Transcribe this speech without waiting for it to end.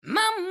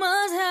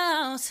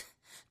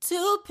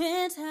to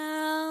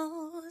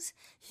Penthouse.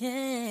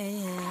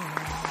 Yeah.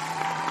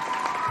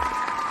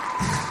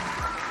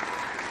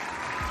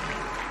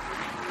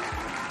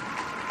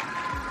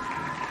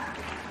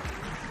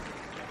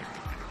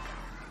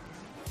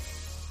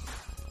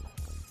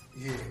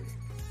 Yeah.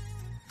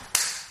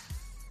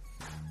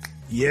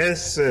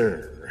 Yes,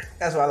 sir.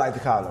 That's what I like to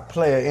call a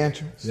player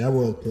entrance. Yeah, I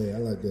was player. I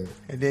like that.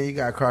 And then you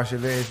gotta cross your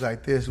legs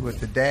like this with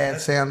the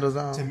dad sandals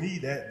on. To me,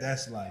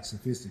 that's like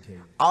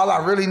sophisticated. All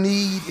I really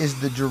need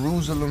is the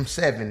Jerusalem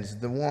sevens,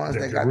 the ones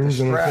that got the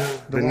Jerusalem strap,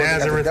 sevens? the The ones that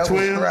got the Nazareth double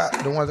 12s?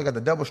 strap, the ones that got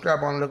the double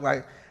strap on. Look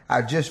like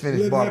I just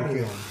finished What happened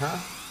barbecuing, to them? huh?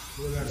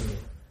 What happened?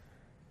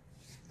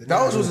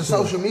 Those was the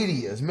social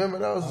medias. Remember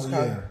those? Oh,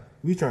 yeah.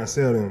 We trying to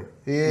sell them.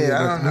 Yeah,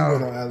 I don't know.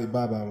 We went on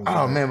Alibaba.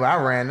 Oh man, but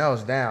I ran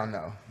those down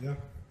though. Yeah.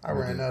 I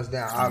ran those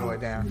down all the way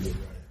down.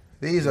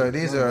 These are a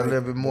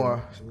little bit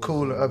more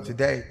cooler, up to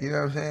date. You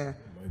know what I'm saying?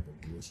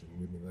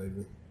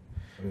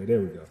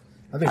 There we go.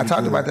 I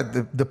talked about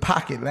that the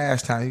pocket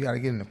last time. You got to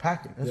get in the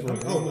pocket. That's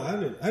what. Oh no,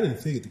 I didn't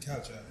figure the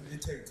couch out.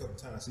 It take a couple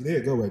times. See, there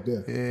it go right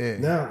there. Yeah.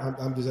 Now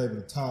I'm just able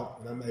to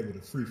talk and I'm able to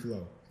free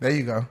flow. There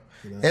you go.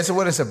 You know? That's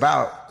what it's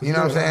about. You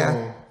know what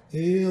I'm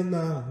saying? Hell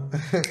no.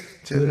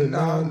 To the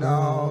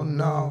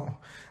no.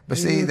 But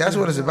see, that's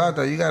what it's about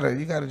though. You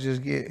gotta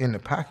just get in the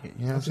pocket.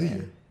 You know what I'm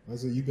saying? I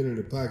said you've been in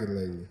the pocket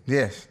lately.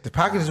 Yes, the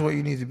pocket is where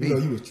you need to be. You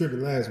know, you was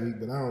tripping last week,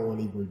 but I don't want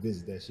to even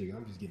revisit that shit.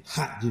 I'm just getting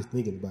hot just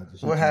thinking about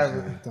this shit. What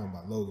happened? Talking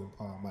about Logan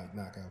Paul might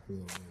knock out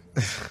Floyd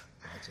Mayweather.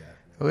 Watch out.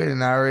 We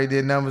didn't already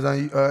did numbers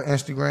on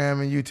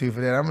Instagram and YouTube for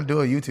that. I'm gonna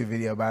do a YouTube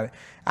video about it.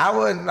 I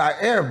wouldn't like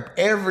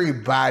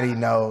everybody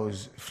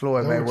knows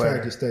Floyd Don't Mayweather.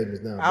 retract your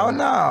statements now. Oh bro.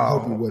 no, I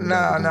hope you wouldn't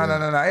no.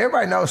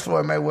 Everybody knows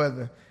Floyd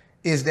Mayweather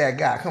is that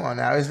guy. Come on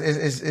now, it's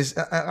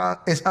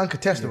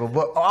uncontestable.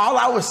 But all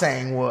I was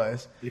saying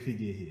was if he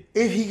get hit.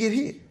 If he get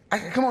hit,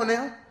 come on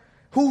now.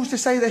 Who's to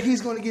say that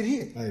he's going to get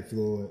hit? Hey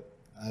Floyd,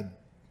 I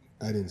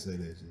didn't say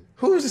that shit.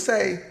 Who's to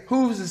say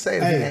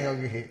that he ain't gonna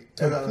get hit?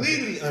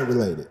 Completely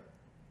unrelated.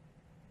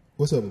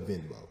 What's up with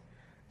Venmo?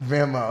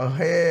 Venmo,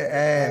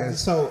 head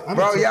ass. So,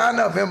 bro, y'all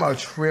know Venmo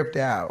tripped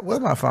out.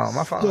 Where's my phone?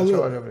 My phone charged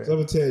over there. So I'm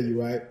gonna tell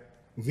you, right?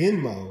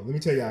 Venmo. Let me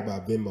tell y'all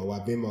about Venmo. Why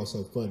Venmo's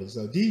so funny.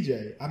 So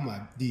DJ, I'm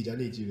like, DJ, I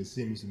need you to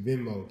send me some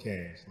Venmo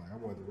cash. Like I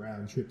want to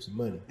round trip some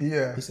money.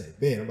 Yeah. He said,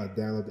 man, I'm about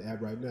to download the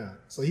app right now.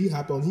 So he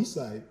hopped on his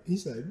site. He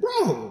said,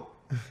 bro,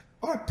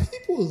 are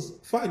people's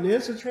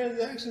financial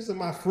transactions of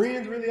my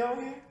friends really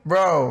on here?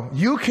 Bro,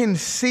 you can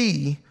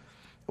see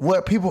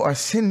what people are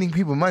sending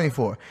people money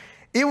for.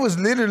 It was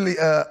literally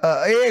a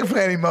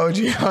eggplant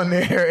emoji on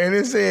there, and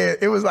it said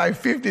it was like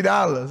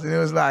 $50, and it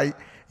was like,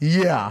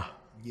 yeah.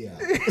 Yeah.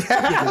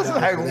 I was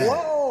like,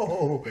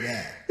 whoa.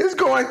 It's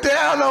going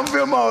down on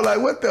Venmo.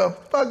 Like, what the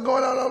fuck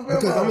going on Venmo?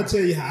 Because I'm going to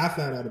tell you how I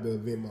found out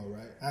about Venmo,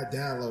 right? I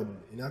downloaded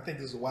it, and I think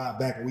this is a while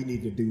back, and we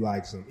need to do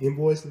like some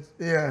invoices.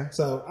 Yeah.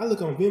 So I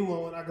look on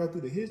Venmo, and I go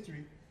through the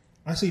history.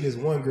 I see this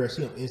one girl,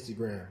 she on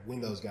Instagram,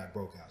 Windows got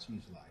broke out. She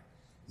was like,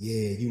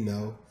 yeah, you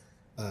know,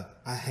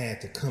 I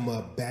had to come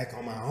up back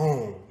on my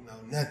own. You know,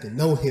 nothing,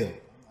 no help.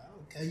 I'm like,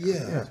 okay,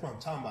 yeah, that's what I'm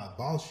talking about,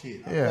 boss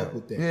shit. I fuck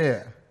with that.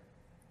 Yeah.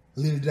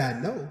 Little did I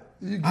know,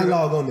 I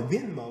log on to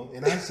Venmo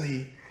and I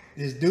see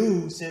this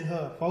dude sent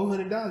her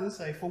 $400 and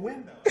say for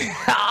Windows.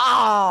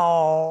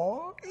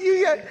 Oh,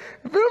 you got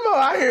Venmo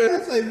out here.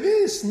 That's like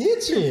Vin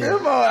snitching.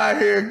 Venmo out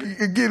here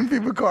getting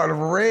people caught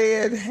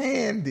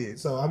red-handed.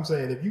 So I'm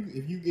saying if you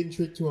getting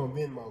tricked to on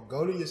Venmo,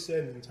 go to your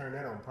settings and turn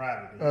that on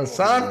private. Or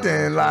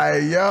something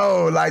like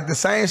like the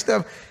same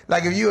stuff.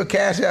 Like if you a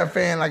Cash App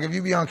fan, like if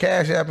you be on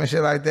Cash App and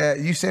shit like that,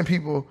 you send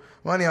people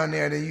money on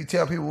there, then you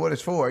tell people what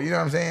it's for. You know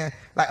what I'm saying?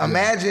 Like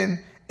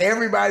imagine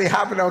everybody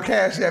hopping on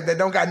Cash App that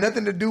don't got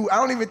nothing to do. I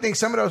don't even think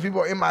some of those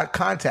people are in my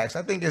contacts.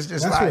 I think it's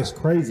just that's what's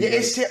crazy. Yeah,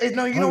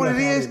 you know what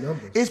it is?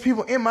 It's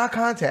people in my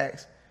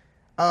contacts.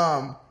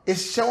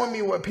 It's showing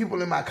me what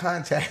people in my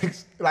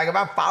contacts. Like if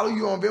I follow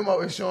you on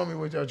Venmo, it's showing me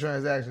what your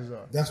transactions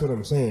are. That's what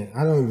I'm saying.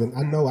 I don't even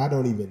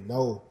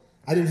know.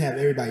 I didn't have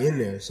everybody in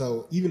there.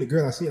 So even the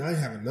girl I seen, I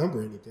didn't have a number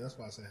or anything. That's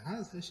why I said, how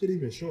is that shit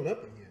even showing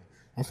up in here?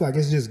 I feel like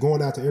it's just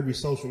going out to every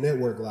social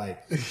network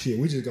like, shit,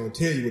 we just gonna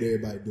tell you what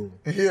everybody doing.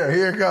 Yeah,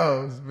 here it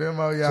goes.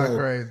 Venmo, y'all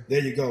crazy. There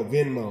you go,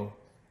 Venmo.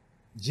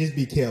 Just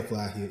be careful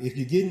out here. If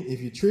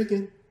you're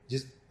tricking,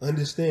 just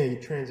understand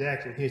your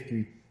transaction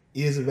history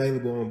is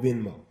available on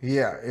Venmo.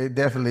 Yeah, it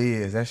definitely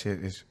is. That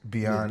shit is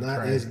beyond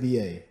not crazy.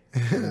 SBA.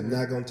 And I'm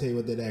not gonna tell you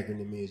what that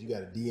acronym is. You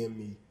gotta DM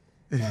me.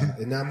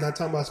 And I'm not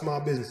talking about Small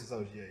Business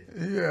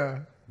Association.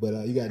 Yeah.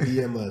 But you gotta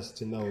DM us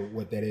to know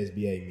what that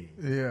SBA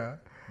means. Yeah.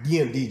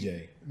 DM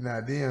DJ.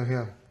 Nah, DM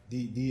him.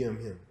 DM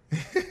him.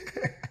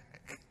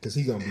 Because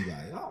he's going to be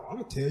like, oh, I'm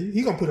going to tell you.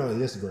 He's going to put it on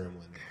his Instagram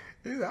one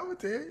day. I'm going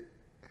to tell you.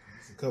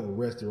 It's a couple of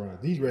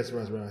restaurants. These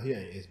restaurants around here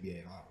ain't SBA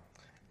at all.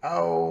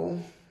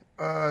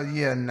 Oh,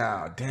 yeah,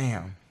 no.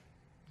 Damn.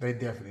 They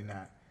definitely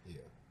not.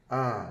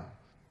 Yeah.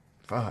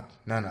 Fuck.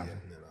 None of Yeah,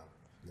 them.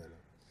 no.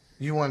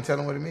 You want to tell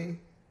them what it means?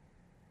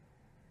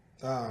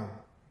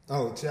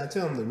 Should I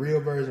tell them the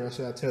real version or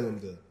should I tell them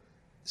the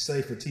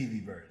safer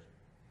TV version?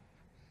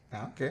 I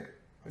don't care.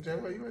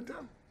 Whichever way you want to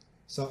tell them.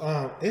 So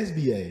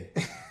SBA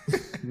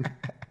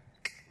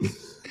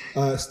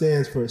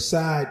stands for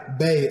Side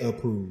Bay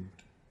Approved.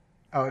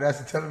 Oh, that's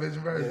the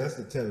television version? Yeah, that's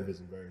the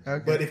television version.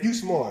 Okay. But if you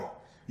smart,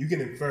 you can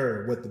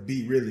infer what the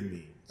B really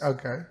means.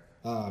 Okay.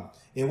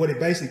 And what it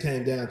basically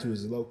came down to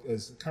is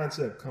a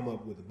concept come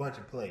up with a bunch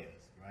of players,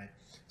 right?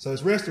 So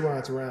it's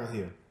restaurants around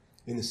here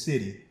in the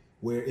city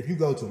where if you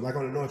go to them, like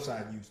on the north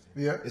side of Houston,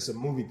 Yeah. it's a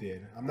movie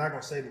theater. I'm not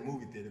going to say the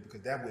movie theater because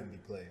that wouldn't be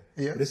playing.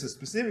 Yeah. But it's a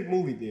specific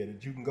movie theater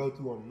that you can go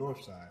to on the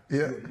north side. Yeah.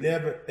 You would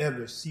never,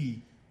 ever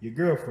see your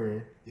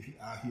girlfriend if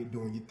you're out here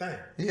doing your thing.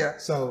 Yeah.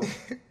 So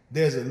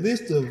there's a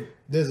list of,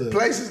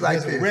 Places like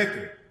there's this. a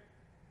record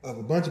of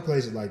a bunch of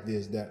places like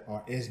this that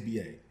are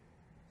SBA,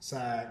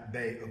 Side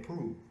Bay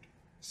Approved.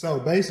 So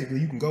basically,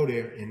 you can go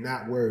there and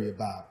not worry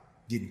about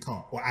getting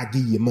caught, or I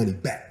give you your money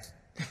back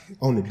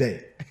on the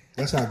day.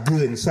 That's how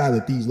good and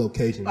solid these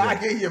locations are. I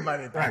give you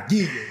money I back.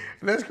 give you.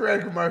 Let's create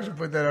a commercial,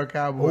 put that on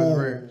Cowboys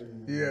Rich.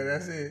 Yeah,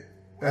 that's it.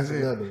 That's it.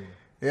 another one.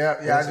 Yeah,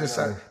 That's I just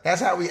another one.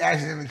 that's how we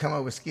accidentally come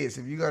up with skits.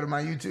 If you go to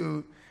my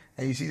YouTube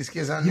and you see the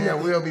skits on there,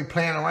 we'll be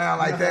playing around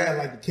like You know how that.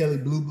 like the Kelly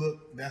Blue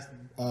Book. That's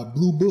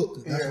Blue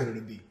Book. That's Yeah. what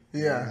it'll be.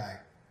 Yeah.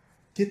 Like,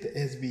 get the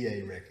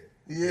SBA record.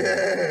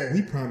 Yeah.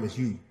 We promise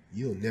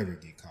you'll never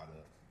get caught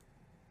up.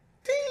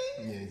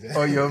 Ding. Yeah,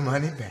 exactly. Or your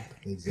money back.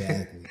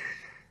 Exactly.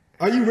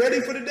 Are you ready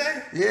for the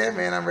day? Yeah,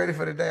 man, I'm ready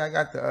for the day. I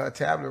got the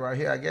tablet right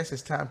here. I guess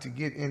it's time to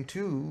get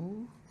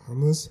into.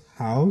 Mama's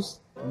House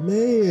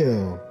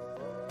Mail.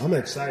 I'm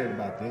excited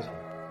about this one.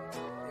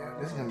 Yeah,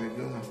 this is gonna be a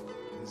good one.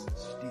 This is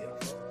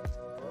stiff.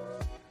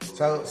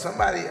 So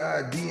somebody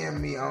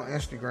DM'd me on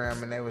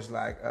Instagram and they was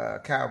like,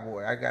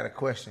 Cowboy, I got a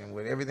question.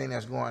 With everything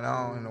that's going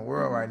on in the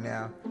world right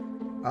now,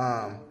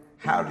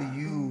 how do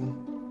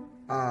you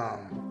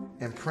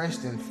in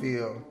Princeton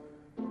feel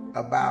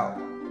about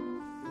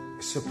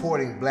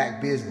supporting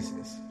black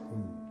businesses?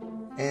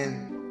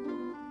 And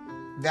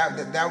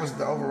that was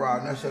the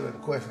overall nutshell of the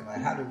question.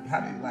 Like how do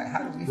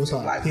we What's feel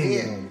our like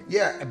opinion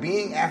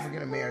being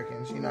African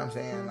Americans, you know what I'm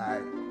saying?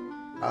 Like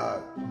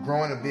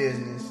growing a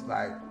business,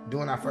 like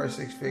doing our first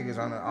 6 figures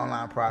on an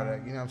online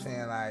product, you know what I'm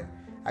saying? Like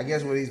I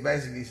guess what he's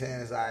basically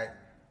saying is like,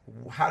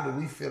 how do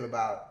we feel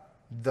about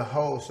the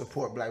whole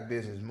support black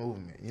business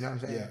movement? You know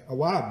what I'm saying? Yeah, a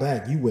while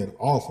back you went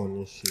off on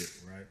this shit,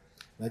 right?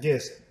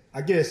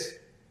 I guess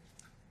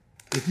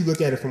if you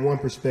look at it from one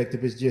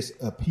perspective, it's just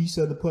a piece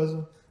of the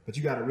puzzle, but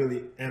you got to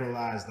really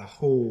analyze the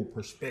whole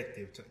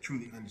perspective to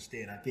truly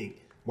understand, I think,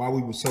 why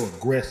we were so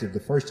aggressive the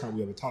first time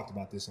we ever talked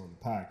about this on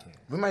the podcast.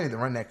 We might need to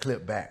run that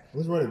clip back.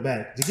 Let's run it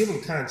back to give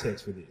them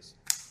context for this.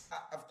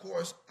 Of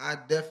course, I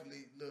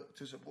definitely look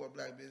to support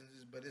black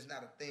businesses, but it's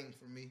not a thing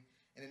for me,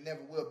 and it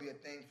never will be a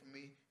thing for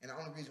me. And the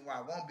only reason why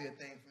it won't be a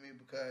thing for me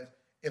because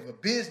if a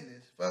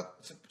business,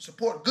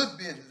 support good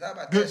business. How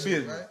about Good that shit,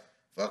 business. right?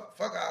 Fuck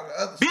all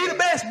the other Be stuff. the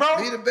best, bro.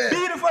 Be the best.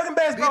 Be the fucking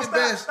best, Be bro. the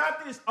best.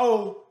 Stop this.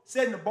 Oh,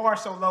 setting the bar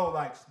so low,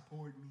 like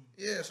support me.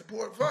 Yeah,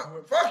 support.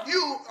 Fuck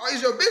you.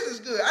 Is your business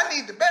good? I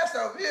need the best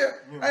over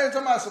here. I ain't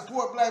talking about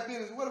support black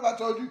business. What if I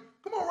told you,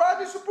 come on,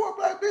 Rodney, support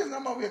black business?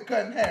 I'm over here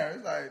cutting hair.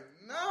 It's like,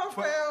 no,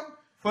 fam.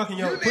 Fucking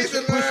You yo, need push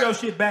to learn. your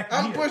shit back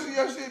I'm here. pushing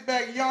your shit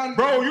back yonder.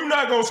 Bro, you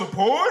not gonna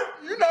support?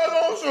 You not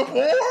gonna support,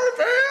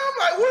 fam?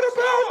 Like, what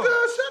about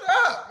shut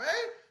up, man?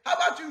 How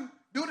about you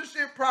do the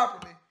shit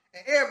properly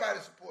and everybody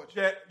support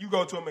you? Jazz, you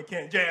go to a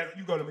mechanic. Jazz,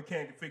 you go to a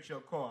mechanic to fix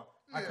your car.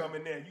 I Yeah. come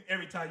in there.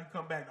 Every time you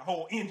come back, the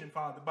whole engine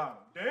fall at the bottom.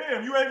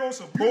 Damn, you ain't gonna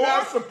support? You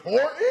not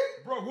supporting?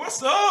 Bro,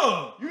 what's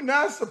up? You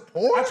not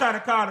supporting? I try to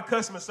call the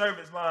customer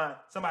service line.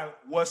 Somebody,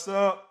 what's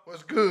up?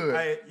 What's good?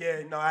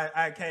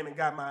 I came and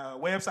got my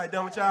website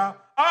done with y'all.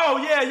 Oh,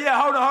 yeah,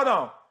 hold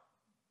on.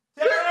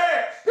 Tell me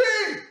that. P.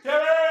 Tell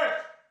me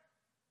that.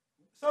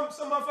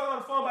 Some motherfucker on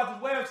the phone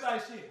about this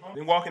website shit.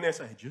 Then walk in there and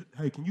say,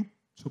 hey, can you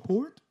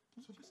support?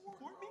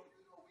 Support me?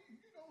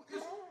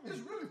 It's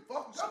really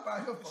fucked up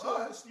out here for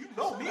us. You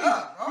know me. Shut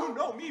up, bro. You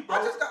know me, bro.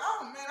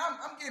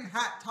 I'm getting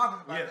hot talking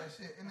about Yeah. that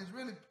shit, and it's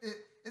really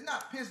it's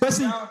not pissing But me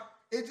see, off.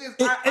 It just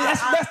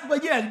that's what we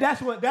need. it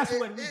That's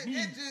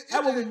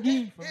what we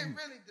need from It you.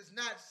 really does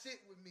not sit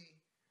with me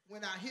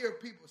when I hear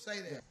people say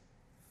that.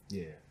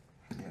 Yeah.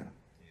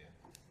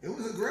 It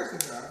was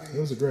aggressive. I mean, It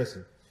was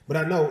aggressive. But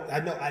I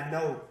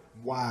know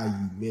why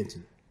you meant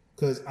it.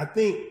 Because I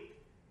think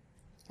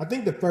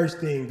the first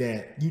thing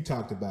that you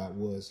talked about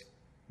was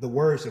the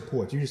word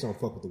support. You just don't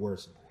fuck with the word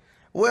support.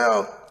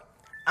 well,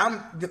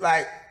 I'm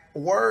like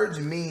words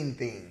mean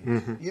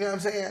things. You know what I'm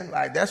saying?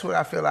 Like that's what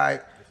I feel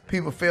like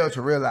people fail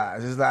to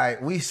realize. It's like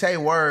we say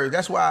words.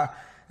 That's why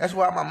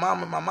my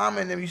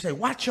mama and them you say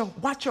watch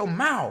your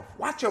mouth.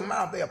 Watch your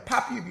mouth. They'll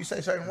pop you if you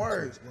say certain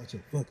words. Watch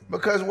your fucking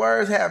Because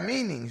words have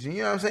meanings,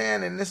 you know what I'm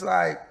saying? And it's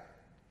like,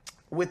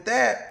 with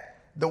that,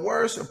 the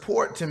word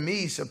support to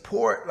me,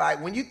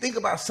 like when you think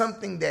about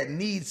something that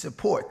needs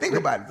support, think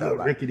about it though.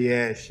 Like, rickety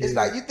ass shit. it's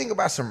like you think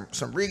about some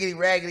riggedy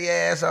raggedy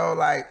ass,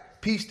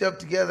 like pieced up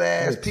together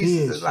ass Yeah,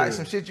 pieces tin of like shit.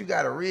 some shit you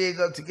gotta rig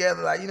up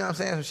together, like you know what I'm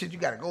saying? Some shit you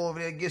gotta go over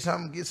there, get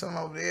something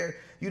over there.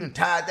 You done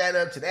tied that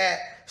up to that,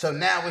 so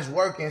now it's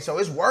working. So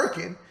it's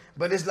working,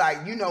 But it's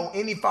like, you know,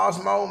 any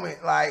false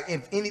moment, like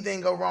if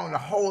anything go wrong, the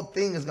whole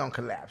thing is gonna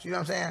collapse. You know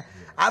what I'm saying?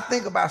 I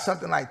think about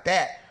something like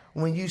that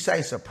when you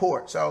say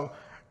support. So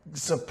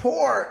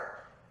support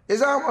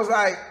is almost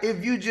like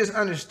if you just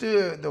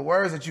understood the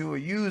words that you were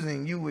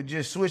using, you would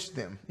just switch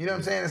them. You know what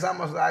I'm saying? It's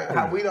almost like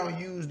how we don't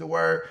use the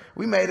word.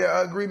 We made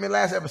an agreement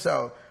last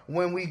episode.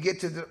 When we get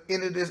to the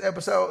end of this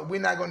episode, we're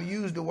not going to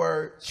use the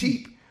word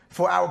cheap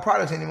for our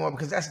products anymore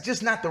because that's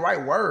just not the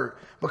right word.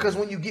 Because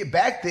when you get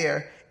back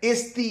there,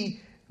 it's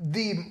the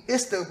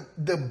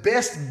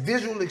best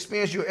visual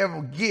experience you'll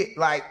ever get,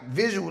 like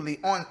visually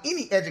on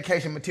any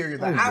education material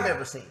that I've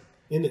ever seen.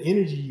 And the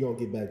energy you're going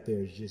to get back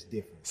there is just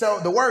different. So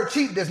the word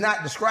cheap does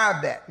not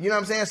describe that. You know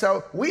what I'm saying?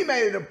 So we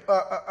made it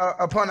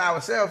upon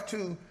ourselves to,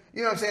 you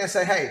know what I'm saying,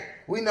 say, hey,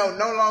 we no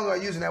longer are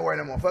using that word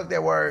anymore. Fuck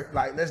that word.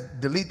 Like, let's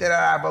delete that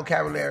out of our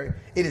vocabulary.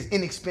 It is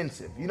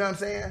inexpensive. You know what I'm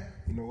saying?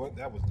 You know what?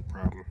 That was the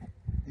problem.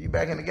 You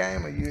back in the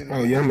game or you in the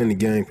Oh, yeah, I'm in the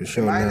game for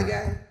sure. Am I in now. the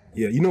game?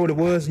 Yeah, you know what it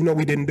was? You know what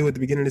we didn't do at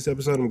the beginning of this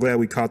episode? I'm glad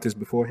we caught this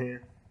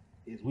beforehand.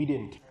 Is we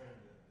didn't turn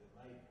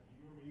the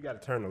label. You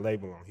got to turn the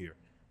label on here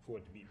for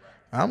it to be right.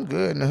 I'm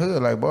good in the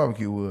hood like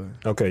barbecue wood.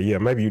 Okay, yeah,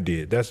 maybe you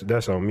did.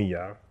 That's on me,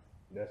 y'all.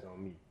 That's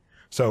on me.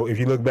 So if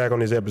you look back on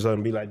this episode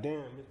and be like, damn,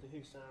 Mr.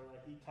 Hicks sound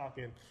like he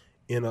talking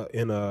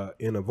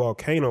in a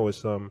volcano or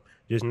something,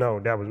 just know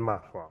that was my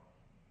fault.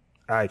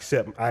 As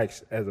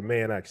a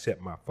man, I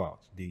accept my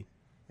faults, D.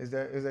 Is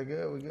that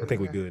good? We good? I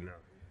think we're good now.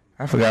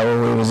 I forgot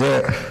where we was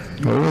at.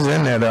 We was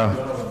in there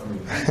though.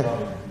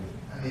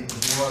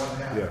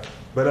 Yeah.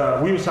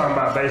 But we was talking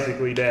about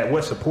basically that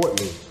what support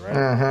means,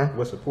 right?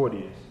 What support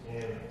is.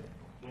 And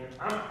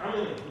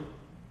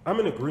I'm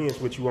in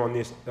agreement with you on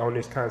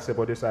this concept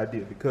or this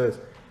idea because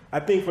I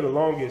think for the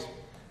longest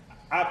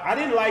I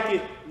didn't like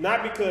it,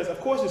 not because of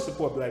course it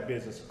support black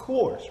business, of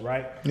course,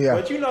 right? Yeah.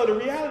 But you know the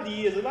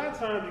reality is a lot of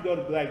times you go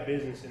to black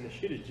business and the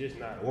shit is just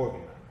not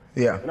organized.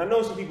 Yeah. And I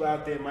know some people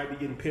out there might be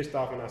getting pissed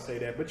off when I say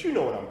that, but you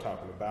know what I'm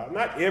talking about.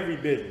 Not every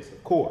business,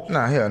 of course.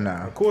 Nah, hell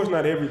nah. Of course,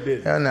 not every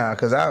business. Hell nah,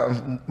 because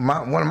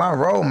one of my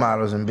role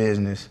models in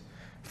business,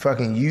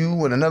 fucking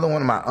you and another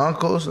one of my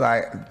uncles,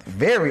 like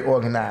very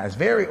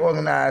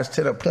organized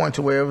to the point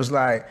to where it was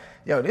like,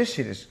 yo, this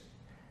shit is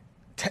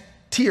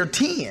tier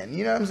 10,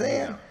 you know what I'm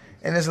saying? Yeah.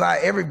 And it's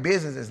like every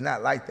business is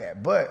not like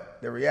that, but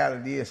the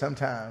reality is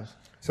sometimes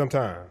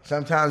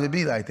it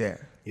be like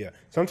that. Yeah,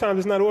 sometimes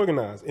it's not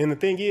organized. And the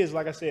thing is,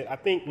 like I said, I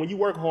think when you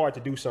work hard to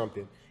do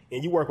something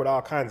and you work with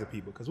all kinds of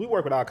people, because we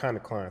work with all kinds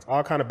of clients,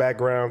 all kind of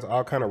backgrounds,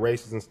 all kind of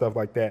races and stuff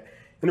like that.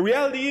 And the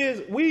reality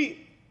is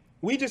we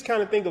just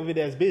kind of think of it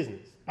as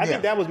business. I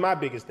think that was my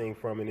biggest thing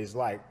from it is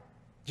like,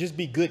 just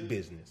be good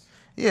business.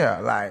 Yeah,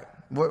 like,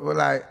 we're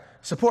like,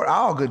 support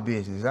all good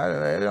business.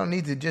 I don't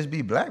need to just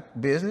be black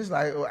business.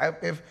 Like,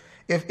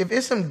 if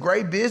it's some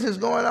great business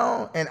going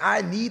on and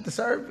I need the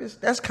service,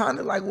 that's kind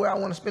of like where I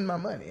want to spend my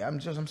money. I'm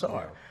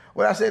sorry.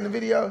 What I said in the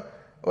video,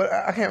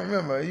 I can't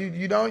remember.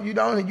 You don't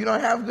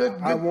have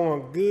good. I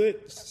want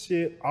good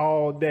shit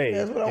all day.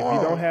 That's what I want.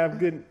 want. You don't have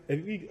good,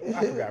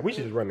 I forgot. We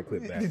should just run the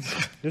clip back.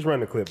 Just run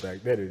the clip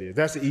back. There it is.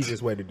 That's the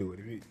easiest way to do it.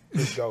 If you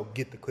just go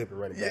get the clip and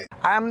run it back.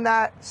 I'm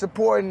not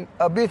supporting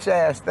a bitch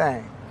ass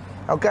thing.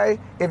 Okay?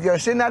 If your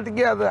shit not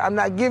together, I'm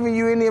not giving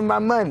you any of my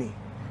money.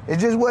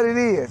 It's just what it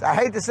is. I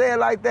hate to say it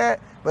like that,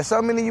 but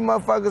so many of you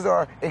motherfuckers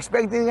are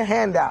expecting a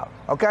handout,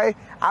 okay?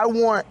 I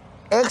want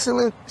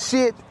excellent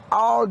shit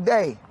all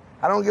day.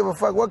 I don't give a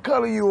fuck what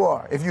color you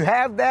are. If you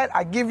have that,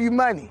 I give you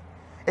money.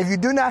 If you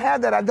do not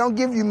have that, I don't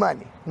give you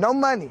money. No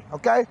money,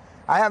 okay?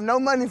 I have no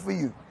money for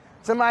you.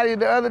 Somebody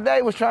the other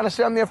day was trying to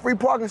sell me a free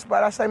parking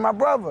spot. I say, my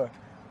brother,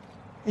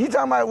 he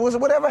talking about,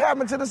 whatever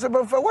happened to this?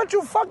 What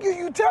you fuck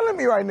you telling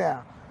me right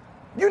now?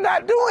 You're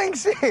not doing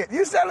shit.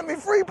 You selling me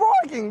free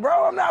parking,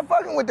 bro. I'm not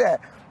fucking with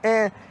that.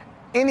 And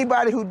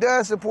anybody who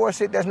does support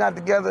shit that's not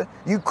together,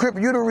 you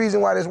the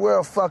reason why this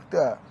world fucked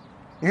up.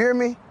 You hear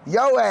me?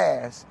 Yo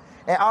ass.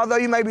 And although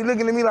you may be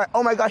looking at me like,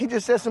 oh my God, he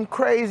just said some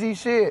crazy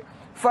shit.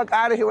 Fuck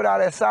out of here with all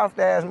that soft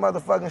ass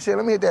motherfucking shit.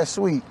 Let me hit that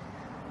sweet.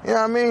 You know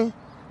what I mean?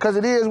 Because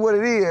it is what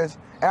it is.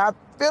 And I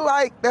feel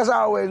like that's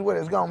always what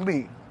it's going to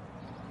be.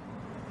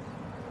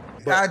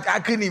 I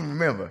couldn't even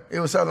remember.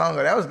 It was so long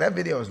ago. That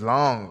video was a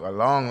long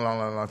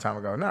time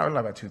ago. No, it was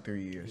like about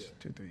 2-3 years.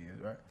 Yeah. 2-3 years,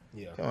 right?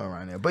 Yeah. Somewhere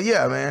around there. But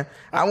yeah, man,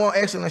 I want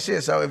excellent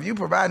shit. So if you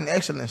providing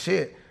excellent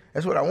shit,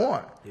 that's what I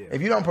want. Yeah.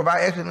 If you don't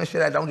provide excellent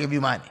shit, I don't give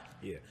you money.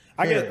 Yeah.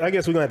 I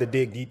guess we're going to have to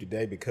dig deep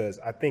today because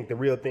I think the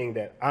real thing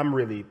that I'm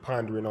really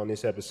pondering on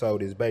this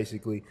episode is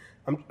basically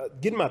I'm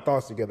getting my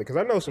thoughts together because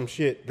I know some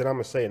shit that I'm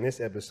going to say in this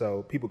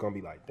episode. People going to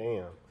be like,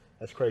 damn,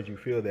 that's crazy you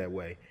feel that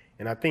way.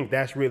 And I think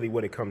that's really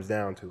what it comes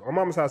down to. On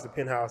Mama's House, the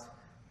Penthouse,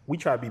 we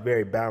try to be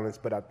very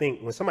balanced, but I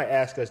think when somebody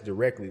asks us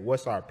directly,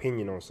 what's our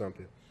opinion on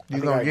something, I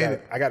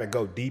got to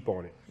go deep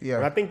on it. Yeah.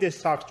 And I think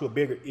this talks to a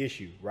bigger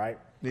issue, right?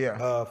 Yeah.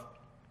 Of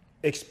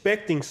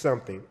expecting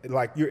something,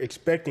 like you're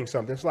expecting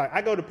something. It's like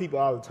I go to people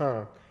all the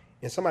time,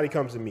 and somebody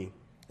comes to me,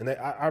 and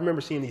I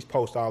remember seeing these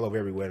posts all over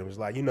everywhere. And it was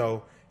like,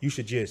 you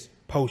should just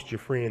post your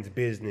friend's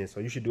business,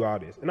 or you should do all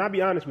this. And I'll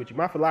be honest with you,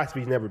 my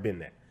philosophy's never been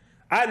that.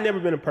 I'd never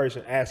been a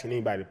person asking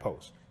anybody to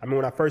post. I mean,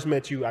 when I first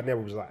met you, I never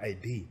was like, hey,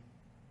 D,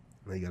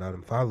 now you got all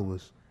them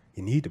followers.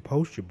 You need to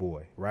post your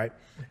boy, right?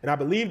 And I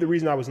believe the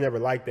reason I was never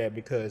like that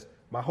because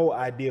my whole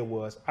idea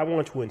was I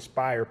want to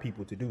inspire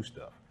people to do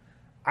stuff.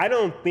 I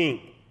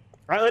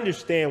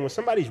understand when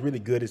somebody's really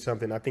good at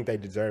something, I think they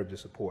deserve the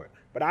support.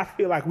 But I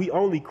feel like we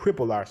only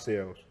cripple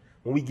ourselves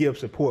when we give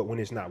support when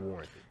it's not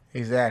warranted.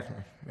 Exactly.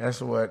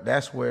 That's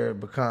where it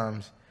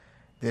becomes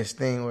this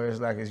thing where it's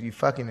like is you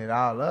fucking it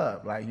all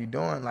up. Like you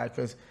doing like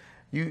because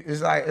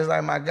it's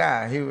like my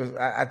guy. He was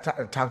I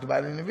talked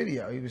about it in the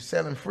video. He was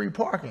selling free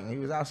parking. He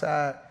was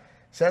outside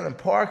selling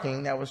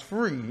parking that was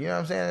free. You know what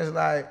I'm saying? It's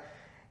like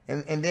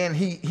and then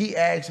he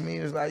asked me, he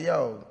was like,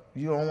 yo,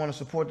 you don't want to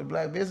support the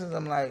black business?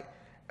 I'm like,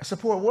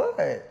 support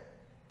what?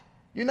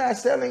 You're not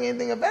selling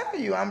anything of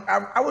value.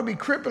 I would be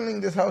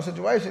crippling this whole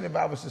situation if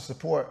I was to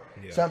support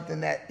something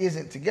that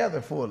isn't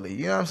together fully.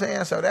 You know what I'm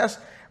saying? So that's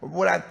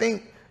what I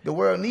think the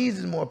world needs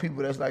is more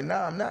people that's like,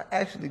 nah, I'm not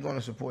actually going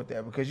to support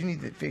that because you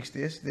need to fix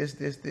this,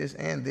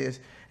 and this.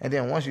 And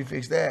then once you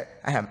fix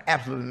that, I have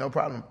absolutely no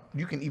problem.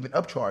 You can even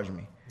upcharge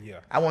me.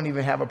 Yeah. I won't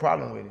even have a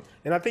problem with it.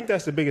 And I think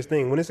that's the biggest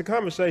thing. When it's a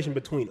conversation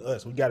between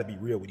us, we got to be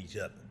real with each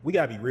other. We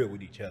got to be real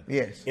with each other.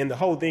 Yes. And the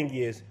whole thing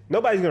is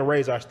nobody's going to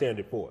raise our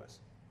standard for us.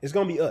 It's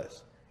going to be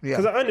us. Yeah.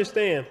 Because I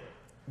understand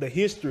the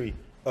history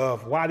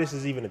of why this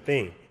is even a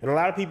thing. And a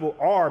lot of people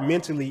are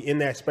mentally in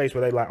that space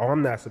where they're like, oh,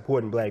 I'm not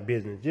supporting black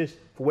business just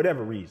for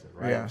whatever reason,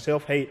 right? Yeah.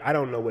 Self-hate, I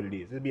don't know what it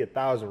is. There'd be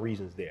 1,000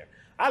 reasons there.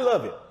 I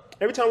love it.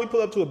 Every time we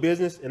pull up to a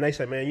business and they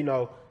say, man, you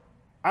know,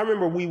 I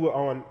remember we were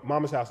on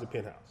Mama's House at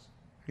Penthouse.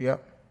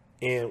 Yep.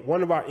 And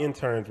one of our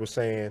interns was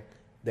saying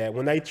that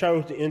when they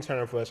chose to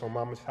intern for us on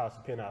Mama's House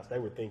at Penthouse, they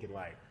were thinking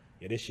like,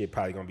 yeah, this shit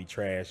probably going to be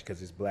trash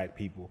because it's black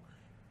people.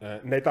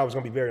 And they thought it was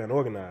going to be very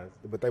unorganized.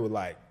 But they were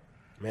like,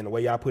 man, the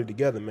way y'all put it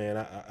together,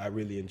 man, I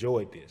really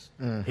enjoyed this.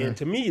 Mm-hmm. And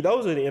to me,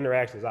 those are the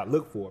interactions I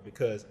look for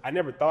because I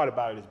never thought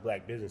about it as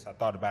black business. I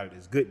thought about it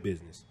as good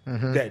business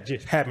that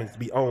just happens to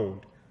be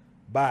owned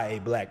by a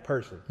black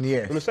person.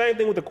 Yes. And the same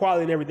thing with the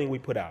quality and everything we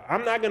put out.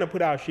 I'm not going to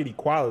put out shitty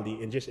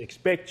quality and just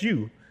expect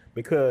you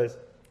because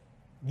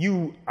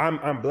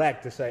I'm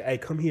black to say, hey,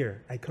 come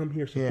here,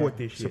 support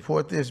this shit.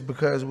 Support this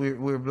because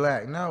we're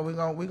black. No,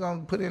 we're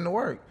gonna put in the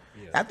work.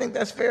 Yeah. I think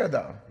that's fair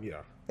though. Yeah.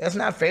 That's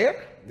not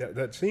fair?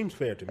 That seems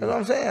fair to me. That's what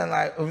I'm saying.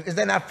 Like, is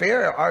that not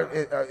fair? Or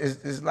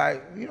is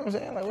like, you know what I'm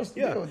saying? Like, what's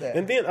the deal with that?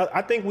 And then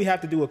I think we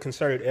have to do a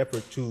concerted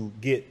effort to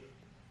get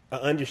an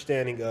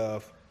understanding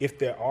of if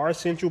there are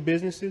essential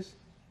businesses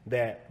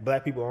that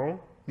black people own.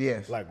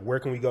 Yes. Like, where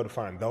can we go to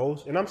find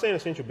those? And I'm saying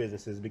essential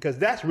businesses because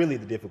that's really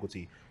the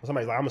difficulty. When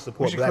somebody's like, I'm going to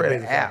support black business. We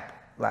should create an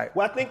app. Like,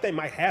 well, I think they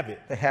might have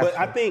it. They have but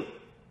to. I think,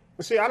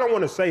 see, I don't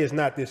want to say it's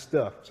not this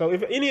stuff. So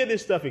if any of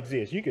this stuff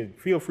exists, you can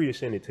feel free to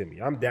send it to me.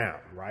 I'm down,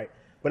 right?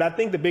 But I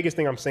think the biggest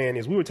thing I'm saying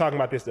is we were talking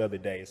about this the other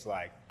day. It's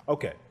like,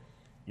 okay,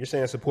 you're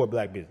saying support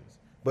black business.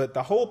 But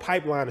the whole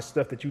pipeline of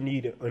stuff that you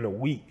need in a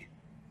week,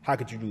 how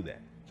could you do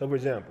that? So, for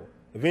example,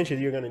 eventually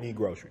you're going to need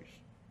groceries.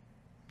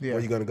 Yeah. Where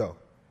are you going to go?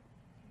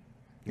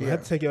 You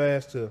have to take your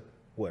ass to,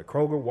 what,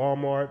 Kroger,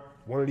 Walmart,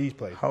 one of these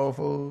places. Whole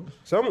Foods.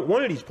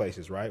 One of these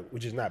places, right,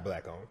 which is not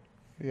black owned.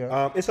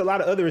 Yeah. It's a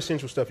lot of other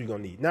essential stuff you're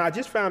going to need. Now, I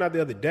just found out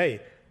the other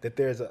day that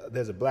there's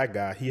a black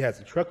guy. He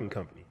has a trucking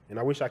company, and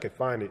I wish I could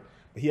find it,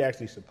 but he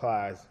actually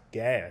supplies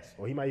gas,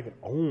 or he might even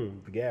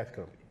own the gas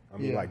company. I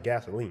mean, like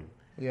gasoline.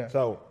 Yeah.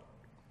 So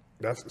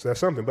that's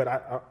something,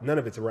 but none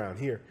of it's around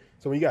here.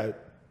 So when you got to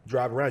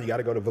drive around, you got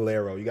to go to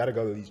Valero. You got to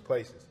go to these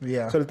places.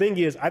 Yeah. So the thing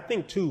is, I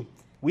think, too,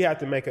 we have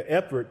to make an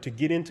effort to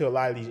get into a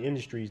lot of these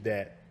industries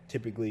that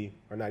typically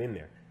are not in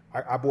there.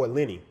 Our boy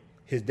Lenny,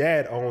 his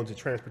dad owns a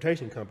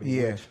transportation company.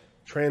 Yes. Which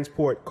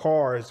transport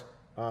cars.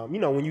 You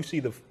know, when you see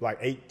the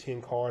like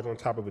 8-10 cars on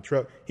top of a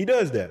truck, he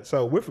does that.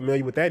 So we're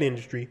familiar with that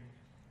industry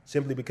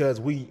simply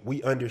because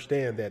we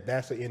understand that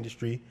that's an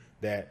industry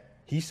that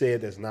he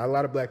said there's not a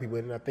lot of black people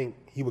in it. And I think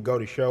he would go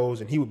to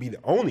shows and he would be the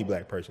only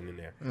black person in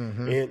there.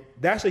 Mm-hmm. And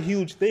that's a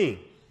huge thing.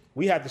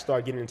 We have to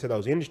start getting into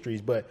those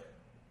industries, but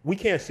we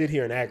can't sit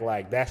here and act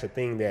like that's a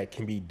thing that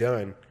can be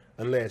done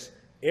unless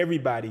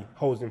everybody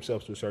holds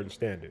themselves to a certain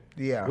standard.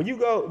 Yeah. When you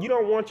go, you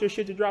don't want your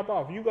shit to drop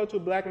off. You go to a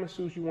black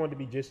masseuse, you want it to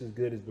be just as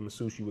good as the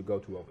masseuse you would go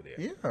to over there.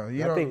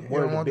 Yeah. I think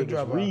one of the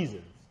biggest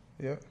reasons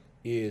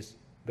is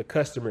the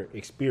customer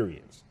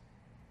experience.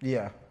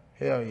 Yeah.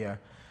 Hell yeah.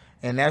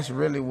 And that's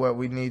really what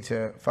we need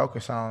to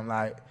focus on,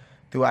 like,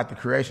 throughout the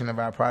creation of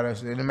our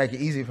products, and to make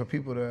it easy for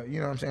people to, you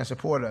know what I'm saying,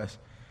 support us,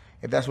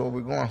 if that's what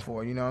we're going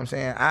for. You know what I'm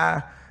saying?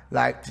 I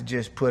like to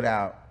just put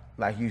out,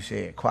 like you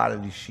said,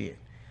 quality shit.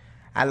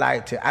 I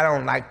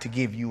don't like to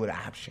give you an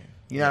option.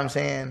 You know what I'm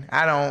saying?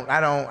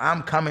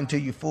 I'm coming to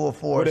you full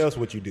force. What else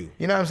would you do?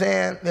 You know what I'm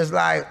saying? It's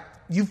like,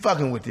 you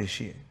fucking with this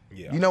shit.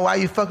 Yeah. You know why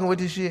you fucking with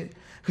this shit?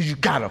 Because you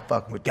gotta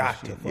fuck with this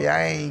shit. Yeah,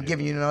 I ain't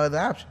giving you no other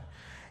option.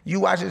 You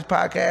watch this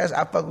podcast,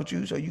 I fuck with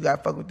you, so you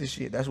gotta fuck with this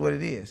shit. That's what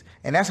it is.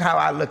 And that's how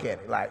I look at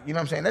it. Like, you know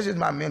what I'm saying? That's just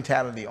my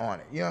mentality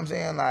on it. You know what I'm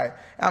saying? Like,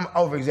 I'm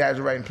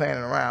over-exaggerating, playing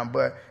it around,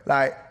 but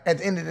like, at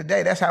the end of the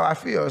day, that's how I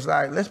feel. It's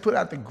like, let's put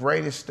out the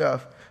greatest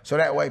stuff so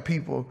that way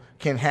people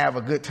can have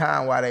a good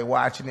time while they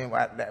watching it,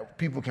 that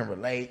people can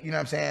relate. You know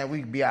what I'm saying?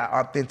 We can be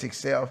our authentic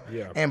self.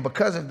 Yeah. And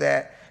because of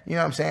that, you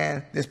know what I'm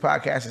saying, this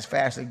podcast is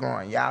fastly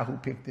growing. Yahoo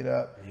picked it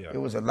up. Yeah. It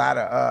was a lot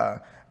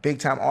of big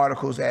time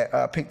articles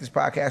that picked this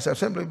podcast up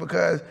simply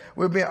because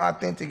we're being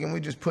authentic and we're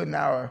just putting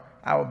our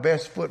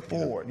best foot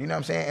forward. You know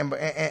what I'm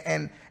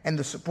saying? And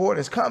the support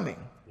is coming.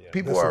 Yeah.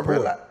 People The are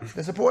support.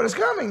 the support is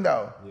coming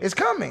though. Yeah. It's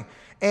coming.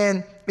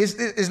 And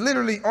it's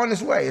literally on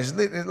its way. It's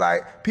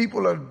like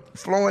people are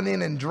flowing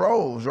in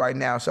droves right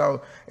now.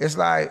 So it's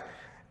like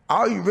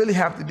all you really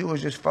have to do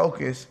is just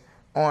focus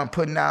on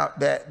putting out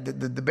that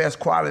the best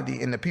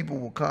quality, and the people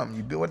will come.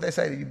 You build what they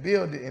say, you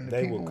build it, and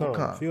the people will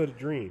come. Feel the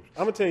dreams.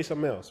 I'm gonna tell you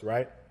something else,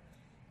 right?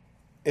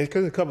 It's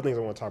because a couple things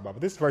I want to talk about,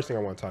 but this is the first thing I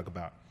want to talk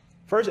about.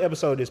 First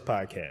episode of this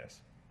podcast,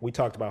 we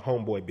talked about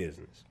homeboy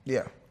business.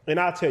 Yeah. And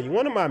I'll tell you,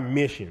 one of my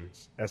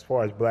missions as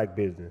far as black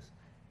business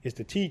is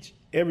to teach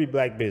every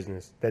black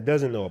business that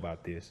doesn't know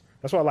about this.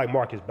 That's why I like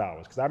Marcus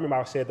Bowers, because I remember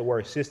I said the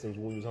word systems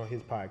when he was on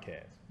his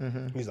podcast.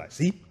 Mm-hmm. He's like,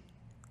 see,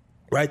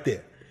 right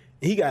there.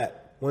 He got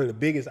one of the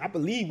biggest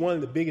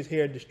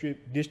hair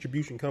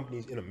distribution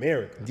companies in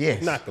America. Yes.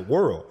 If not the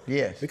world.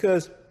 Yes.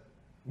 Because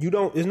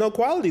there's no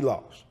quality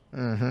laws.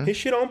 Mm-hmm. His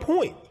shit on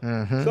point.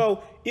 Mm-hmm.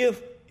 So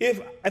if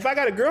I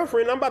got a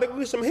girlfriend and I'm about to go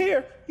get some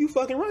hair, you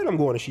fucking right I'm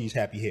going to She's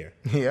Happy Hair.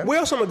 Yeah. Where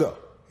else I'm gonna go?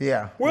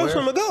 Yeah. Where else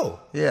I'm gonna go?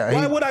 Yeah.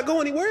 Why would I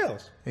go anywhere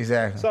else?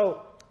 Exactly.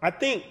 So I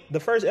think the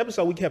first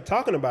episode we kept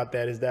talking about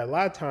that is that a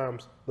lot of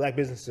times black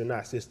businesses are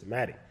not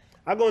systematic.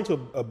 I go into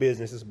a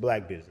business, it's a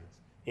black business,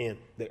 and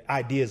the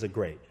ideas are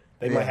great.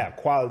 They might have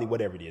quality,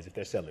 whatever it is. If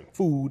they're selling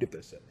food,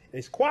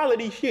 it's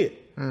quality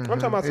shit. I'm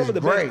talking about some of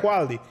the best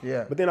quality.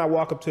 Yeah. But then I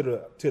walk up to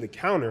the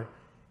counter,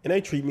 and they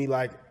treat me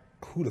like,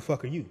 who the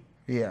fuck are you?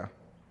 Yeah.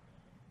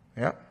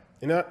 Yeah.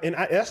 And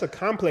that's a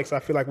complex I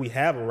feel like we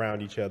have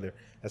around each other,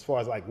 as far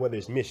as like whether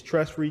it's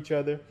mistrust for each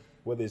other,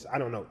 whether it's, I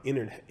don't know,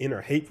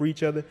 inner hate for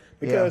each other.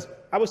 Because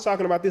I was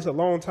talking about this a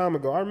long time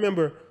ago. I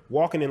remember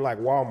walking in like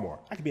Walmart.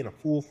 I could be in a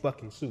full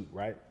fucking suit,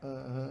 right?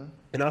 Uh-huh.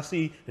 And I'll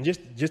see, and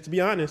just to be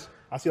honest,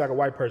 I see like a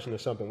white person or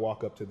something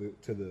walk up to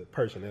the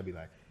person. They'll be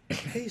like,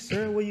 hey,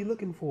 sir, what are you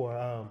looking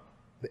for?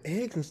 The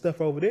eggs and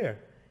stuff over there.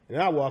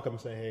 And I walk up and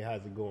say, hey,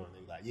 how's it going?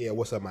 They're like, yeah,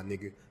 what's up, my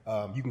nigga?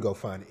 You can go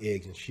find the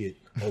eggs and shit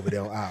over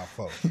there on aisle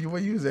 4.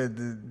 What you said,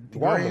 the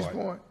Greens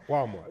Point?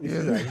 Walmart.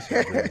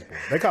 Yeah.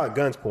 They call it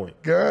Guns Point.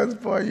 Guns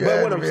Point, yeah.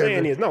 But what I'm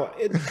saying is, no,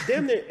 it's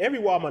damn near every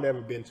Walmart I've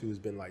ever been to has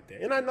been like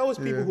that. And I know it's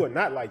people who are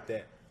not like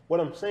that.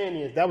 What I'm saying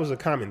is that was a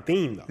common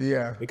theme, though.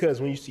 Yeah.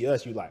 Because when you see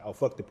us, you're like, oh,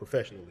 fuck the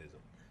professionalism.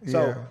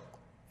 So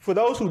for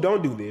those who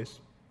don't do this,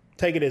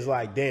 take it as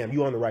like, damn,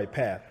 you on the right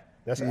path.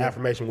 That's an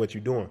affirmation of what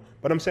you're doing.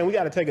 But I'm saying we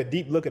got to take a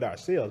deep look at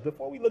ourselves.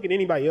 Before we look at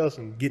anybody else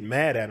and get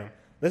mad at them,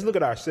 let's look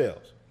at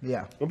ourselves.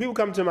 Yeah. When people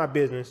come to my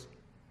business,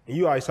 and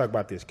you always talk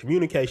about this,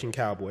 communication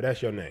cowboy,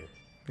 that's your name.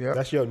 Yeah.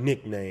 That's your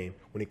nickname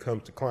when it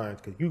comes to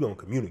clients, because you're going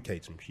to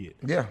communicate some shit.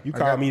 Yeah. You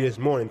called me this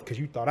morning because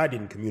you thought I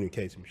didn't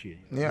communicate some shit.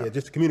 Yeah.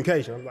 Just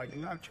communication. I'm like,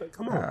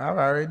 come on. I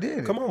already did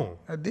it. Come on.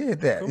 I did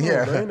that. Come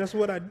yeah. on, man. That's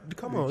what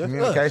come on. That's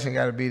Communication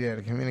got to be there.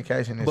 The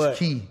communication is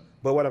key.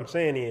 But what I'm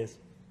saying is,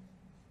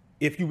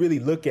 if you really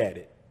look at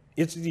it,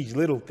 it's these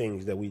little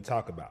things that we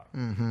talk about.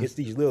 Mm-hmm. It's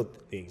these little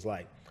things.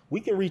 Like,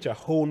 we can reach a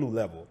whole new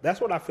level. That's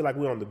what I feel like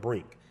we're on the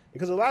brink.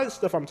 Because a lot of the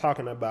stuff I'm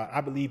talking about,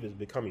 I believe is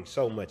becoming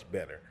so much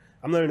better.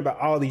 I'm learning about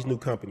all these new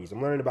companies.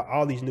 I'm learning about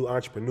all these new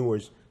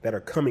entrepreneurs that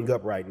are coming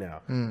up right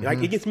now. Mm-hmm.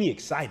 Like, it gets me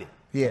excited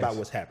about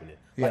what's happening.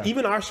 Yeah. Like,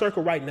 even our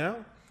circle right now,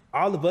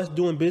 all of us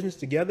doing business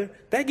together,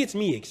 that gets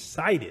me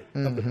excited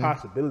of the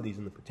possibilities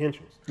and the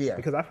potentials. Yeah.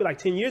 Because I feel like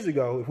 10 years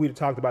ago, if we'd have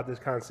talked about this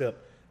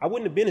concept, I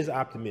wouldn't have been as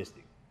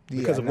optimistic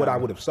because of what I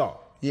would have saw.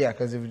 Yeah,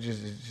 because it's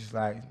just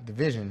like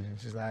division.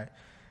 It's just like,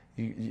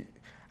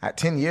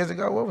 10 years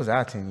ago, what was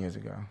I 10 years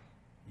ago?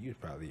 You was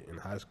probably in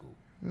high school.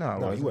 No,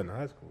 you wasn't in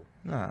high school.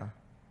 Nah.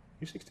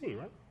 You're 16,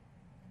 right?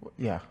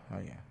 Yeah. Oh,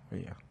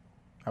 yeah.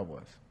 I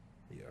was.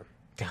 Yeah.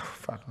 Oh,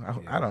 fuck.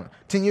 I don't.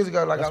 10 years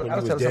ago, like I was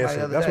telling somebody the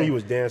other day. That's when you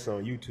was dancing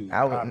on YouTube.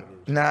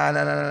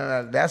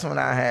 Nah. That's when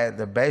I had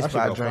the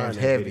baseball dreams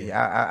heavy.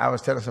 I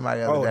was telling somebody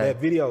the other day. Oh, that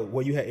video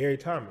where you had Eric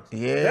Thomas.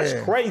 Yeah.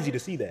 That's crazy to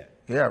see that.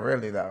 Yeah,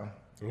 really though.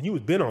 You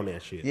was been on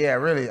that shit. Yeah,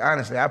 really.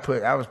 Honestly, I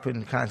was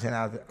putting content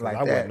out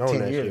like that. I wasn't on 10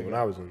 that years shit ago. when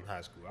I was in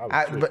high school.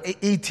 But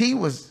E.T.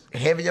 was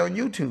heavy on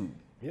YouTube.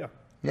 Yeah.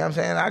 You know what I'm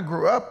saying? I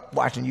grew up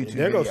watching YouTube.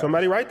 There goes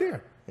somebody right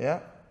there.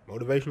 Yeah.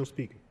 Motivational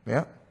speaker.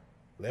 Yeah.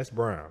 Les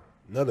Brown,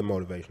 another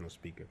motivational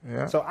speaker.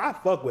 Yeah. So I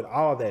fuck with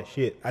all that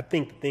shit. I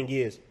think the thing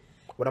is,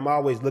 what I'm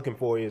always looking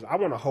for is I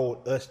want to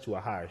hold us to a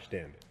higher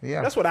standard.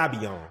 Yeah. That's what I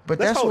be on. But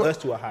Let's hold us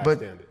to a higher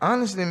standard.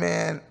 Honestly,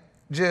 man,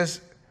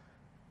 just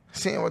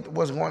seeing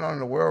what's going on in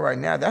the world right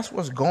now, that's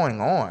what's going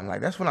on.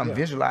 Like, that's what I'm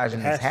visualizing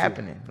is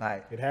happening.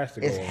 Like, it has to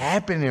go It's on.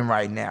 happening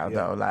right now,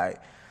 though.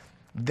 Like,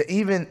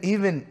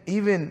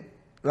 even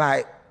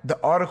like the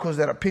articles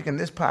that are picking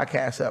this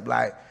podcast up,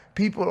 like,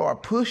 people are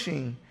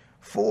pushing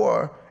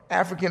for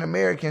African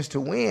Americans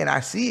to win. I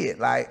see it.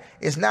 Like,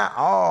 it's not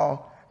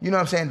all, you know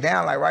what I'm saying,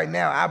 down. Like, right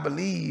now, I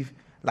believe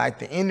like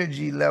the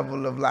energy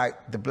level of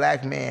like the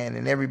black man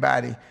and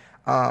everybody,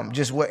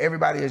 just what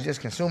everybody is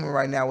just consuming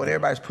right now, what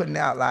everybody's putting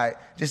out, like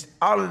just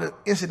all of the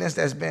incidents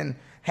that's been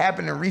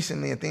happening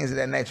recently and things of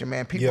that nature,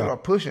 man. People are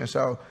pushing.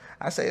 So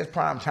I say it's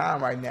prime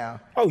time right now.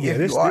 Oh yeah,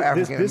 if you are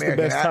African this the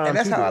American, best time and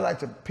that's to how do I it. like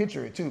to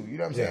picture it too. You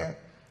know what I'm saying?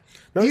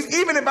 No,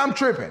 Even if I'm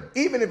tripping,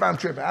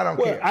 I don't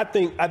care. I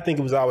think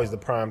it was always the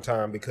prime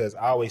time because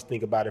I always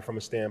think about it from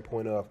a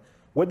standpoint of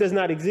what does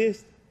not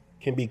exist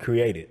can be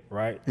created,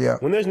 right? Yeah.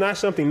 When there's not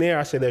something there,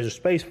 I say there's a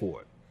space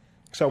for it.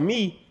 So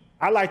me,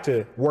 I like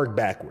to work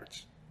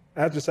backwards.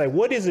 I have to say,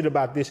 what is it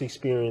about this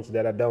experience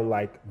that I don't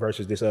like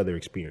versus this other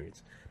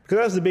experience? Because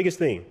that's the biggest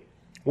thing.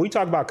 When we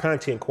talk about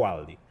content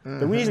quality,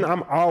 the reason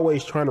I'm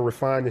always trying to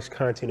refine this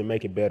content and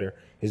make it better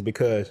is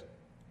because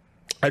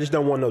I just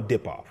don't want no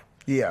dip off.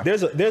 Yeah.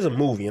 There's a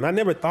movie, and I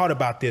never thought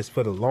about this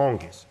for the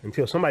longest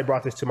until somebody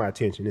brought this to my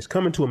attention. It's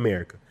Coming to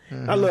America.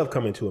 I love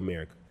Coming to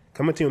America.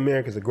 Coming to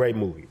America is a great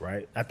movie,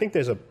 right? I think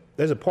there's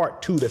a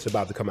part 2 that's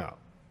about to come out.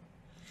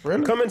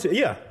 Really?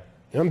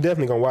 I'm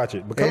definitely gonna watch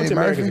it. But Coming to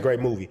America is a great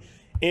movie.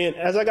 And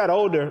as I got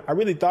older, I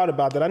really thought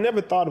about that. I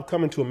never thought of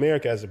Coming to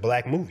America as a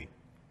black movie.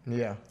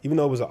 Yeah. Even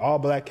though it was an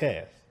all-black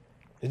cast.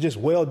 It's just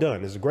well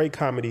done. It's a great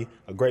comedy,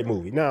 a great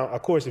movie. Now,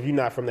 of course, if you're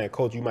not from that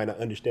culture, you might not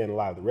understand a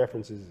lot of the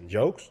references and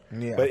jokes.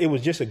 Yeah. But it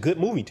was just a good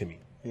movie to me.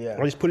 Yeah.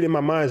 I just put it in my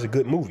mind as a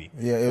good movie.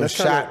 Yeah, it was That's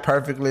kinda- shot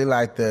perfectly,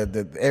 like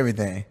the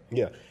everything.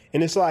 Yeah.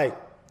 And it's like,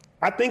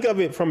 I think of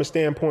it from a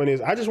standpoint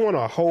is I just want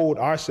to hold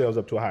ourselves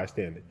up to a high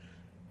standard.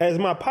 As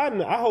my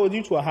partner, I hold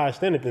you to a higher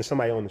standard than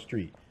somebody on the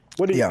street.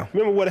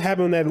 Remember what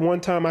happened that one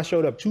time I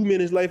showed up 2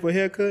 minutes late for a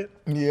haircut?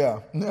 Yeah.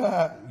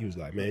 You was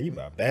like, man, you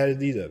about bad as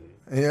these others.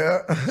 Yeah.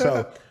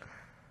 So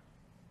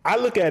I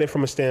look at it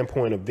from a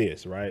standpoint of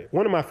this, right?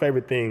 One of my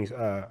favorite things,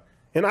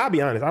 and I'll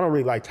be honest, I don't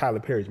really like Tyler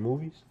Perry's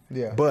movies.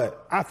 Yeah.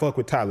 But I fuck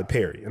with Tyler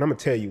Perry, and I'm gonna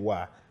tell you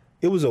why.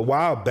 It was a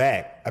while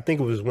back, I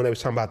think it was when they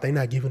was talking about they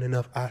not giving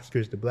enough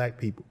Oscars to black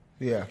people.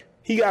 Yeah.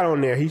 He got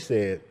on there, he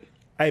said,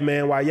 hey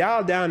man, while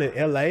y'all down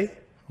in LA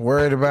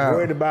Worried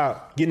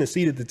about getting a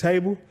seat at the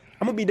table,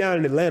 I'm gonna be down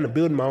in Atlanta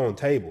building my own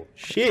table.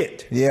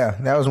 Shit. Yeah,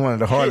 that was one of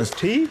the hardest.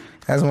 T?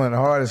 That's one of the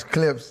hardest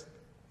clips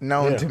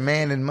known to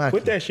man and monkey.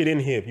 Put that shit in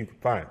here if you can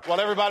find it. While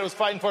everybody was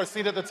fighting for a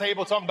seat at the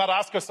table, talking about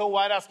Oscar so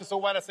white, I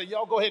said,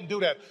 y'all go ahead and do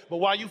that. But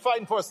while you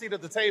fighting for a seat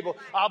at the table,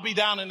 I'll be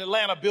down in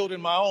Atlanta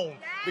building my own.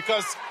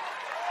 Because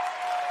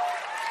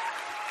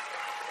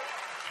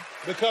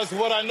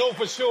what I know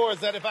for sure is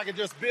that if I could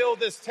just build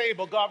this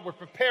table, God would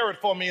prepare it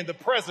for me in the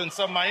presence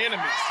of my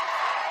enemies.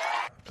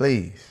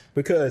 Please.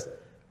 Because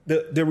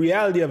the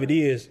reality of it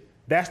is,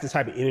 that's the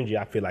type of energy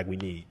I feel like we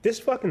need. This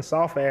fucking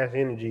soft ass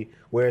energy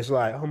where it's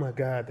like, oh my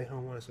God, they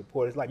don't want to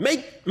support. It's like,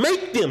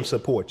 make them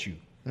support you.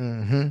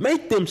 Mm-hmm.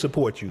 Make them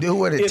support you. Do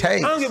what it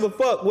takes. I don't give a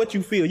fuck what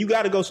you feel. You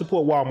got to go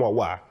support Walmart.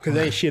 Why? Because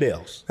there ain't shit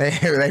else. They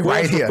Where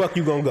right the here. fuck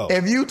you gonna go?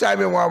 If you type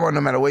in Walmart,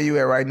 no matter where you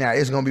at right now,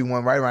 it's gonna be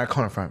one right around the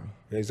corner from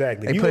you.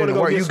 Exactly. They You put it wanna in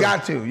go work. get You some-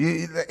 got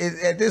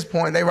to. At this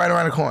point, they right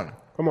around the corner.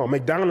 Come on,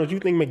 McDonald's. You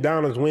think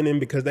McDonald's winning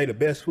because they the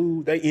best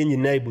food? They in your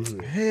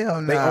neighborhood.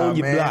 Hell no, They own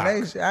your man.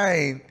 block. I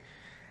ain't.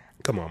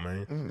 Come on, man.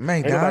 McDonald's?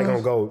 Ain't nobody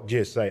gonna go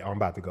just say, I'm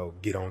about to go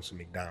get on some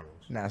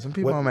McDonald's. Nah, some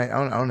people What-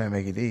 on that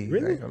Mickey D's.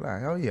 Really? I ain't gonna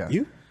lie. Oh yeah.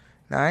 You?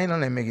 Nah, I ain't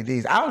on that Mickey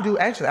D's. I'll do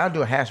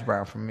a hash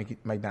brown from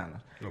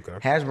McDonald's. Okay.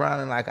 Hash brown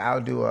and like I'll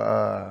do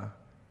a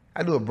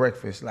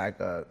breakfast like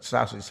a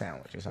sausage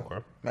sandwich or something.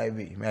 Okay.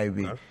 Maybe.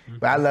 Mm-hmm.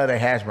 But I love the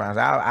hash browns.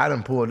 I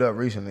done pulled up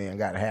recently and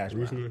got a hash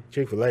brown.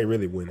 Chick-fil-A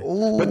really winning.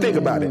 Ooh. But think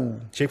about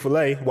it.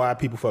 Chick-fil-A, why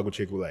people fuck with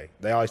Chick-fil-A?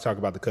 They always talk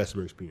about the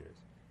customer experience.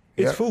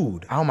 It's Yep.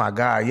 food. Oh my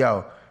God,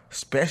 yo.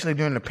 Especially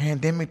during the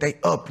pandemic, they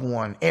up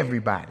one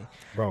everybody.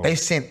 Bro. They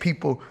sent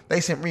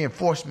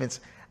reinforcements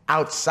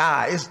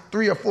outside. It's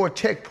 3 or 4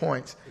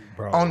 checkpoints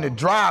Bro. on the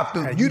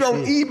drive-through. Have You you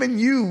don't seen- even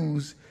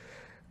use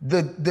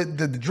the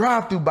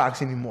drive-through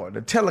box anymore.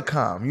 The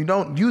telecom, you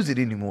don't use it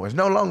anymore. It's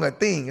no longer a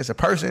thing. It's a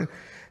person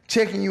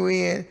checking you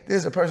in.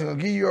 There's a person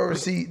gonna give you a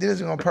receipt.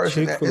 There's a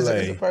person Chick-fil-A.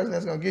 there's a person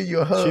that's gonna give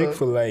you a hug.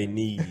 Chick-fil-A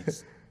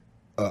needs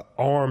an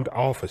armed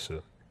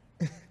officer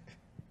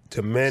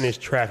to manage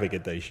traffic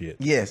at they shit.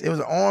 Yes, it was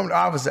an armed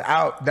officer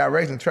out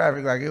directing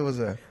traffic like it was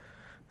a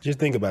Just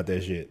think about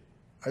that shit.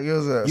 You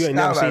You ain't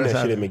never seen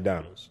that shit at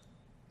McDonald's.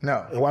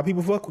 No. And why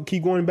people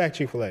keep going back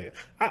Chick-fil-A.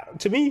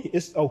 To me,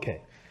 it's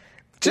okay.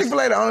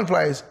 Chick-fil-A the only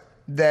place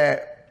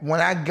that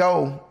when I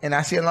go and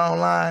I see a long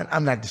line,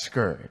 I'm not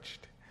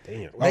discouraged.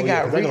 Damn. They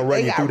got, 'cause they gonna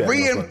run they you through got that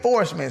motherfucker.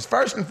 reinforcements.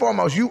 First and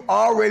foremost, you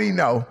already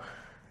know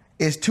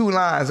it's 2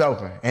 lines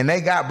open. And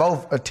they got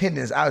both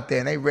attendants out there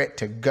and they ready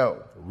to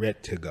go. Ready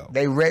to go.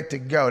 They ready to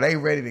go. They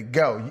ready to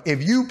go.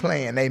 If you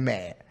playing, they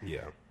mad.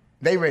 Yeah.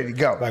 They ready to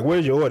go. Like,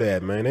 where's your order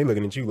at, man? They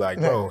looking at you like,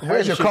 bro.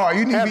 Where's your car?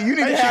 You need to have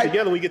have shit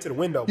together when we get to the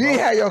window, bro. You need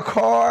to have your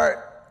card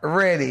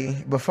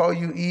ready before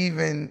you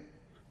even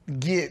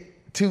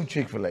get to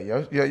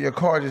Chick-fil-A. Your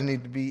card just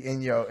needs to be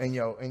in your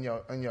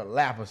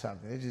lap or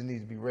something. It just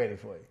needs to be ready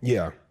for you.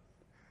 Yeah.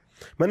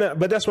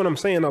 But that's what I'm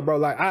saying though, bro.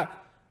 Like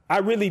I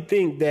really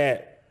think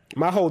that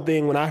My whole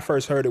thing when I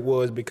first heard it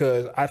was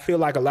because I feel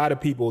like a lot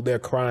of people, they're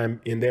crying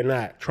and they're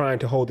not trying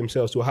to hold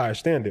themselves to a higher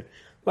standard.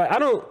 Like, I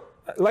don't,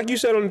 like you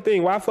said on the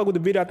thing, why I fuck with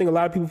the video, I think a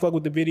lot of people fuck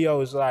with the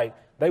video is like,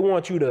 they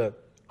want you to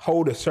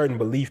hold a certain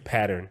belief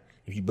pattern.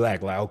 If you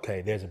black, like,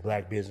 okay, there's a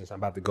black business, I'm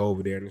about to go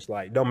over there. And it's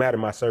like, don't matter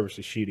my service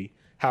is shitty,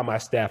 how my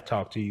staff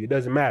talk to you, it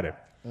doesn't matter.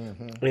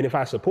 Mm-hmm. And if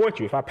I support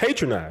you, if I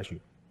patronize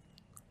you,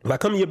 if I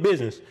come to your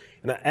business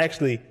and I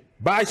actually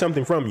buy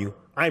something from you,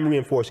 I'm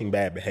reinforcing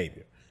bad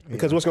behavior.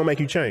 Because what's going to make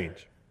you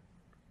change?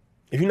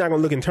 If you're not going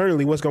to look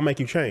internally, what's going to make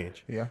you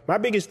change? Yeah. My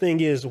biggest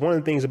thing is, one of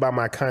the things about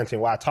my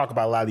content, why I talk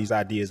about a lot of these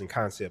ideas and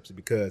concepts, is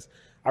because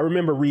I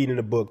remember reading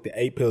the book, The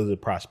 8 Pillars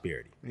of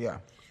Prosperity. Yeah.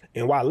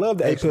 And why I love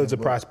The 8 Pillars of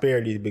book.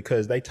 Prosperity is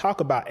because they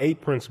talk about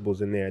 8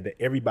 principles in there that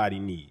everybody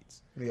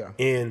needs. Yeah.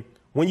 And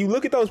when you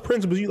look at those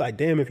principles, you're like,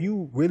 damn, if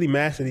you really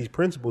master these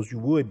principles, you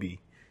would be.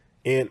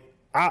 And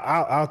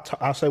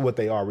I'll say what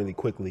they are really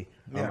quickly.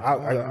 Yeah.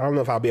 I don't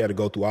know if I'll be able to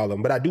go through all of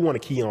them, but I do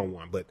want to key on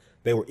one. But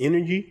they were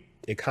energy,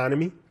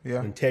 economy,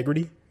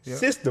 integrity,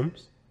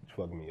 systems, which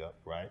fucking me up,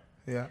 right?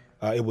 Yeah.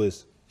 It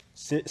was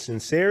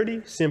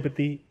sincerity,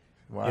 sympathy,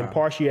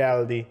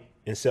 impartiality,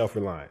 and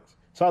self-reliance.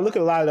 So I look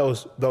at a lot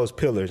of those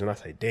pillars and I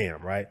say,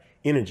 damn, right?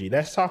 Energy,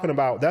 that's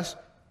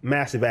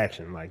massive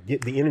action. Like,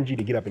 get the energy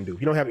to get up and do.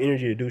 If you don't have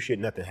energy to do shit,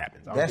 nothing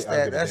happens.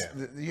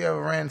 You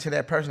ever ran into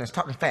that person that's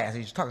talking fast?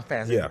 He's just talking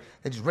fast. Yeah.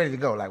 They're just ready to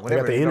go. Like,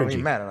 whatever, the it don't energy.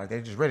 even matter. Like,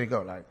 they're just ready to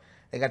go. Like,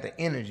 they got the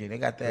energy. They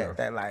got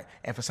that like,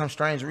 and for some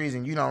strange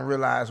reason, you don't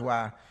realize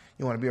why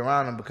you want to be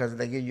around them, because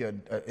they give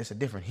you it's a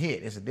different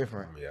hit. It's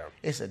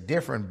a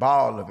different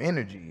ball of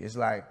energy. It's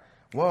like,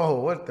 whoa,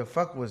 what the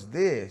fuck was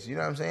this? You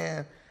know what I'm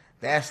saying?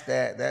 That's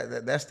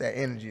that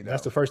energy, though.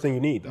 That's the first thing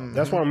you need, though. Mm-hmm.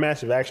 That's why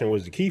massive action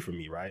was the key for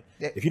me, right?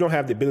 Yeah. If you don't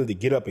have the ability to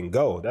get up and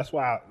go, that's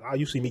why I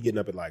used to see me getting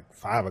up at like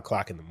 5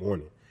 o'clock in the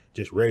morning,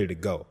 just ready to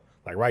go.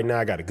 Like right now,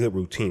 I got a good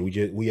routine. We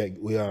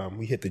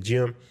hit the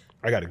gym.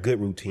 I got a good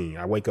routine.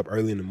 I wake up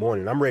early in the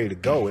morning. I'm ready to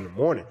go in the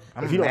morning.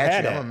 I'm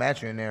gonna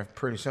match you in there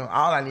pretty soon.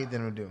 All I need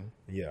them to do,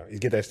 is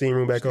get that steam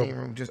room back open. Steam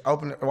room, just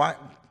open it. Why?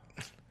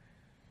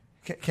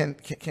 Can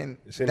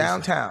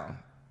downtown?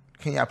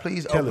 Can y'all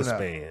please open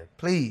up?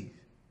 Please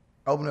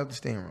open up the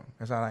steam room.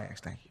 That's all I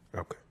ask. Thank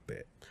you. Okay,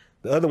 bet.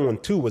 The other one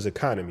too was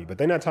economy, but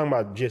they're not talking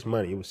about just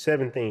money. It was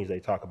 7 things they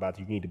talk about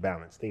that you need to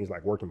balance. Things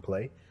like work and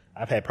play.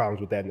 I've had problems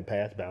with that in the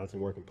past, balancing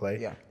work and play.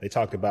 Yeah. They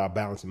talked about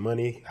balancing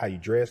money, how you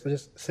dress.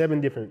 There's just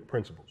 7 different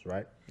principles,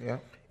 right? Yeah.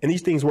 And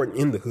these things weren't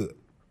in the hood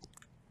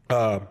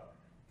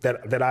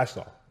that I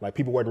saw. Like,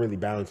 people weren't really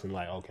balancing,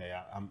 like, okay,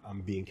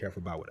 I'm being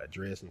careful about what I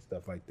dress and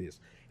stuff like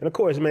this. And of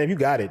course, man, if you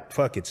got it,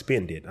 fuck it,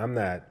 spend it. I'm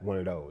not one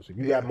of those. If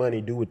you got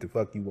money, do what the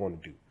fuck you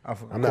want to do.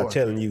 I'm not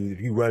telling you,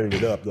 if you running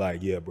it up,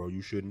 like, yeah, bro,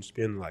 you shouldn't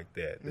spend like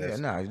that.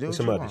 That's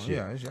some other shit.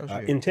 Yeah,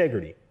 it's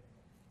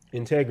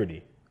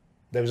Integrity.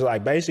 There was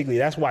like, basically,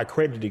 that's why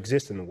credit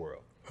exists in the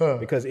world.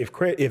 Because if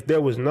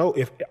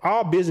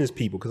all business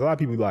people, because a lot of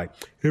people be like,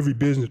 every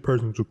business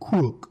person's a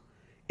crook.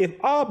 If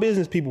all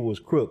business people was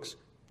crooks,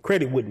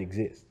 credit wouldn't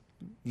exist.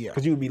 Yeah.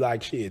 Because you would be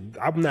like, shit,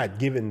 I'm not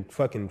giving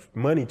fucking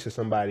money to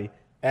somebody,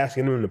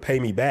 asking them to pay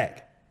me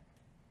back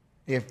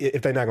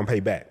if they're not going to pay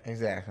back.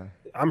 Exactly.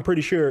 I'm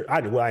pretty sure,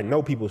 I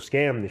know people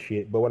scam the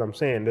shit, but what I'm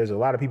saying, there's a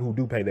lot of people who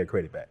do pay their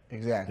crit back.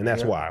 Exactly. And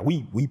that's why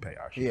we pay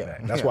our shit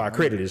back. That's why our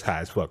credit is high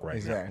as fuck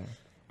right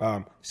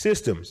now.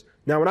 Systems.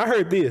 Now, when I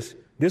heard this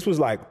was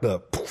like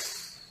the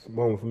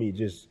moment for me.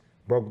 Just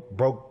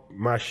broke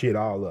my shit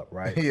all up,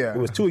 right? Yeah. It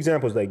was 2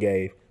 examples they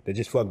gave that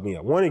just fucked me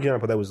up. One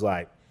example that was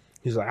like,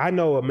 he's like, I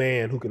know a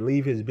man who can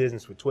leave his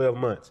business for 12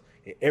 months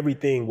and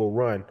everything will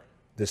run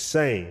the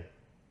same,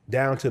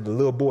 down to the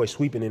little boy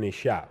sweeping in his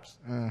shops.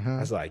 I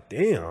was like,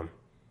 damn. And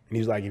he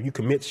was like, if you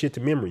commit shit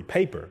to memory,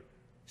 paper,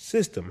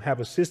 have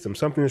a system,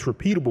 something that's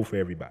repeatable for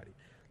everybody.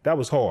 That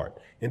was hard.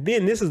 And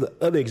then this is the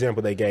other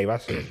example they gave. I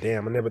said,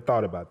 damn, I never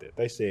thought about that.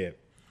 They said,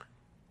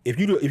 if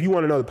you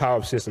want to know the power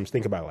of systems,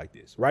 think about it like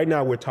this. Right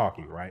now we're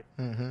talking, right?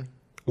 Mm-hmm.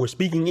 We're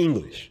speaking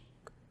English.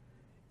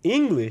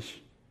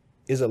 English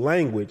is a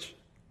language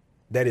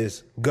that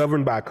is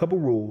governed by a couple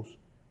rules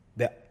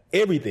that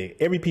everything,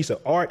 every piece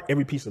of art,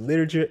 every piece of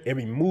literature,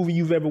 every movie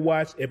you've ever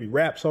watched, every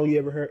rap song you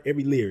ever heard,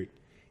 every lyric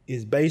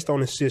is based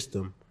on a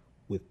system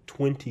with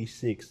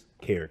 26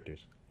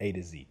 characters, A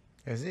to Z.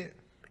 That's it.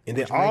 And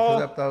which then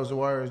makes up those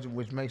words,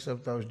 which makes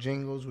up those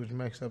jingles, which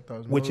makes up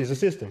those movies. Which is a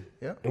system.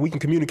 Yeah. And we can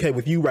communicate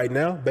with you right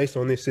now based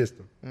on this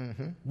system.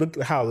 Mm-hmm. Look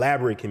at how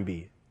elaborate it can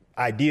be.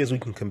 Ideas we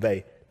can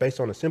convey based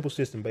on a simple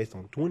system based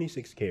on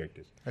 26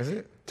 characters. That's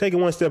it. Take it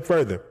one step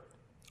further.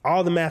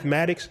 All the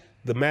mathematics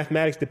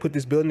that put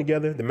this building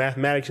together, the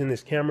mathematics in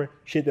this camera,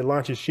 shit that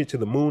launches shit to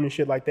the moon and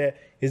shit like that,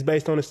 is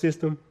based on a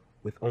system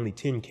with only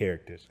 10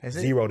 characters,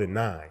 0 to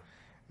 9.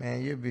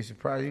 Man, you'd be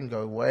surprised. You can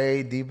go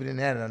way deeper than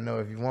that, I know,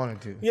 if you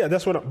wanted to. Yeah,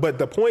 that's but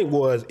the point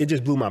was, it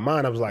just blew my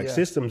mind. I was like,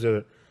 systems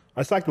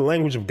it's like the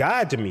language of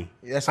God to me.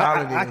 That's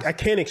all it is. I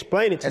can't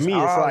explain it to me.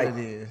 It's like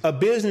a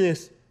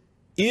business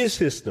is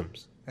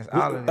systems. That's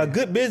all it is. A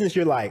good business,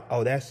 you're like,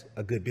 oh, that's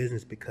a good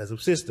business because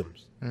of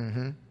systems.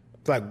 Mm-hmm.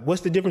 It's like,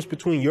 what's the difference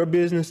between your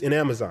business and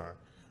Amazon?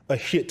 a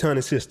shit ton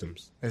of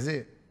systems. That's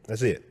it.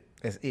 That's it.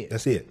 That's it.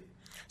 That's it.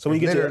 So when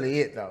you get literally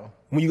it though.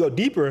 When you go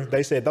deeper,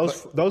 they said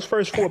those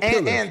first 4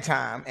 pillars. And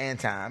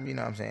time. You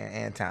know what I'm saying?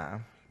 And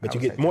time. But you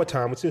get more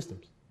time with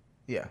systems.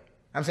 Yeah.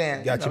 I'm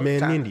saying. Got your man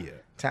time, in India.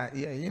 Time,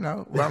 yeah, you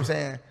know what I'm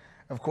saying?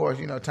 Of course,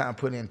 you know, time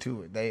put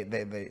into it.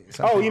 They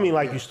oh, you mean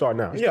like you start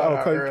now? Yeah,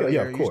 okay. Earlier,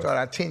 yeah, of course. You start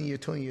out 10 years,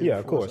 20 years.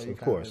 Yeah, before,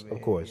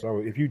 of course. So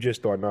if you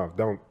just starting off,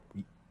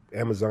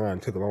 Amazon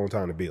took a long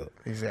time to build.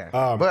 Exactly.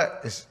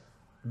 But it's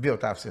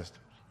built off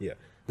systems. Yeah.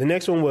 The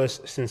next one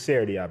was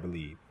sincerity, I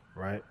believe,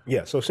 right?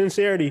 Yeah. So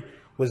sincerity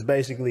was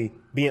basically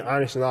being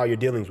honest in all your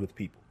dealings with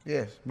people.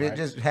 Yes. Right?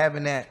 Just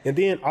having that. And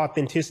then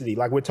authenticity,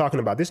 like we're talking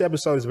about. This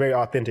episode is a very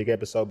authentic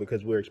episode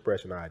because we're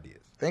expressing our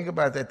ideas. Think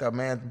about that though,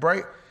 man.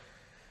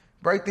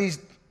 Write these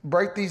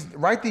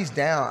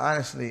down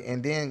honestly,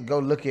 and then go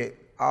look at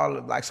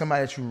like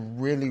somebody that you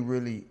really,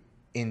 really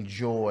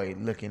enjoy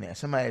looking at.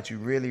 Somebody that you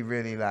really,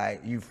 really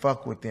like. You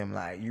fuck with them,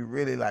 like you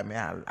really like.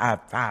 Man,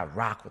 I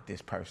rock with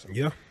this person.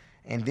 Yeah.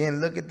 And then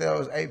look at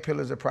those 8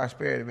 pillars of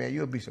prosperity, man.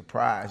 You'll be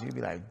surprised. You'll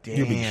be like, damn.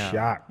 You'll be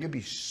shocked. You'll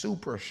be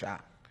super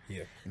shocked.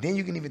 Yeah. Then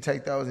you can even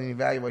take those and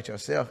evaluate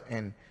yourself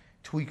and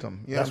tweak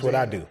them. You know That's what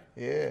I do.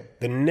 Yeah.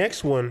 The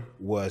next one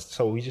was,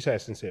 so we just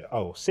had sympathy.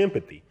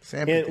 Sympathy.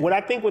 And what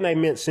I think when they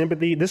meant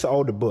sympathy, this is an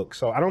older book,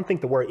 so I don't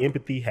think the word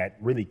empathy had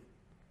really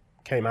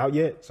came out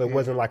yet. So it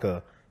wasn't like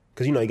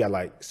because you got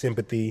like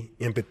sympathy,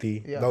 empathy,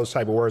 those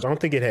type of words. I don't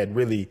think it had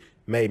really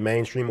made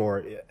mainstream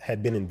or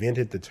had been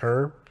invented, the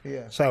term.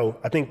 Yeah. So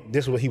I think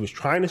this is what he was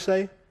trying to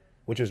say,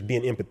 which was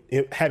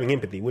having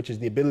empathy, which is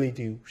the ability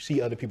to see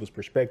other people's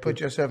perspective.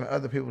 Put yourself in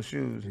other people's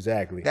shoes.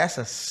 Exactly. That's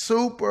a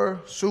super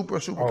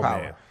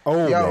power.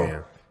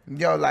 Man.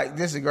 Yo, like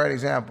this is a great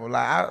example.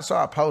 Like I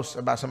saw a post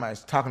about somebody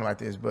talking about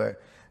this, but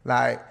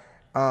like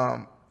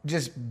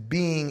just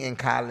being in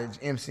college,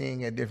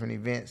 emceeing at different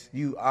events,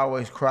 you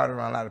always crowd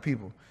around a lot of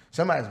people.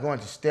 Somebody's going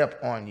to step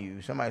on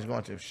you. Somebody's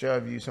going to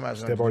shove you.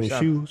 Somebody's going to step on your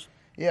shoes.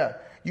 Yeah,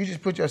 you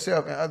just put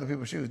yourself in other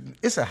people's shoes.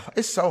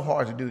 It's so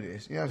hard to do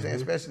this. You know what I'm saying?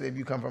 Especially if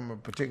you come from a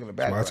particular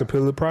background. That's a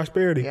pillar of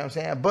prosperity. You know what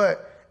I'm saying?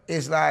 But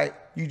it's like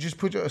you just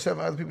put yourself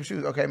in other people's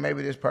shoes. Okay,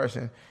 maybe this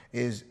person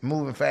is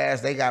moving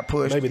fast. They got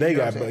pushed. Maybe they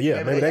got bumped.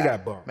 Yeah, maybe they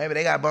got bumped. Maybe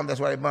they got bumped. That's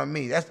why they bumped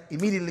me. That's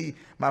immediately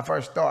my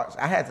first thoughts.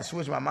 I had to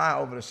switch my mind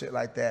over to shit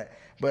like that.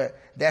 But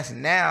that's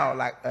now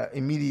like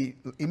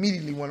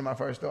immediately one of my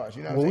first thoughts.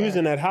 You know what I'm saying? When we was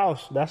in that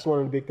house, that's one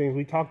of the big things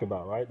we talked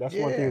about, right? That's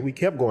one thing we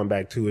kept going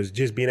back to is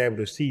just being able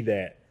to see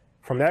that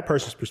from that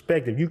person's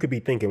perspective, you could be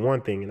thinking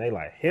one thing and they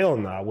like, hell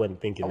no, I wasn't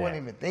thinking that. I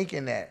wasn't even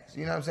thinking that.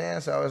 You know what I'm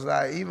saying? So it's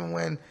like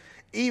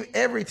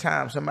every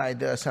time somebody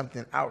does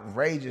something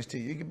outrageous to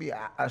you, it could be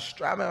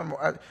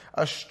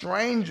a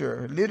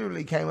stranger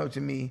literally came up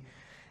to me.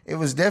 It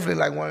was definitely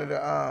like one of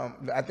the,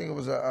 I think it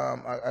was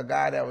a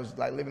guy that was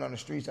like living on the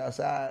streets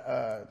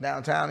outside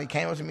downtown. He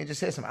came up to me and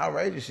just said some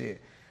outrageous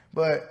shit.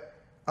 But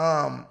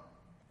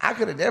I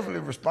could have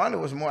definitely responded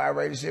with some more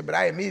outrageous shit, but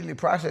I immediately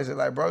processed it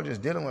like, bro,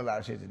 just dealing with a lot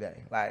of shit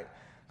today. Like,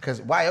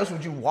 because why else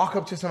would you walk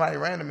up to somebody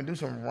random and do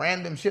some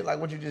random shit like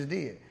what you just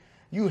did?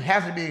 You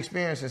have to be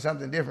experiencing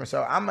something different.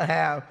 So I'm going to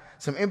have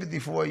some empathy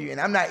for you, and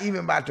I'm not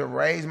even about to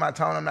raise my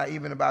tone. I'm not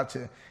even about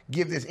to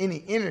give this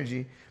any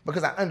energy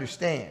because I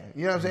understand.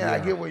 You know what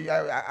I'm saying?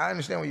 Yeah. I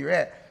understand where you're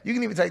at. You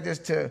can even take this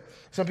to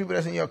some people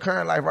that's in your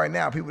current life right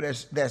now, people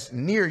that's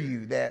near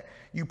you that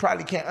you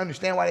probably can't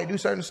understand why they do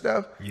certain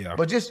stuff. Yeah.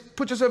 But just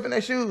put yourself in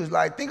their shoes.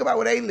 Like, think about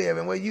where they live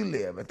and where you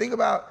live. And think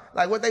about,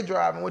 like, what they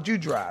drive and what you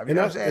drive. You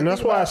know what I'm saying? And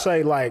that's why I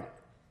say, like,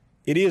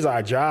 it is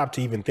our job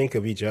to even think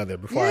of each other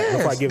before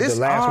I give the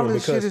last one.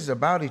 Because shit is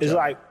about each other. It's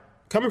like,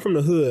 coming from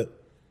the hood,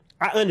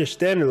 I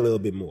understand it a little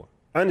bit more.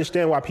 I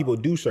understand why people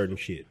do certain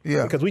shit.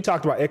 Yeah. Because we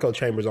talked about echo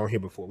chambers on here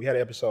before. We had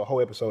a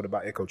whole episode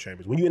about echo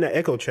chambers. When you're in that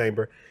echo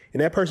chamber, in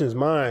that person's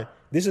mind,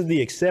 this is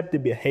the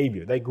accepted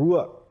behavior. They grew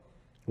up.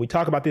 We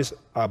talk about this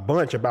a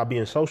bunch about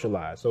being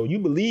socialized. So you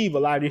believe a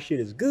lot of this shit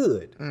is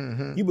good.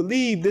 Mm-hmm. You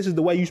believe this is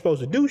the way you're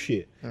supposed to do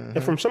shit. Mm-hmm.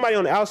 And from somebody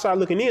on the outside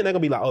looking in, they're going to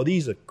be like, oh,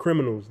 these are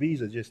criminals.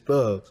 These are just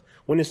thugs.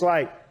 When it's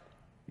like,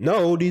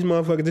 no, these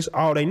motherfuckers, this is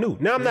all they knew.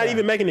 Now, I'm not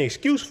even making an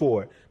excuse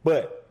for it,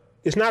 but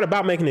it's not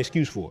about making an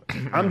excuse for it.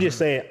 I'm just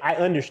saying I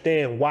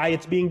understand why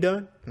it's being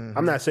done. Mm-hmm.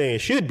 I'm not saying it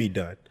should be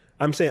done.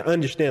 I'm saying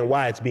understand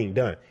why it's being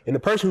done. And the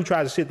person who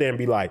tries to sit there and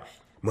be like,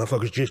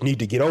 motherfuckers just need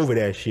to get over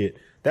that shit,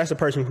 that's a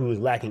person who is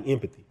lacking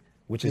empathy,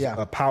 which is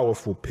a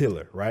powerful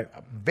pillar, right?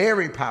 A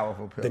very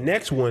powerful pillar. The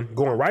next one,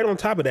 going right on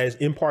top of that, is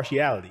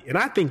impartiality. And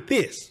I think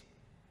this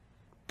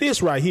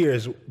right here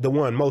is the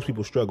one most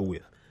people struggle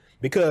with.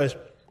 Because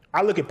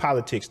I look at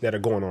politics that are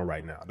going on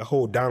right now, the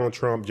whole Donald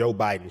Trump, Joe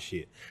Biden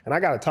shit. And I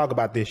got to talk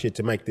about this shit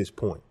to make this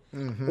point.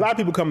 Mm-hmm. A lot of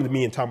people come to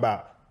me and talk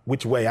about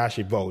which way I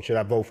should vote. Should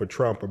I vote for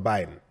Trump or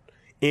Biden?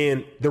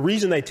 And the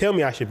reason they tell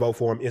me I should vote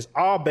for him is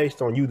all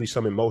based on usually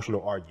some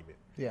emotional argument.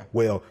 Yeah.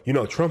 Well,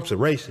 Trump's a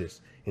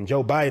racist. And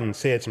Joe Biden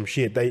said some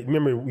shit.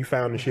 Remember we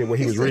found the shit where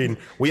he was reading,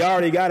 we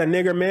already got a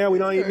nigger mayor. We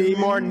don't even need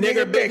more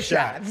nigger big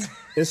shots.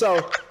 And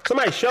so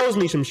somebody shows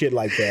me some shit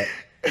like that.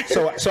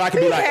 So I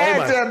can be like, had oh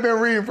my. to have been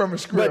reading from a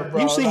script, But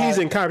bro. you see, he's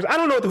in Congress. I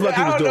don't know what the fuck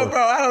he was doing.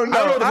 Bro. I don't know. I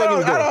don't know what the fuck he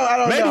was doing. I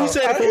don't Maybe know. he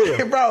said it for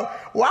real. Bro,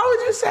 why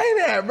would you say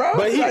that, bro?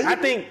 But Like, I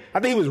think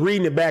he was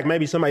reading it back.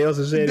 Maybe somebody else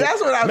has said it.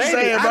 that's what I'm Maybe,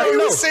 saying, I bro. don't He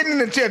know. was sitting in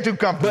the chair too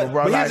comfortable, But-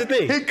 bro. but here's Like, the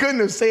thing. He couldn't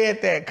have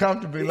said that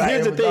comfortably. Like,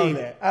 Here's it the was on thing.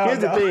 that. I Here's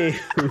don't the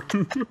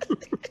know.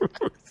 thing.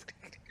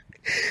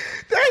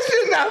 That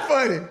shit not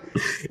funny.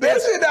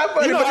 That shit not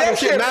funny. You know but how that some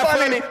shit shit not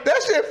funny. funny?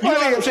 That shit You know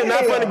funny how some as shit not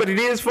hell. funny, but it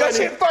is funny? That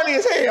shit funny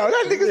as hell.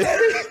 That nigga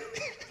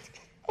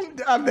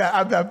said I'm not.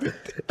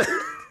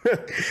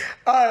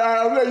 All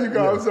right, I'm letting you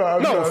go. I'm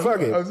sorry. No,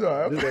 fuck it. I'm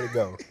sorry. Just let it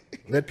go.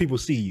 Let people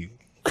see you.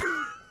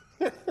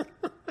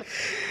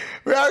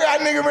 Man, I got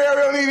nigga, man.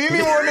 We don't need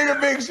any more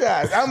nigga big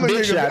shots. I'm a Big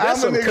nigga. shot. That's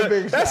I'm a some nigga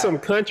big shot. that's some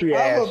country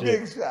ass I'm a shit.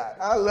 big shot.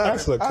 I love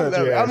That's it. some I love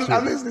country it. ass I'm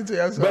shit. listening to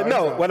you. I'm sorry. But no,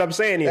 I'm sorry. what I'm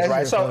saying is, That right,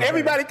 shit so funny.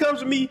 everybody comes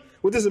to me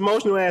with this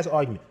emotional ass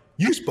argument.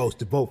 You supposed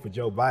to vote for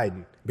Joe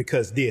Biden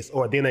because this,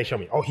 or then they show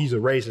me, oh, he's a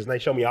racist, and they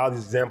show me all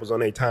these examples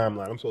on their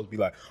timeline. I'm supposed to be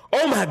like,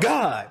 oh my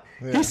God,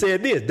 he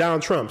said this.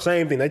 Donald Trump,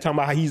 same thing. They talking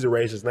about how he's a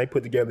racist, and they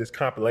put together this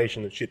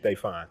compilation of shit they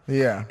find.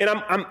 Yeah. And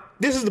I'm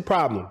this is the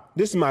problem.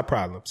 This is my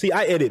problem. See,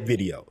 I edit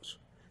videos.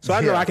 So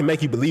I know Yeah. I can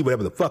make you believe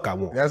whatever the fuck I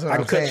want. That's what I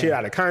can I'm cut saying. shit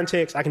out of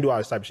context. I can do all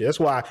this type of shit. That's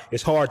why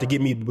it's hard to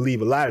get me to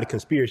believe a lot of the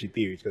conspiracy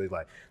theories, because it's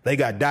like they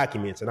got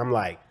documents, and I'm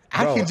like,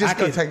 I bro, can just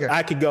go take a-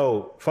 I could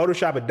go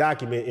Photoshop a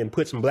document and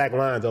put some black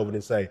lines over it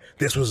and say,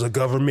 this was a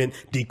government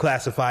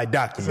declassified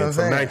document That's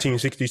from what I'm saying.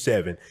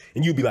 1967.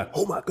 And you'd be like,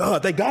 oh my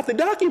God, they got the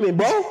document,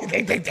 bro.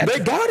 They got it.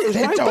 It's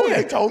they right told-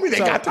 there. they told me they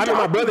got the I know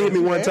my brother hit me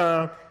one documents,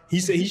 man.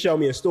 time. He showed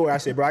me a story. I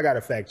said, bro, I got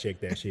to fact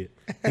check that shit.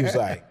 He was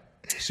like,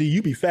 see,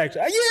 you be fact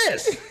check.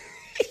 Yes.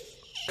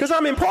 Because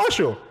I'm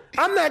impartial.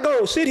 I'm not going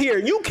to sit here.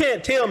 You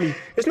can't tell me.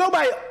 There's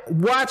nobody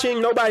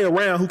watching, nobody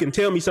around who can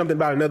tell me something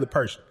about another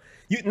person.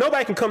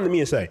 Nobody can come to me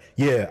and say,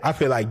 yeah, I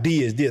feel like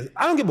D is this.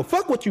 I don't give a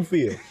fuck what you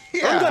feel.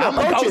 Yeah, I'm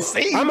I'ma going go to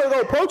see. I'm going to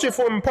go approach it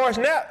from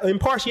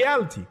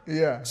impartiality.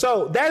 Yeah.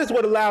 So that is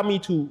what allowed me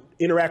to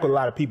interact with a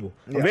lot of people.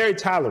 I'm Yeah. very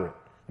tolerant.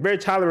 Very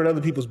tolerant of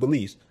other people's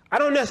beliefs. I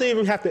don't necessarily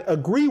even have to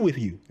agree with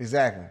you.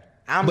 Exactly.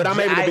 But I'm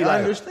able to be I like,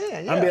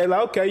 understand. Yeah. I'm be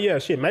like, okay, yeah,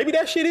 shit. Maybe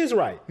that shit is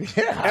right.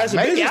 Yeah,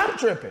 maybe I'm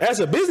tripping. As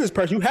a business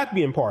person, you have to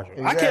be impartial.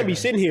 I can't be Exactly.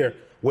 sitting here,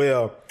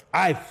 well,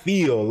 I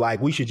feel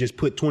like we should just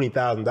put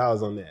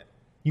 $20,000 on that.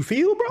 You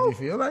feel, bro? You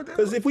feel like that?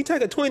 Because if we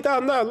take a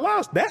 $20,000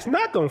 loss, that's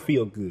not going to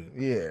feel good.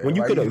 Yeah, When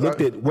you why could have you looked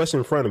vote? at what's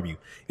in front of you.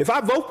 If I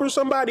vote for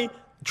somebody,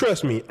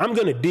 trust me, I'm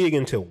going to dig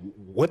into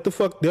what the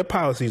fuck their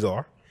policies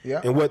are. Yeah.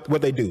 And what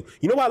they do.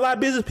 You know why a lot of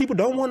business people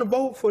don't want to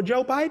vote for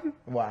Joe Biden?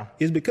 Why?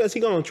 It's because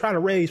he's going to try to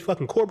raise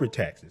fucking corporate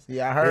taxes.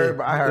 Yeah, I heard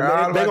And all they-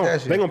 about they gonna,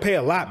 that shit. They're going to pay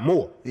a lot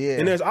more. Yeah.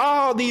 And there's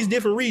all these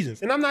different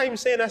reasons. And I'm not even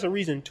saying that's a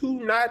reason to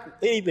not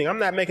anything. I'm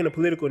not making a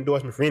political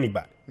endorsement for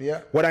anybody. Yeah.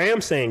 What I am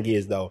saying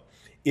is, though,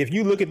 if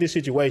you look at this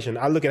situation,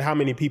 I look at how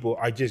many people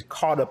are just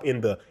caught up in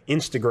the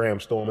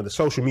Instagram storm or the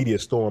social media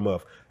storm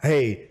of,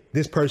 hey,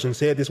 this person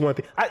said this one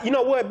thing. You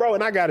know what, bro?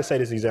 And I got to say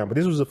this example.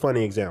 This was a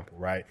funny example,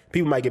 right?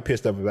 People might get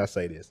pissed off if I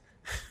say this.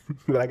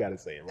 But I got to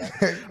say it,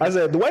 right? I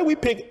said, the way we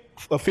pick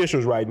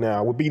officials right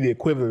now would be the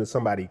equivalent of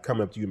somebody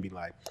coming up to you and be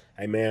like,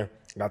 hey, man,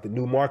 got the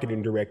new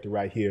marketing director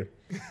right here.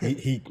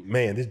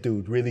 Man, this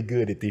dude's really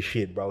good at this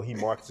shit, bro. He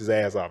markets his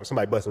ass off. And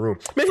somebody busts the room.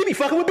 Man, he be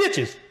fucking with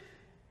bitches.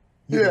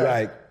 You be Yeah.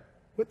 like,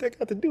 what that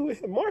got to do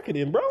with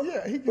marketing, bro?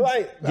 Yeah, he can-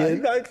 like,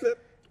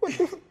 what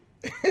the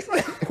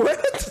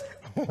what?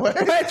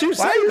 What? Why'd you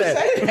say Why you that?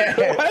 say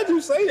that? Why'd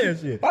you say that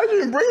shit? Why'd you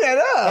even bring that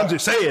up? I'm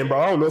just saying, bro.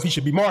 I don't know if he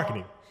should be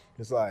marketing.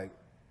 It's like,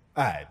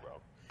 all right, bro.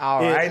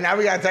 All right, now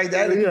we gotta take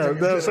that. Yeah, into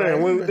that's what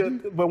I'm consideration.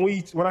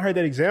 saying. When I heard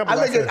that example,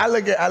 I said,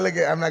 look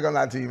at. I'm not gonna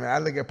lie to you, man. I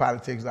look at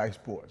politics like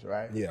sports,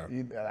 right? Yeah.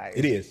 Like,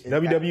 It is.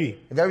 WWE.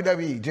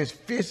 WWE, just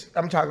fist.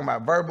 I'm talking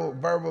about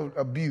verbal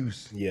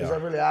abuse. Yeah.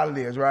 That's really all it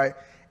is, right?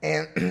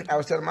 And I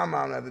was telling my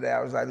mom the other day,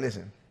 I was like,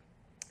 listen,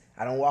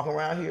 I don't walk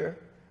around here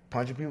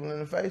punching people in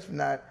the face for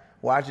not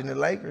watching the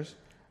Lakers.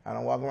 I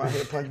don't walk around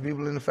here punching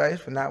people in the face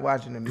for not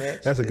watching the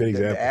Mets. That's a good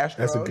example. The Astros,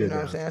 That's a good you know what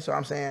I'm one. saying? So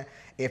I'm saying,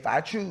 if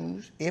I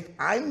choose, if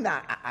I'm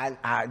not,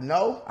 I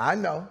know,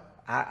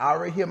 I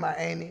already hear my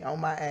auntie on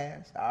my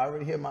ass. I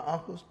already hear my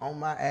uncles on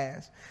my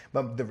ass.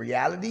 But the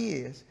reality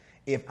is,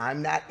 if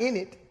I'm not in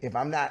it, if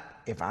I'm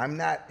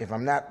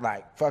not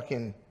like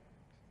fucking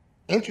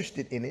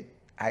interested in it,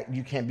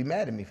 you can't be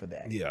mad at me for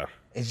that. Yeah.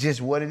 It's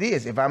just what it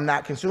is. If I'm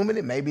not consuming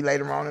it, maybe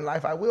later on in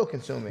life I will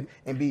consume it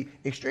and be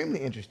extremely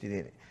interested in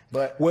it.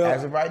 But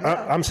as of right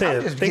now, I'm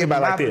saying, just think giving about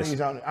it my like this.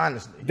 beliefs on it,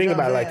 honestly. You Think know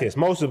about it what I'm like saying? this.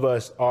 Most of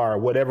us are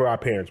whatever our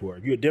parents were.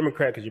 If you're a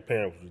Democrat because your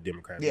parents were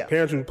Democrat. If Yeah. your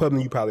parents were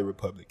Republican, you probably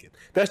Republican.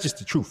 That's just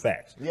the true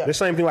facts. Yeah. The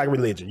same thing like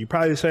religion. You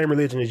probably the same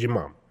religion as your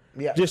mom.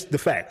 Yeah. Just the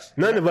facts.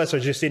 None of us are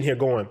just sitting here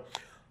going,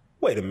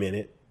 wait a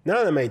minute. Now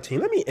that I'm 18,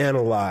 let me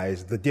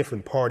analyze the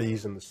different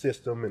parties and the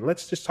system, and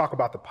let's just talk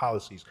about the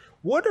policies.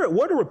 What are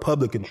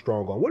Republicans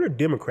strong on? What are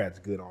Democrats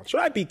good on? Should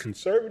I be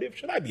conservative?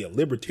 Should I be a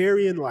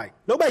libertarian? Like,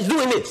 nobody's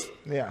doing this.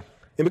 Yeah.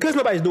 And because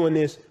nobody's doing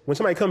this, when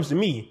somebody comes to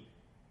me,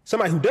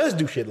 somebody who does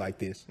do shit like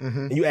this,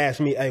 and you ask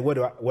me, hey,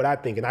 what I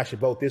think, and I should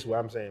vote this way,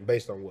 I'm saying,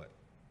 based on what?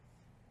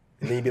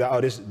 And then you'd be like,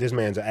 oh, this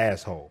man's an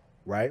asshole,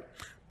 right?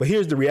 But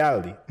here's the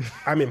reality.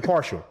 I'm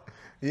impartial.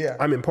 Yeah.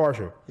 I'm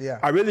impartial. Yeah.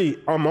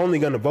 I'm only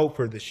going to vote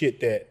for the shit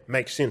that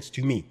makes sense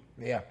to me.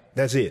 Yeah.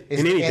 That's it.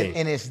 It's, in anything.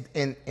 And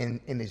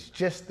it's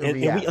just the And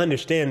reality. we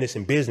understand this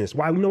in business.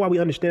 Why? You know why we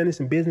understand this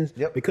in business?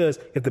 Yep. Because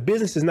if the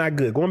business is not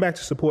good, going back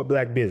to support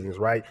black business,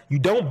 right? You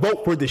don't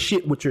vote for the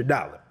shit with your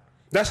dollar.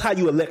 That's how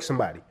you elect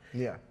somebody.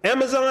 Yeah.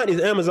 Amazon is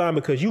Amazon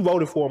because you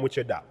voted for them with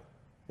your dollar.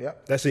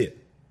 Yep. That's it.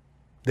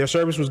 Their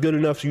service was good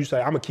enough, so you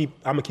say, I'm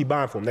gonna keep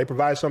buying from them. They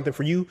provide something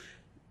for you,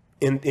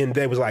 and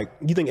they was like,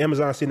 you think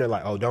Amazon's sitting there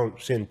like, oh,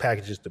 don't send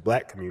packages to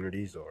black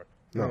communities or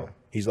no. Yeah.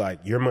 He's like,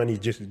 your money's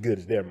just as good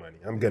as their money.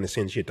 I'm gonna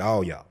send shit to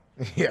all y'all.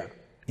 Yeah.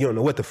 You don't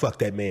know what the fuck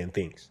that man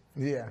thinks.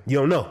 Yeah. You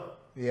don't know.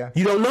 Yeah.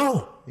 You don't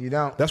know. You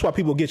don't. That's why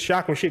people get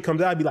shocked when shit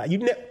comes out. Be like, you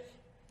didn't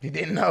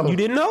know. You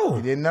didn't know.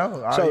 You didn't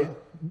know. So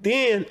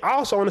then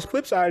also on the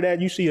flip side of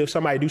that, you see if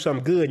somebody do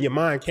something good, and your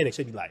mind can't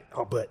accept. Be like,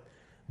 oh, but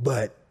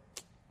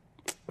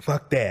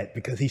fuck that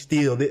because he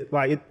still did.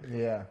 Like,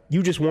 Yeah.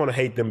 You just want to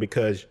hate them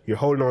because you're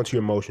holding on to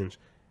your emotions.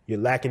 You're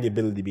lacking the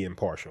ability to be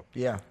impartial.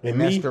 Yeah. And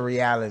that's me, the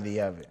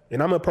reality of it.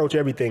 and I'm gonna approach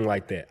everything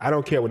like that. I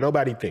don't care what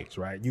nobody thinks,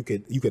 right? You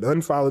could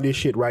unfollow this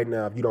shit right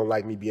now if you don't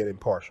like me being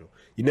impartial.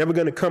 You're never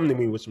gonna come to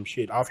me with some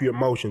shit off your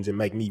emotions and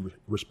make me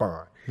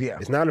respond. Yeah.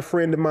 It's not a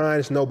friend of mine.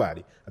 It's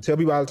nobody. I tell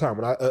people all the time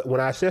when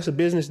I assess a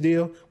business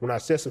deal, when I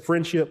assess a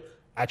friendship,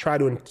 I try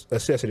to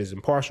assess it as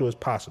impartial as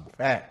possible.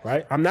 Facts.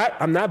 Right? I'm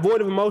not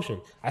void of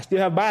emotion. I still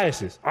have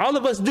biases. All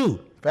of us do.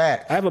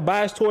 Facts. I have a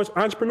bias towards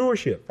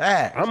entrepreneurship.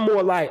 Facts. I'm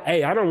more like,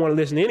 hey, I don't want to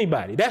listen to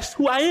anybody. That's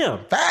who I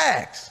am.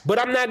 Facts. But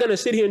I'm not going to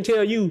sit here and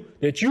tell you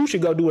that you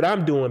should go do what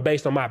I'm doing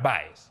based on my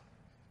bias.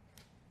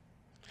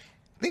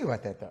 Think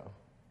about that though.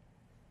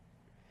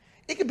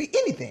 It could be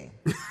anything.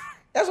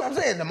 That's what I'm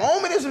saying. The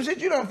moment there's some shit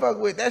you don't fuck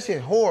with, that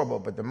shit horrible.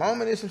 But the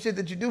moment there's some shit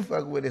that you do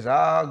fuck with, it's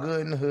all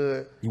good in the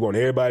hood. You want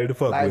everybody to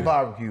fuck Like with it.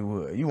 barbecue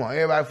would. You want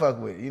everybody to fuck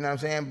with it. You know what I'm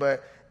saying?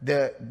 But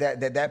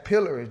that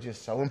pillar is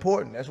just so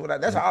important. That's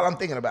all I'm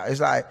thinking about.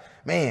 It's like,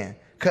 man,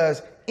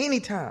 because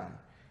anytime,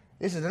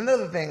 this is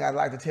another thing I'd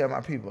like to tell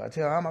my people. I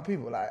tell all my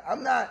people, like, I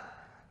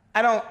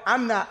know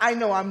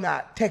I'm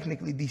not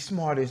technically the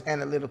smartest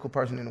analytical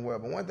person in the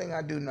world, but one thing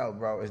I do know,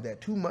 bro, is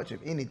that too much of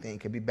anything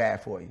can be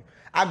bad for you.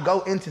 I go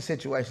into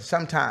situations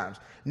sometimes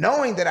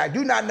knowing that I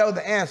do not know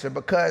the answer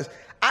because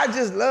I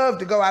just love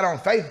to go out on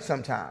faith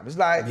sometimes. It's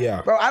like,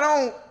 bro, I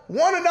don't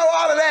want to know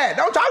all of that.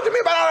 Don't talk to me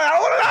about all of that. I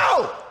don't want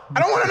to know. I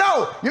don't want to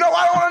know. You know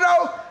why I don't want to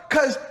know?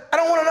 Because I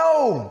don't want to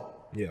know.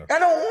 Yeah. I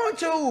don't want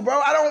to,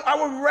 bro.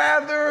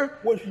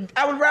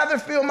 I would rather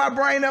fill my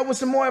brain up with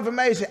some more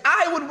information.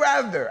 I would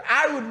rather.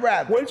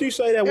 Wouldn't you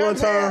say that You know one what I'm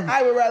saying? time?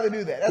 I would rather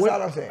do that. That's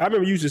all I'm saying. I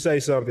remember you used to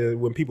say something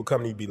when people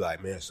come to you, be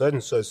like, man, such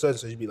and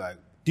such, you'd be like,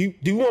 do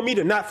you want me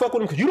to not fuck with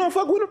them because you don't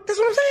fuck with them? That's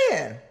what I'm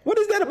saying. What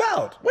is that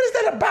about? What is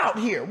that about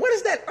here? What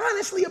is that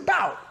honestly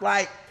about?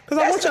 Like, 'Cause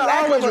I want y'all to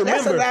always that's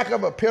remember- a lack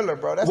of a pillar,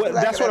 bro. That's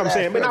That's what I'm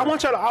saying. But I want.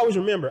 want y'all to always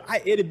remember,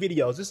 I edit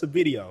videos. This is a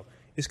video.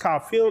 It's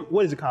called film.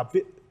 What is it called?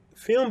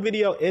 Film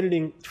video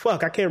editing.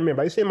 Fuck, I can't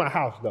remember. It's in my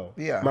house though.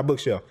 Yeah. My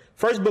bookshelf.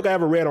 First book I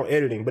ever read on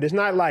editing, but it's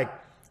not like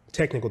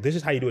technical. This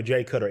is how you do a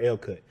J cut or L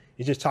cut.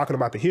 It's just talking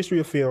about the history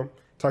of film.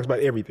 Talks about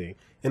everything.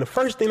 And the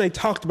first thing they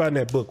talked about in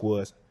that book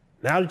was,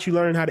 now that you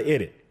learn how to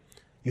edit,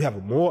 you have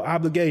a moral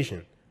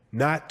obligation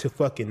not to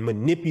fucking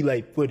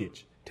manipulate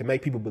footage to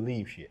make people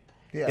believe shit.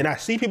 Yeah. And I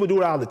see people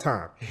do it all the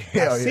time.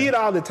 Hell I see yeah. it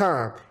all the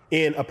time.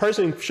 And a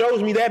person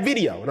shows me that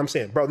video, and I'm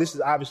saying, bro, this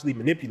is obviously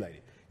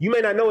manipulated. You may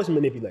not know it's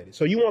manipulated.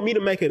 So you want me to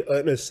make an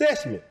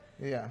assessment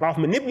off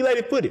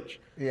manipulated footage.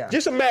 Yeah.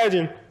 Just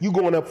imagine you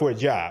going up for a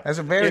job. That's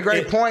a very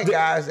great point,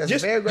 guys. That's a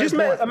very great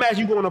point. Imagine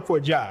you going up for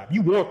a job.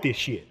 You want this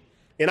shit.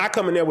 And I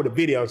come in there with a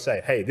video and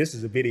say, hey, this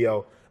is a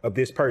video of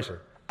this person.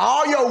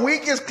 All your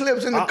weakest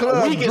clips in the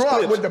club,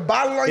 drunk with the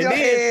bottle on your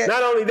head.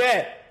 Not only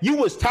that, you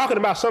was talking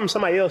about something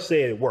somebody else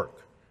said at work.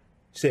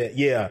 Said,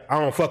 yeah, I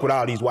don't fuck with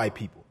all these white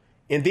people.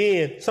 And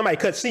then somebody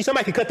can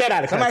cut that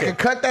out of context. Somebody can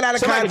cut that out of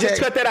Somebody context. can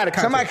just cut that out of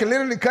context. Somebody can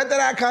literally cut that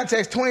out of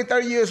context 20,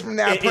 30 years from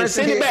now. And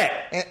send it back.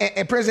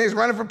 And President is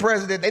running for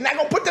president. They're not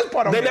going to put this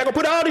part on They're there. not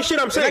going to put all this shit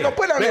I'm saying. They're not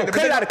gonna put it on there.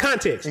 Cut it out of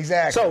context.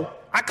 Exactly. So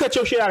I cut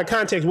your shit out of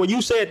context when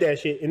you said that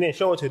shit and then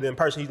show it to the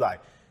person. He's like,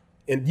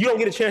 and you don't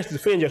get a chance to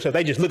defend yourself.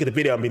 They just look at the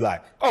video and be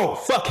like, oh,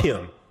 fuck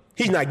him.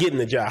 He's not getting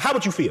the job. How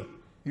would you feel?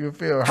 You would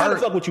feel hurt. How the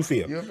fuck would you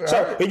feel?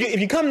 So hurt.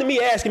 if you come to me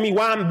asking me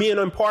why I'm being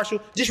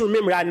impartial, just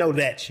remember I know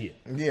that shit.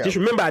 Yeah. Just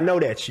remember I know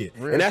that shit.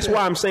 Real and that's shit.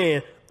 why I'm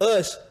saying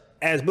us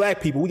as black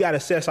people, we got to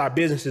assess our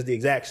businesses the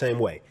exact same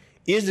way.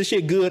 Is the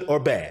shit good or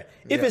bad?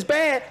 If it's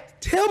bad,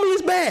 tell me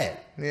it's bad.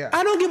 Yeah.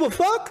 I don't give a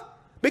fuck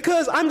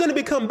because I'm going to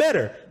become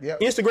better. Yep.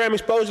 Instagram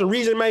exposed the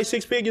reason it made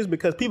 6 figures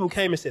because people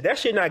came and said, that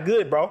shit not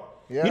good, bro.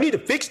 Yep. You need to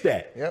fix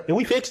that. Yep. And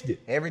we fixed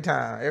it. Every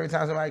time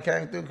somebody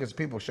came through, because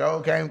people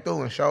came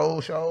through and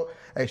told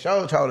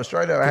us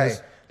straight up, hey,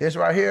 this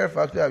right here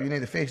fucked up. You need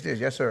to fix this.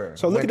 Yes, sir.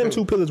 So look at them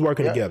two pillars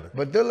working Yeah. together.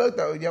 But look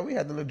though, we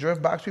had the little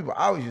drift box. People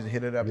always used to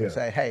hit it up and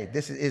say, hey,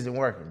 this isn't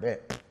working.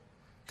 Bet.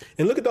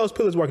 And look at those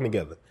pillars working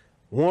together.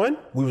 One,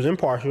 we was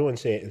impartial and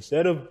said,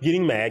 instead of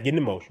getting mad, getting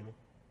emotional,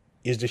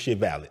 is the shit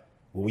valid?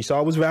 When we saw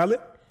it was valid,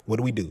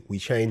 what do? We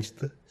changed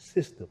the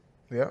system.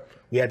 Yep.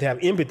 We had to have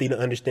empathy to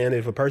understand that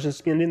if a person's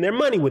spending their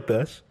money with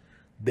us,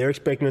 they're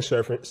expecting a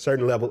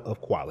certain level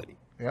of quality.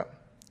 Yep.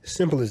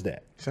 Simple as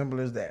that. Simple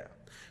as that.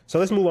 So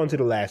let's move on to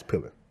the last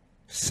pillar.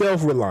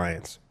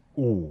 Self-reliance.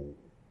 Ooh.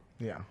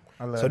 Yeah.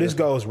 I love So this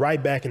goes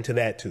right back into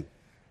that too.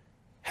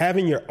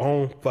 Having your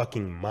own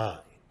fucking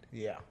mind.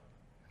 Yeah.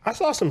 I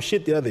saw some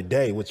shit the other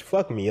day which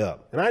fucked me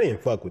up. And I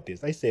didn't fuck with this.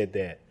 They said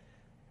that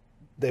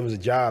there was a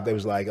job that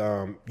was like,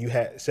 you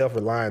had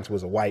self-reliance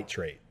was a white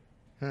trait.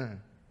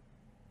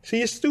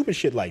 See, it's stupid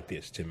shit like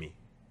this to me,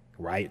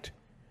 right?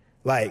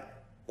 Like,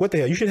 what the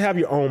hell? You should have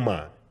your own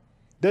mind.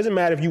 Doesn't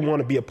matter if you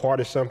want to be a part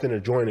of something or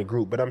join a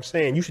group, but I'm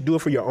saying you should do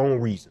it for your own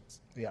reasons.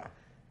 Yeah.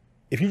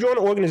 If you join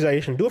an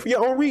organization, do it for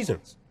your own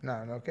reasons.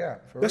 No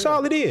cap. That's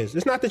all it is.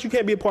 It's not that you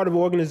can't be a part of an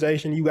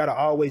organization. You got to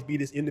always be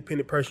this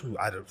independent person who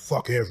I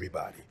fuck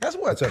everybody. That's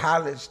what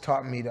college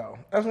taught me, though.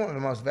 That's one of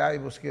the most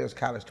valuable skills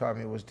college taught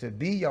me was to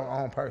be your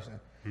own person.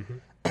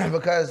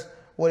 Because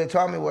what it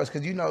taught me was,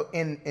 because you know,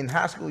 in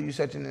high school, you're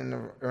such in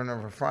a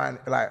refined,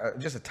 like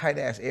just a tight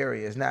ass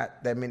area. It's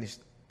not that many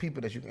people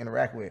that you can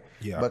interact with.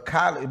 Yeah. But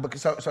college,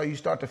 so you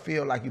start to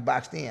feel like you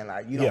boxed in,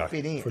 like you don't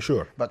fit in. For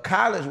sure. But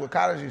college, what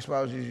college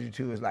exposes you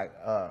to is like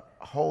a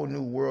whole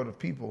new world of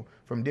people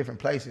from different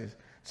places.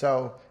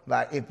 So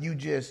like if you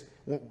just,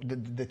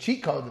 the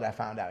cheat code that I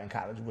found out in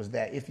college was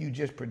that if you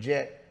just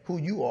project who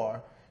you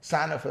are,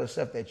 sign up for the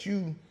stuff that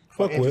you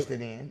are interested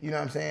in, you know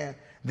what I'm saying?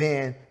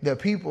 Then the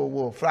people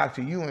will flock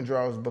to you in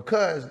droves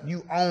because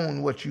you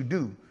own what you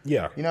do.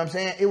 Yeah. You know what I'm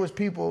saying? It was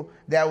people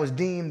that was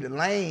deemed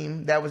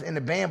lame that was in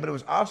the band, but it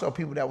was also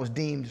people that was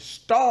deemed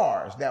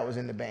stars that was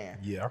in the band.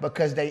 Yeah.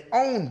 Because they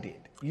owned it.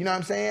 You know what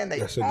I'm saying?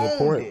 That's a good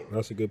point.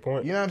 That's a good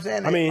point. You know what I'm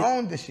saying? They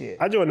owned the shit.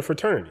 I joined the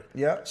fraternity.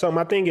 Yeah. So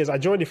my thing is, I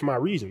joined it for my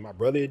reasons. My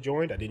brother had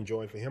joined. I didn't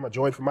join for him. I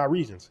joined for my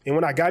reasons. And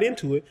when I got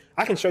into it,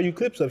 I can show you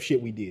clips of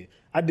shit we did.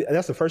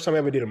 That's the first time I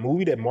ever did a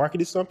movie that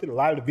marketed something. A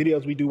lot of the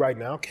videos we do right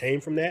now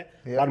came from that.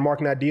 Yeah. A lot of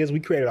marketing ideas. We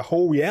created a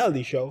whole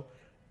reality show.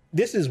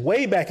 This is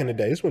way back in the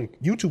day. This is when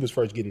YouTube was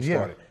first getting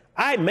started.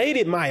 I made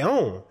it my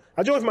own.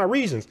 I joined for my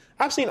reasons.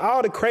 I've seen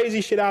all the crazy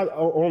shit out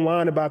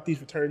online about these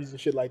fraternities and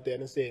shit like that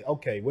and said,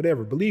 okay,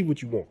 whatever, believe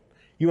what you want.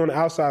 You're on the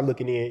outside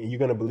looking in and you're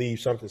going to believe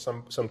something,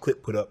 some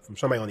clip put up from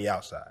somebody on the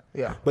outside.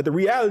 Yeah. But the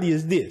reality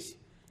is this.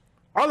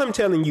 All I'm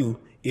telling you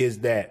is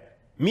that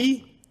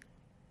me,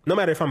 no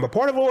matter if I'm a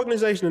part of an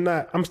organization or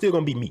not, I'm still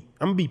going to be me.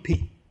 I'm going to be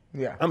P.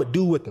 Yeah. I'm going to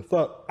do what the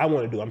fuck I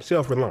want to do. I'm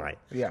self-reliant.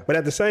 Yeah. But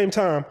at the same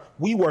time,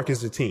 we work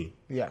as a team.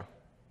 Yeah.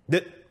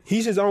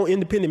 He's his own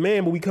independent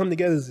man, but we come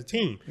together as a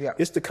team. Yeah.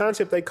 It's the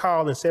concept they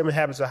call in 7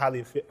 Habits of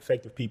Highly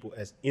Effective People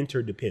as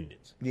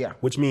interdependence. Yeah.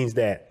 Which means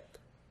that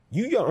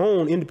you your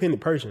own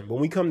independent person, but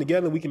when we come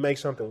together, we can make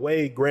something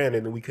way grander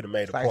than we could have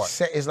made apart.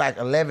 It's like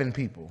 11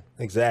 people.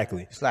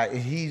 Exactly. It's like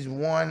if he's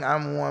one,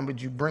 I'm one,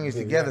 but you bring us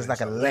together, it's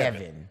like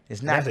 11.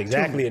 It's not That's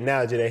exactly 2. the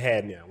analogy they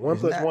had now. 1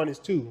 plus 1 is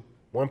 2.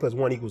 1 plus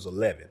 1 equals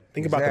 11.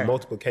 Think about the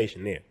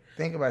multiplication there.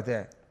 Think about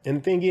that. And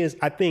the thing is,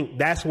 I think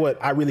that's what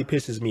really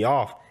pisses me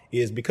off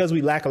is because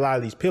we lack a lot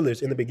of these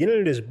pillars. In the beginning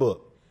of this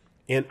book,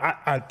 and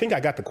I think I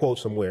got the quote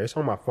somewhere. It's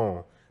on my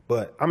phone,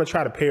 but I'm going to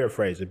try to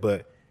paraphrase it.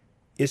 But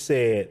it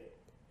said,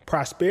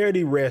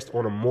 prosperity rests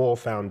on a moral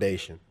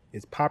foundation.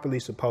 It's popularly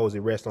supposed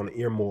it rests on an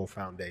immoral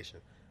foundation.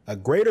 A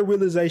greater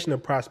realization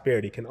of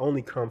prosperity can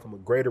only come from a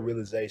greater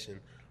realization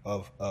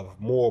of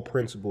moral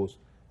principles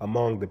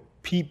among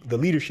the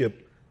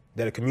leadership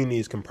that a community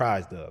is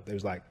comprised of.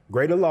 There's like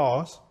greater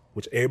laws,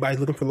 which everybody's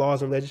looking for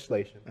laws and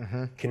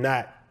legislation,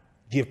 cannot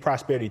give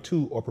prosperity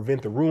to or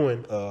prevent the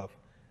ruin of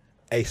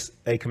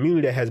a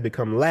community that has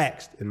become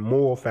lax in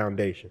moral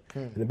foundation.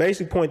 And the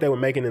basic point they were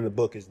making in the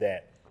book is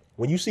that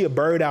when you see a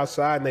bird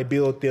outside and they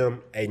build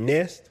them a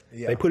nest,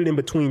 they put it in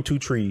between 2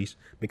 trees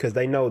because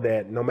they know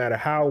that no matter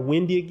how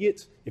windy it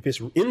gets, if it's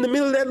in the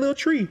middle of that little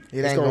tree,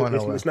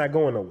 it's not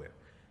going nowhere.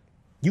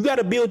 You got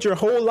to build your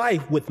whole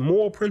life with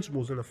moral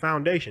principles and a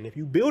foundation. If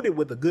you build it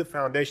with a good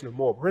foundation of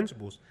moral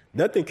principles,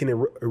 nothing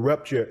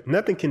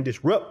can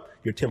disrupt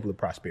your temple of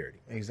prosperity.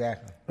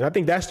 Exactly. And I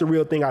think that's the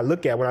real thing I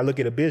look at when I look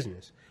at a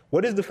business.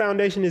 What is the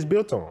foundation it's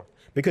built on?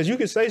 Because you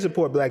can say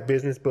support black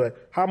business,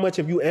 but how much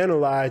have you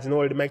analyzed in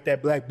order to make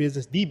that black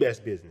business the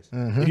best business?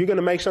 If you're going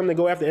to make something that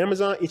go after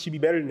Amazon, it should be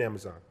better than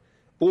Amazon.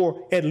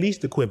 Or at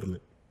least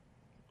equivalent.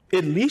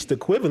 At least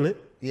equivalent.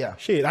 Yeah.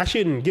 Shit, I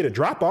shouldn't get a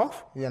drop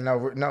off. Yeah,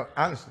 no,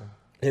 honestly.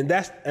 And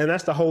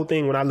that's the whole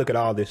thing when I look at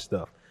all this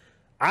stuff.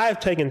 I've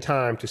taken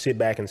time to sit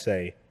back and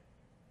say,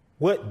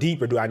 what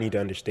deeper do I need to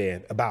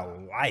understand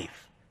about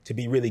life to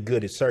be really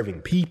good at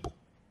serving people?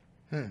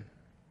 When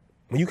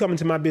you come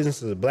into my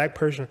business as a black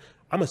person,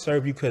 I'm going to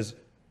serve you because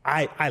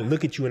I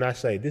look at you and I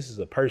say, this is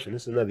a person,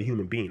 this is another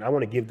human being. I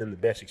want to give them the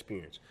best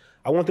experience.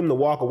 I want them to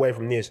walk away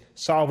from this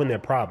solving their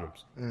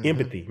problems.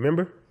 Empathy,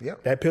 remember?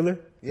 Yep. That pillar?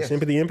 Yes.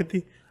 Sympathy,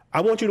 empathy.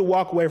 I want you to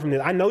walk away from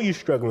this. I know you're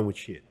struggling with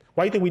shit.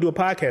 Why do you think we do a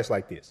podcast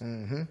like this?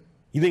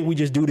 You think we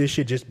just do this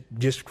shit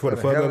just for the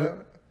fun of it?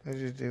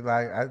 It's just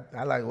like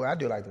I like what I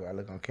do like the way I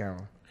look on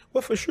camera.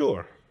 Well, for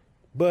sure.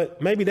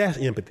 But maybe that's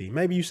empathy.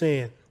 Maybe you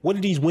saying, what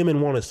do these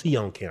women want to see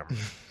on camera?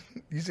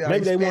 You see how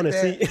Maybe he they spit want to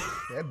that?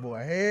 see. That boy,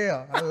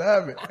 hell, I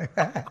love it.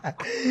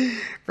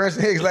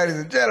 Preston Hicks, ladies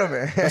and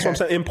gentlemen. That's what I'm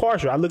saying.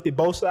 Impartial. I looked at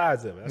both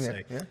sides of it. I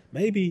say,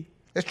 maybe.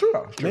 It's true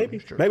though. It's true. Maybe.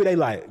 It's true. Maybe they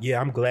like,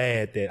 yeah, I'm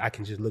glad that I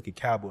can just look at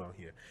Cowboy on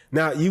here.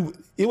 Now,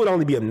 it would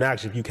only be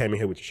obnoxious if you came in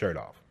here with your shirt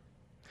off.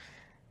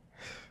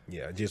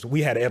 Yeah,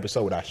 we had an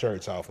episode with our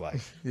shirts off, like,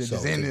 so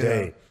just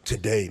in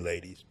today,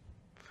 ladies.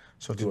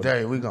 So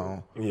today we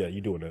gonna. Yeah,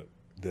 you doing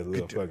the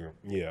little fucking,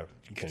 you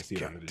can't see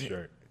it under the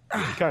shirt.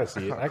 Yeah, you kind of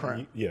see it. There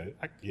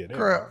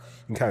Crap.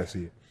 you can kind of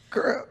see it.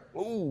 Crap.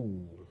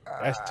 Ooh,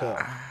 that's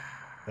tough.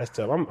 That's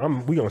tough.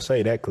 We gonna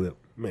say that clip,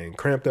 man.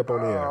 Cramped up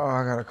on there. Oh,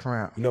 I got a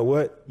cramp. You know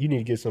what? You need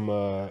to get some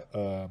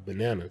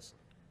bananas.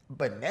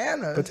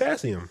 Bananas.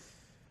 Potassium.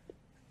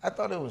 I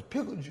thought it was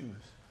pickle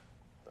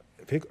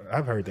juice.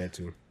 I've heard that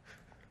too.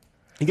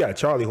 He got a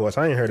Charlie horse.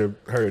 I ain't heard of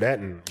that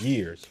in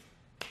years.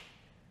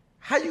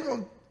 How you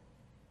gonna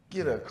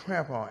get a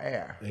cramp on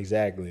air?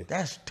 Exactly.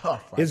 That's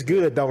tough. Right It's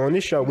good though. On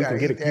this show, we gotta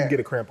can eat you can that. get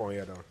a cramp on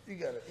air though. You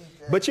gotta eat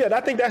that. But yeah,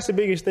 I think that's the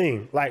biggest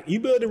thing. Like, you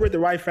build it with the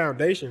right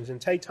foundations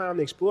and take time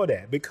to explore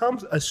that.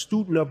 Becomes a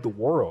student of the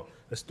world,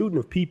 a student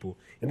of people,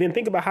 and then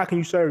think about how can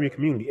you serve your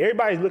community.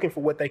 Everybody's looking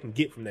for what they can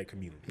get from that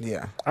community.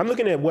 Yeah. I'm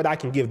looking at what I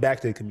can give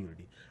back to the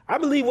community. I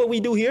believe what we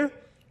do here,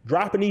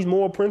 dropping these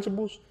moral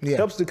principles,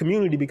 helps the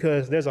community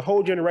because there's a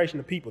whole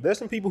generation of people. There's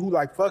some people who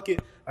like, fuck it,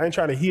 I ain't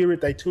trying to hear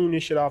it. They tune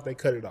this shit off, they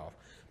cut it off.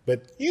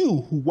 But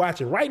you who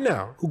watching right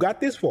now, who got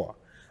this far,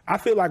 I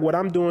feel like what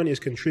I'm doing is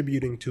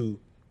contributing to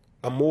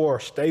a more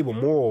stable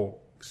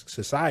moral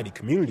society,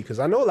 community, because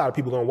I know a lot of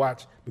people going to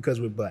watch because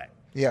we're black.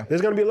 Yeah.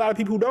 There's going to be a lot of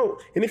people who don't.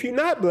 And if you're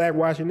not black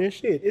watching this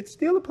shit, it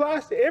still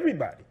applies to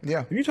everybody.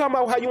 Yeah. If you're talking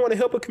about how you want to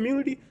help a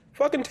community,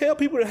 fucking tell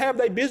people to have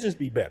their business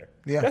be better.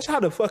 Yeah. That's how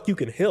the fuck you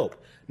can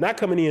help. Not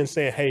coming in and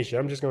saying, hey, shit,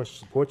 I'm just going to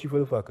support you for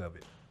the fuck of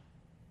it.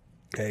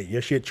 Hey,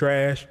 your shit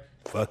trash,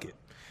 fuck it.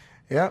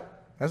 Yep.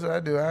 That's what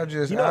I do. I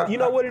just. You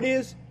know what it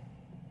is?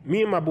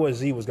 Me and my boy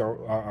Z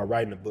are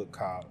writing a book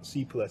called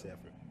C+ Effort.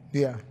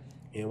 Yeah.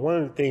 And one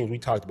of the things we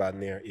talked about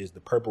in there is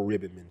the purple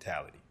ribbon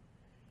mentality.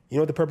 You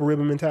know what the purple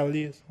ribbon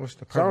mentality is? What's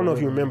the So I don't purple know if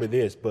you ribbon? remember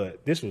this,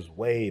 but this was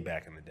way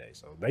back in the day.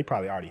 So they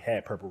probably already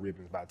had purple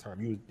ribbons by the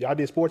time y'all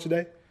did sports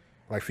today,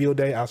 like field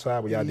day outside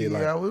where y'all did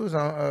like. Yeah, we was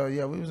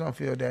on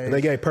field days. And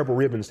they gave purple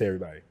ribbons to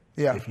everybody.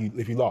 Yeah.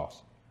 If you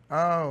lost,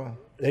 Oh.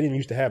 they didn't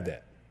used to have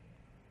that.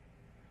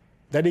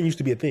 That didn't used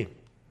to be a thing.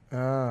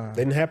 They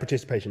didn't have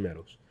participation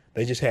medals.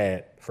 They just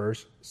had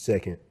first,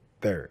 second,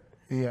 third.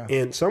 Yeah.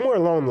 And somewhere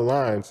along the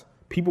lines,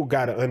 people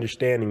got an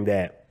understanding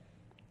that,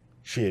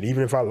 shit,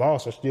 even if I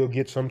lost, I still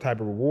get some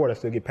type of reward. I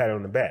still get patted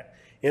on the back.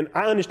 And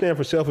I understand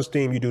for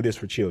self-esteem, you do this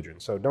for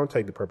children. So don't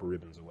take the purple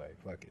ribbons away.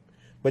 Fuck it.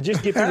 But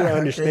just get people to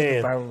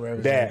understand Purple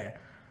ribbons,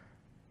 that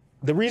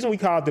the reason we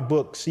call the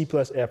book C+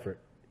 Effort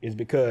is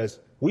because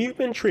we've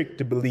been tricked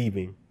to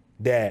believing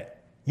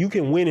that you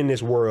can win in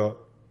this world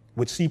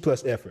with C+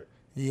 effort.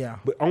 Yeah.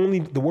 But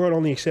the world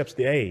only accepts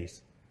the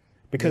A's.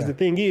 Because the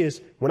thing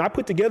is, when I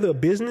put together a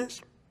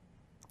business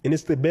and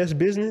it's the best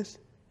business,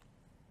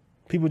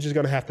 people are just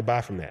gonna have to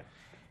buy from that.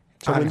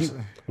 So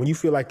when you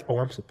feel like, oh,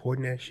 I'm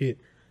supporting that shit,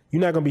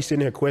 you're not gonna be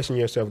sitting there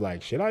questioning yourself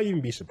like, should I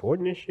even be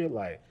supporting this shit?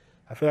 Like,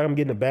 I feel like I'm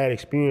getting a bad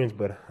experience,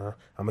 but I'm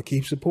gonna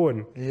keep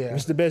supporting. Yeah. If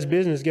it's the best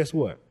business, guess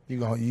what? You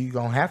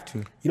gonna have to.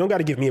 You don't got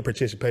to give me a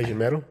participation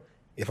medal.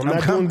 If I'm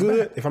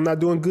not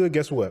doing good,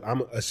 guess what? I'm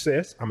gonna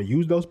assess. I'm gonna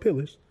use those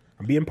pillars.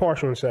 I'm being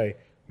impartial and say,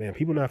 man,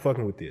 people not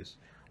fucking with this.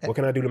 What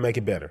can I do to make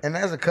it better? And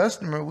as a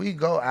customer, we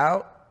go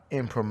out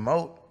and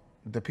promote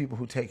the people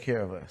who take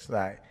care of us.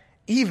 Like,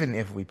 even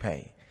if we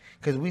pay.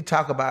 Because we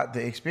talk about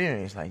the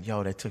experience. Like,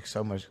 yo, they took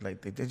so much.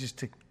 Like, they just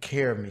took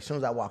care of me. As soon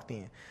as I walked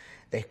in,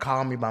 they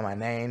called me by my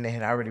name. They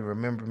had already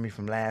remembered me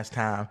from last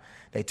time.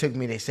 They took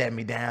me. They sat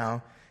me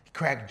down.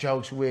 Cracked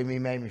jokes with me.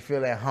 Made me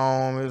feel at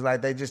home. It was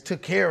like they just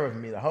took care of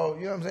me. The whole,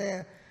 you know what I'm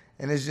saying?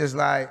 And it's just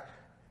like,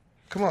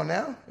 come on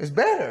now. It's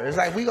better. It's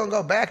like we going to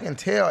go back and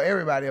tell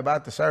everybody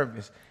about the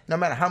service, no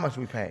matter how much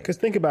we pay. Because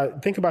think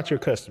about your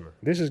customer.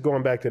 This is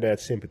going back to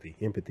that sympathy,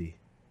 empathy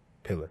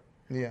pillar.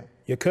 Yeah.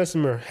 Your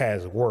customer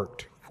has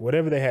worked for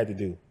whatever they had to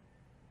do.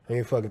 I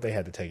mean, fuck if they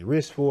had to take a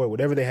risk for it,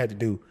 whatever they had to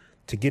do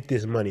to get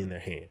this money in their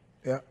hand.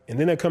 Yeah. And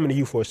then they're coming to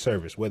you for a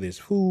service, whether it's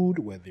food,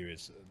 whether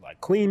it's like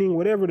cleaning,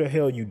 whatever the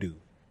hell you do.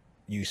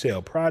 You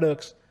sell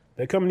products.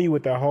 They're coming to you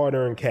with their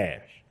hard-earned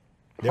cash.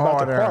 They're about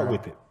to part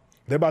with it.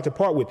 They're about to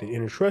part with it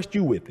and entrust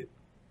you with it.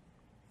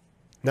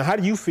 Now, how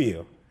do you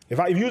feel? If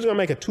you was going to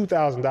make a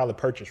 $2,000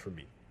 purchase for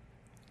me,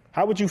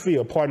 how would you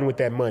feel parting with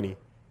that money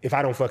if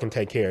I don't fucking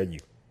take care of you?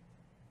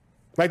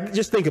 Like,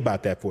 just think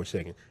about that for a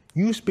second.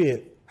 You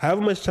spent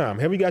however much time,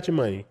 however you got your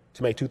money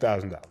to make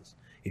 $2,000.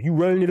 If you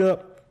running it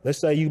up, let's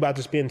say you about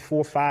to spend $400,000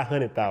 or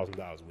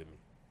 $500,000 with me.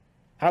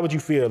 How would you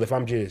feel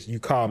if you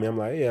call me, I'm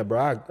like, yeah,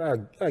 bro,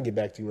 I'll get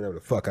back to you whenever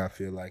the fuck I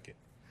feel like it.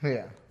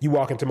 Yeah. You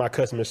walk into my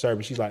customer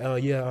service, she's like, oh,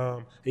 yeah,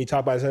 and you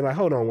talk about it, like,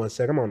 hold on one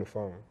sec, I'm on the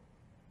phone.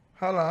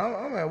 Hold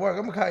on, I'm at work.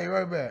 I'm going to call you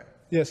right back.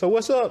 Yeah, so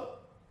what's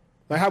up?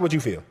 Like, how would you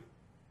feel?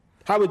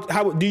 How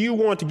would do you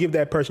want to give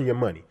that person your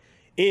money?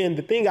 And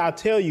the thing I'll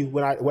tell you,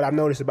 what I've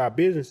noticed about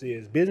business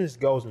is business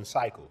goes in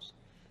cycles.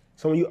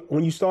 So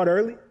when you start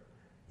early,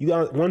 you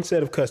got one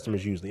set of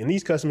customers usually, and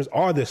these customers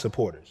are the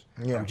supporters.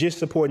 Yeah. I'm just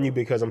supporting you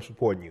because I'm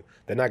supporting you.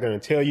 They're not going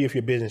to tell you if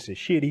your business is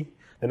shitty.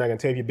 They're not going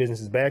to tell you if your business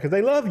is bad because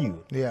they love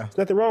you. Yeah. There's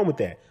nothing wrong with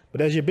that.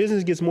 But as your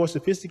business gets more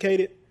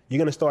sophisticated, you're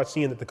going to start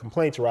seeing that the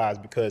complaints rise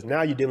because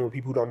now you're dealing with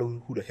people who don't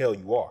know who the hell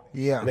you are.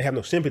 Yeah. And they have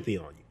no sympathy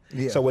on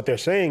you. Yeah. So what they're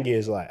saying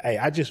is like, hey,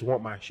 I just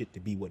want my shit to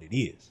be what it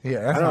is.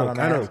 Yeah, that's I all don't,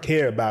 I'm I don't asking.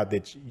 care about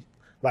that.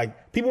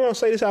 Like, people won't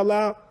say this out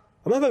loud.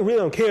 A motherfucker really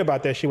don't care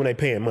about that shit when they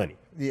paying money.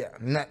 Yeah,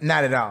 not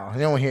at all.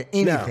 They don't want to hear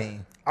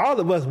anything. Now, all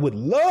of us would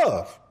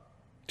love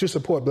to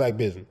support black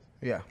business.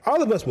 Yeah.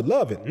 All of us would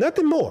love it.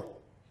 Nothing more.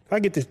 If I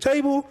get this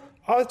table,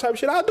 all this type of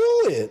shit, I'll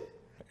do it.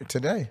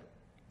 Today.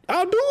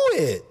 I'll do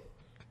it.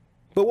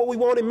 But what we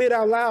won't admit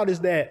out loud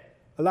is that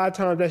a lot of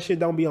times that shit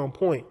don't be on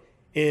point,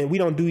 and we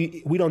don't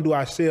do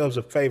ourselves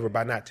a favor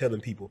by not telling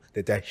people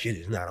that shit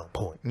is not on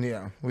point.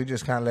 Yeah, we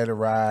just kind of let it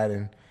ride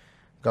and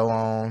go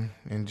on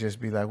and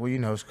just be like, well, you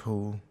know, it's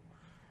cool.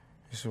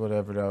 It's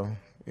whatever though.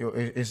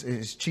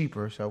 It's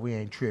cheaper, so we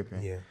ain't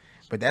tripping. Yeah.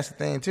 But that's the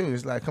thing too.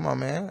 It's like, come on,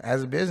 man.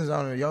 As a business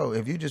owner,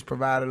 if you just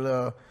provide a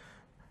little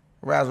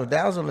razzle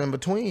dazzle in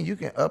between, you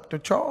can up the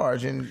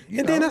charge, and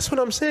then that's what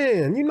I'm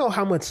saying. You know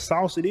how much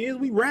sauce it is.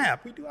 We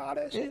rap, we do all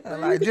that shit. Yeah,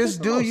 like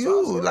just do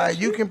you. Like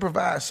you can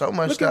provide so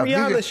much Look stuff. at You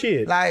Rihanna can-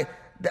 shit.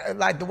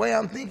 Like the way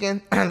I'm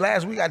thinking.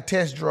 Last week I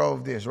test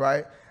drove this.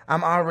 Right,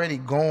 I'm already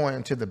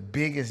going to the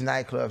biggest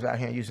nightclubs out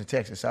here in Houston,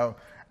 Texas. So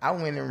I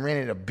went and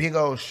rented a big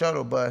old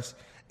shuttle bus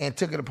and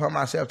took it upon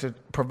myself to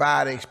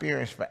provide an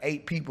experience for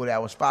 8 people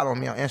that was following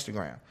me on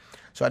Instagram.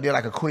 So I did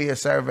like a quiz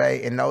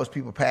survey, and those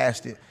people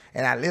passed it.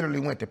 And I literally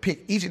went to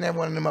pick each and every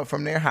one of them up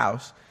from their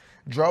house,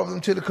 drove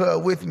them to the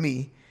club with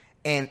me,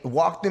 and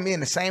walked them in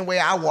the same way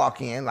I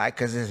walk in, like,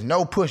 because there's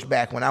no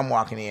pushback when I'm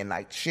walking in.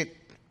 Like, shit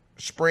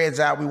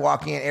spreads out, we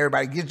walk in,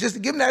 everybody gets, just to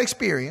give them that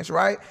experience,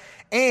 right?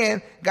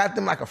 And got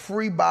them like a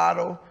free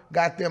bottle,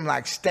 got them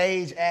like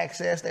stage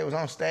access. They was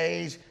on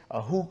stage, a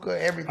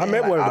hookah, everything. I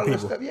met one all of the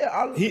this people. stuff.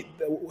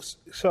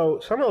 Yeah, So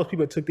some of those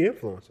people took the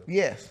influencer.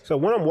 Yes. So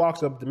one of them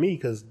walks up to me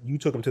because you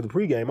took him to the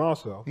pregame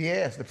also.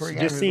 Yes, the pregame.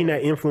 Just seeing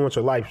that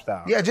influencer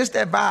lifestyle. Yeah, just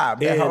that vibe,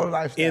 that whole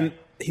lifestyle. And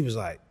he was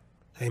like,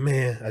 hey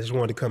man, I just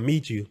wanted to come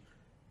meet you.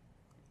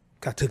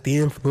 I took the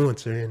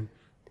influencer and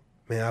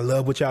man, I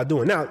love what y'all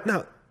doing. Now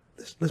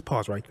let's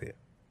pause right there.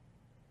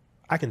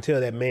 I can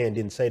tell that man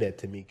didn't say that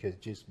to me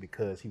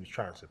because he was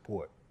trying to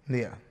support.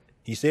 Yeah.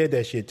 He said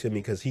that shit to me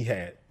because he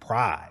had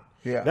pride.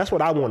 Yeah. That's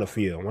what I want to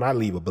feel when I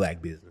leave a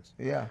black business.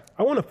 Yeah.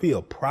 I want to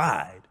feel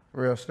pride.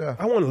 Real stuff.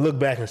 I want to look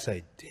back and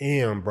say,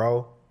 damn,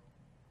 bro,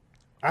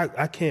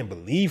 I can't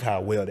believe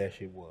how well that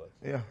shit was.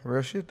 Yeah,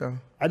 real shit though.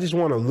 I just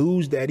want to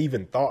lose that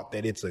even thought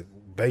that it's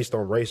based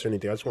on race or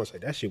anything. I just want to say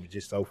that shit was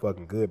just so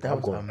fucking good. But That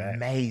I'm was going back.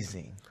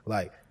 amazing.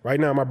 Like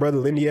right now, my brother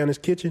Lindiana's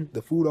kitchen,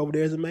 the food over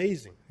there is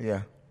amazing.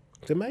 Yeah.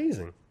 It's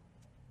amazing.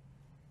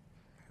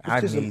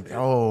 That's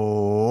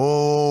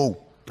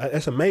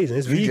amazing.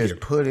 It's you vegan.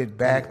 just put it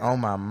back on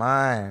my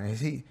mind. Is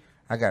he?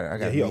 I got a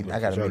meeting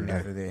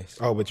after this.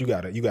 Oh, but you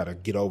gotta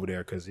get over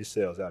there because it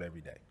sells out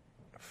every day.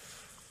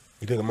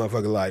 You think a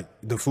motherfucker like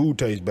the food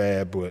tastes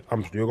bad, but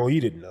I'm still gonna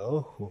eat it?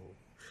 No,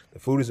 the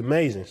food is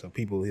amazing. So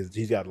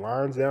he's got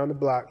lines down the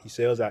block. He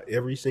sells out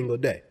every single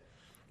day.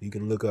 You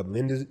can look up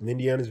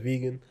Lindiana's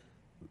Vegan,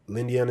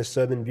 Lindiana's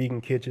Southern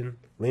Vegan Kitchen,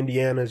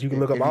 Lindiana's. You can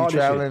look up all If you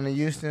this traveling shit. to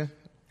Houston,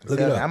 Look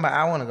it up.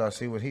 I want to go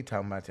see what he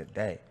talking about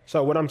today.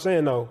 So what I'm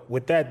saying though,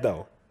 with that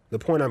though, the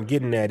point I'm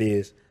getting at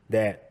is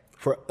that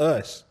for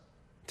us,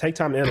 take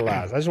time to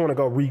analyze. I just want to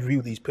go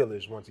review these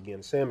pillars once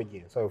again, say them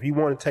again. So if you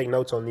want to take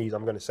notes on these,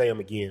 I'm going to say them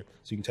again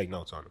so you can take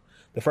notes on them.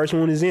 The first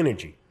one is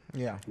energy.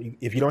 Yeah.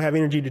 If you don't have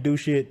energy to do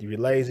shit, if you're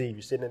lazy, if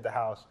you're sitting at the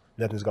house,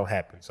 nothing's going to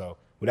happen. So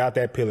without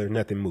that pillar,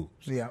 nothing moves.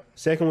 Yeah.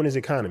 Second one is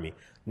economy.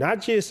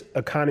 Not just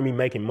economy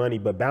making money,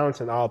 but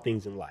balancing all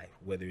things in life,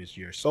 whether it's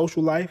your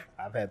social life.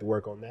 I've had to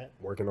work on that,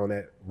 working on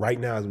that right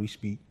now as we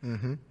speak.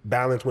 Mm-hmm.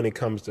 Balance when it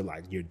comes to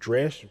like your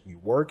dress, your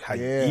work, how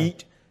you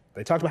eat.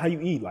 They talk about how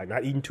you eat, like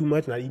not eating too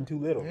much, not eating too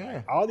little. Yeah.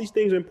 Like, all these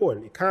things are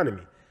important.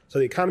 Economy. So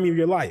the economy of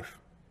your life.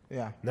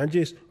 Yeah. Not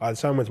just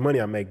how much money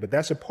I make, but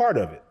that's a part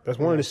of it. That's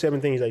one of the 7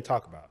 things they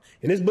talk about.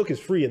 And this book is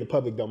free in the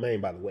public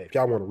domain, by the way, if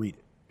y'all want to read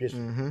it. Just,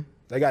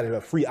 They got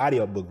a free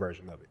audiobook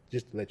version of it,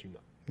 just to let you know.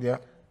 Yeah.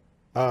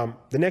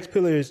 The next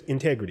pillar is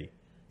integrity.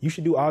 You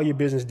should do all your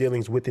business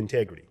dealings with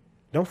integrity.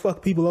 Don't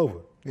fuck people over.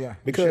 Yeah.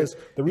 Because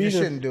the reason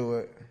you shouldn't do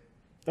it.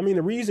 I mean,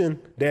 the reason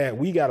that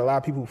we got a lot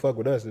of people who fuck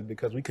with us is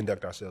because we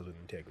conduct ourselves with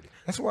integrity.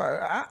 That's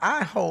why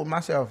I hold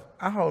myself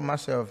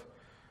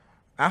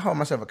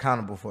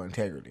accountable for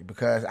integrity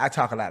because I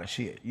talk a lot of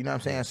shit. You know what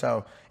I'm saying?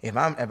 So if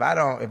I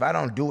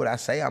don't do what I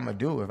say I'm gonna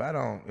do, if I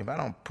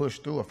don't push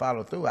through or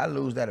follow through, I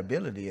lose that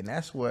ability, and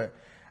that's what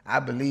I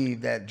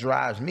believe that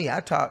drives me.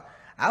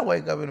 I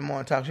wake up in the morning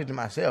and talk shit to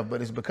myself,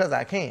 but it's because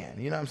I can.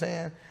 You know what I'm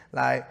saying?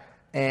 Like,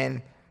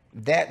 and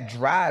that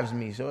drives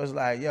me. So it's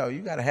like, yo, you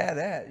gotta have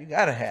that. You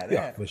gotta have that.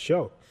 Yeah, for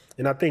sure.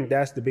 And I think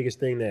that's the biggest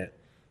thing that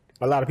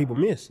a lot of people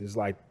miss. Is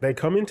like they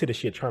come into the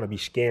shit trying to be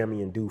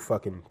scammy and do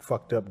fucking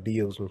fucked up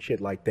deals and shit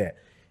like that.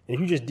 And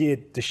if you just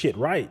did the shit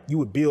right, you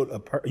would build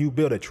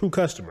a true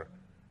customer.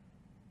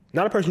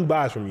 Not a person who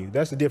buys from you.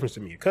 That's the difference to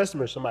me. A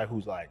customer is somebody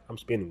who's like, I'm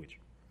spending with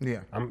you.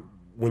 Yeah.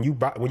 When you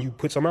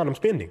put something out, I'm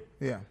spending.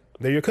 Yeah.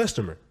 They're your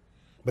customer.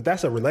 But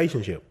that's a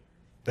relationship.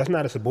 That's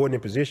not a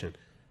subordinate position.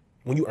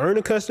 When you earn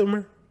a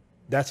customer,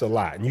 that's a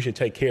lot, and you should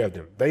take care of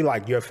them. They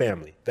like your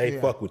family. They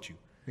fuck with you.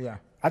 Yeah.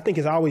 I think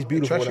it's always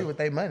beautiful. Trust you with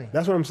their money.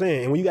 That's what I'm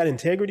saying. And when you got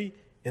integrity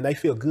and they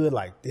feel good,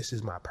 like this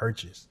is my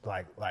purchase.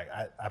 Like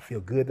I feel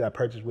good that I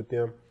purchased with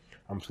them.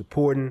 I'm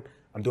supporting.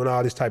 I'm doing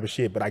all this type of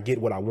shit, but I get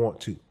what I want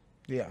to.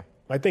 Yeah.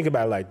 Like think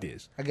about it like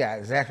this. I got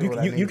exactly what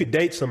I need. You could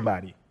date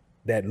somebody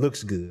that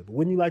looks good, but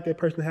wouldn't you like that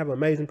person to have an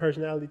amazing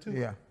personality too?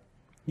 Yeah.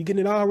 You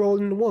getting it all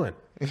rolled into one.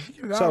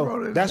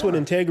 So that's what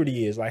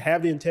integrity is. Like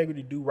have the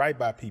integrity to do right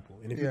by people.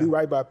 And if you do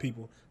right by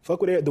people,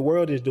 fuck what the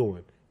world is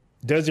doing.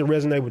 Does it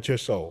resonate with your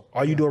soul?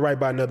 Are you doing right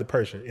by another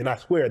person? And I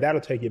swear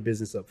that'll take your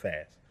business up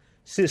fast.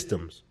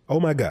 Systems. Oh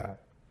my God.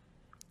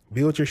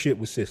 Build your shit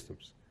with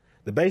systems.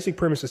 The basic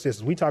premise of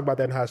systems. We talk about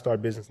that in How to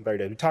Start Business in 30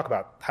 Days. We talk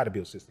about how to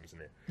build systems in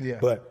there. Yeah.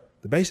 But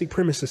the basic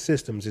premise of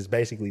systems is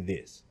basically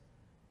this.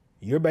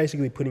 You're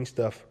basically putting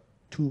stuff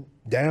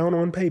down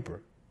on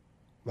paper,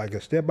 like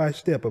a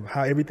step-by-step of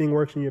how everything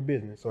works in your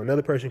business so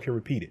another person can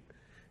repeat it.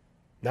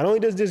 Not only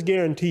does this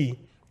guarantee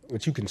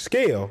that you can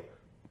scale,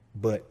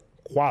 but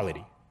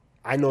quality.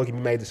 I know it can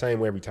be made the same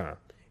way every time.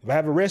 If I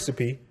have a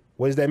recipe,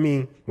 what does that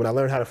mean when I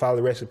learn how to follow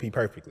the recipe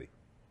perfectly?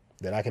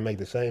 That I can make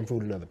the same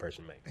food another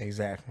person makes.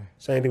 Exactly.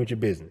 Same thing with your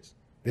business.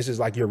 This is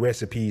like your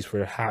recipes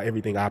for how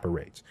everything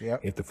operates. Yep.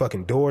 If the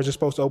fucking doors are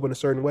supposed to open a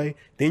certain way,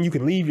 then you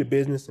can leave your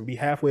business and be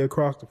halfway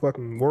across the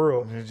fucking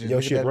world and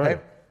your shit running.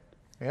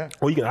 Yeah.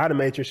 Or you can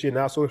automate your shit and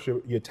outsource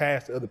your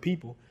tasks to other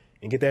people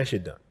and get that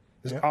shit done.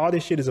 All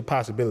this shit is a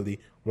possibility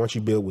once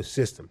you build with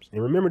systems.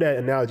 And remember that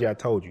analogy I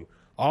told you.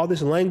 All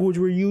this language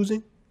we're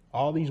using,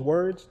 all these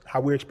words, how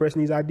we're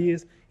expressing these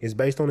ideas is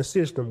based on a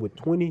system with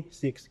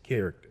 26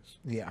 characters.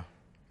 Yeah.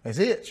 That's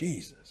it.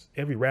 Jesus.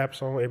 Every rap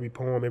song, every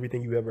poem,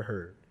 everything you ever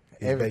heard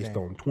is based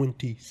on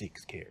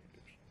 26 characters.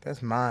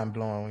 That's mind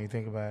blowing when you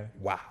think about it.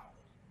 Wow.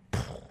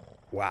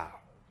 Wow.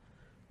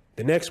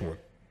 The next one,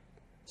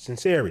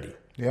 sincerity.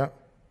 Yeah.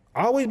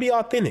 Always be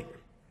authentic.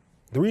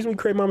 The reason we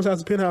create Mama's House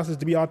and Penthouse is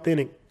to be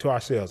authentic to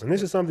ourselves. And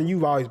this is something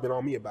you've always been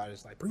on me about.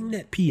 It's like, bring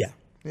that P out.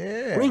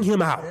 Yeah. Bring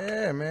him out.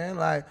 Yeah, man.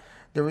 Like,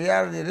 the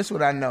reality, this is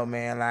what I know,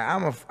 man.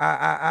 Like,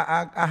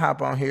 I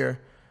hop on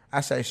here. I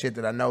say shit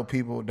that I know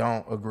people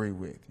don't agree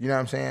with. You know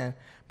what I'm saying?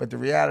 But the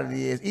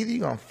reality is either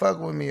you're going to fuck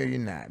with me or you're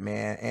not,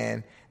 man.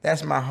 And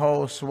that's my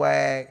whole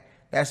swag.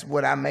 That's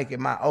what I make it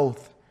my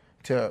oath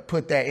to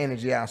put that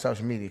energy out on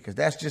social media, because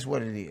that's just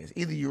what it is.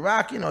 Either you're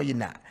rocking or you're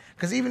not.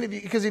 Because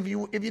if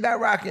you're not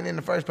rocking in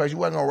the first place, you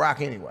wasn't gonna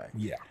rock anyway.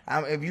 Yeah.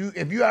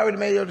 If you already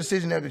made your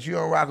decision that you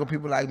don't rock with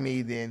people like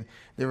me, then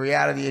the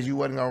reality is you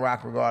wasn't gonna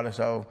rock regardless.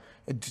 So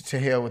to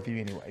hell with you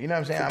anyway. You know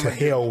what I'm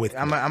saying?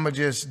 I'm gonna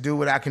just do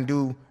what I can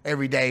do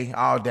every day,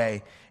 all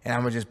day, and I'm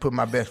gonna just put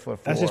my best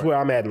foot forward. That's just where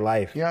I'm at in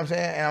life. You know what I'm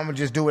saying? And I'm gonna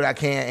just do what I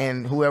can,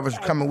 and whoever's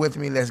coming with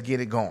me, let's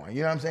get it going.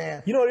 You know what I'm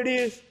saying? You know what it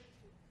is?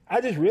 I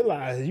just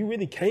realized you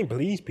really can't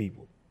please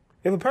people.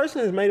 If a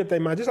person has made up their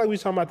mind, just like we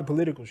was talking about the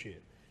political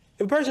shit,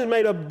 if a person has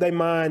made up their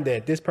mind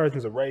that this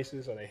person's a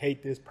racist or they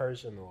hate this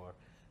person or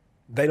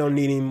they don't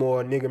need any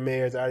more nigger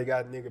mayors, I already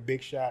got nigger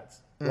big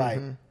shots,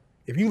 like,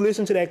 if you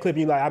listen to that clip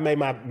and you're like, I made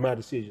my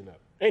decision up,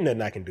 ain't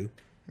nothing I can do.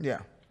 Yeah.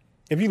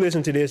 If you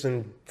listen to this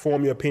and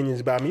form your opinions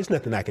about me, it's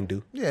nothing I can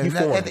do. Yeah.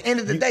 At the end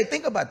of the day,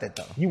 think about that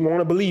though. You want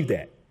to believe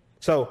that.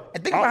 So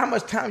and think about how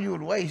much time you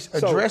would waste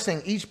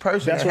addressing each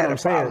person that's that what had I'm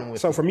a problem saying.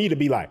 with. So for me to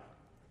be like,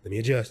 let me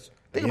adjust.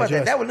 Think about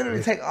that. That would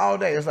literally take all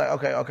day. It's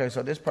like, okay,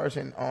 so this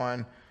person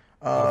on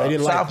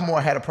sophomore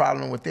had a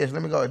problem with this.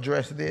 Let me go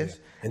address this. Yeah.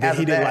 And then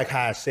he didn't like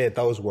how I said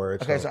those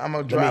words. Okay, so I'm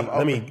gonna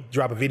let me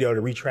drop a video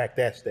to retract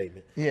that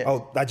statement. Yeah.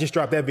 Oh, I just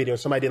dropped that video.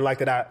 Somebody didn't like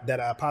that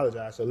I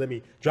apologize. So let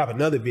me drop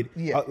another video.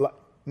 Yeah.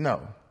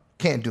 No,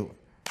 can't do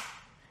it.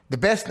 The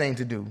best thing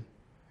to do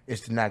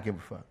is to not give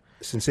a fuck.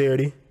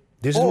 Sincerity.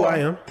 This is who I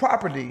am.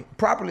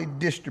 Properly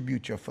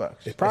distribute your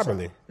fucks.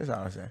 Properly. That's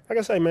all I say. Like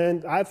I say,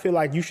 man, I feel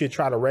like you should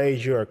try to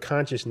raise your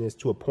consciousness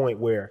to a point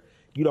where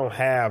you don't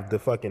have the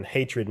fucking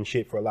hatred and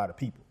shit for a lot of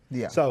people.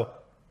 Yeah. So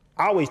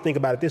I always think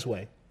about it this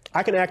way.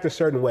 I can act a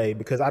certain way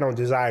because I don't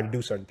desire to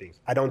do certain things.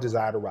 I don't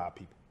desire to rob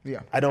people.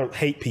 Yeah. I don't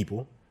hate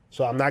people.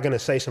 So I'm not going to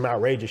say some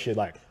outrageous shit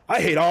like, I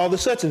hate all the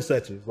such and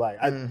suches. Like,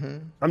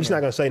 I'm just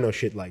not going to say no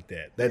shit like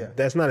that.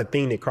 That's not a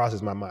thing that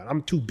crosses my mind.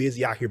 I'm too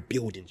busy out here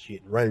building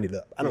shit and running it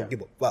up. I don't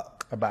give a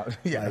fuck.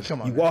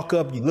 Come on. You walk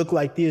up, you look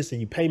like this,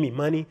 and you pay me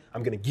money.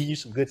 I'm going to give you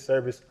some good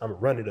service. I'm going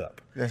to run it up.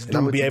 Let's and do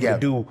I'm it going to be able together.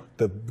 to do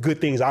the good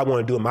things I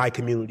want to do in my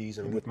communities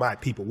and with my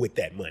people with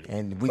that money.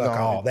 And we fuck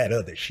gonna- all that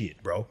other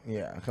shit, bro.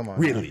 Yeah, come on.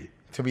 Really. Man.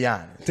 To be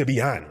honest. To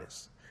be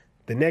honest.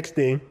 The next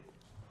thing,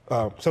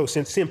 so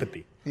since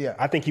sympathy. Yeah.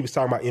 I think he was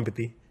talking about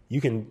empathy. You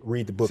can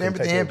read the book.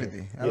 Sympathy, and take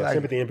empathy. it. Yeah, I like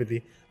sympathy,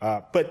 empathy.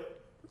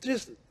 But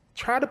just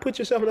Try to put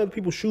yourself in other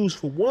people's shoes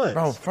for once.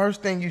 Bro,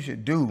 first thing you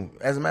should do,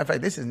 as a matter of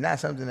fact, this is not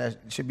something that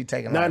should be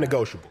taken lightly.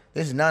 Non-negotiable.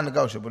 This is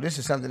non-negotiable. This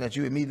is something that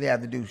you immediately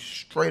have to do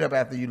straight up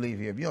after you leave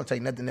here. If you don't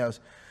take nothing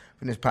else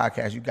from this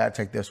podcast, you got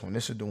to take this one.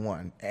 This is the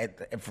one.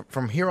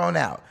 From here on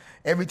out,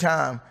 every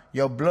time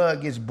your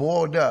blood gets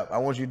boiled up, I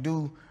want you to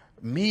do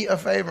me a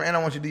favor and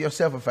I want you to do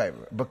yourself a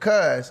favor.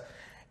 Because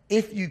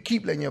if you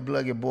keep letting your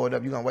blood get boiled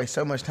up, you're going to waste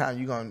so much time,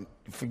 you're going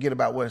to forget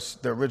about what's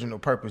the original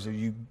purpose of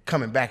you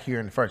coming back here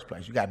in the first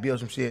place. You got to build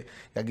some shit, you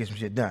got to get some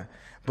shit done.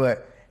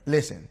 But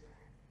listen,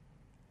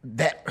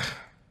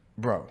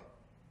 bro,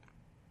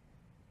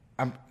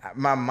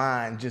 my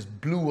mind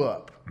just blew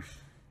up.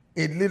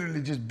 It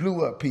literally just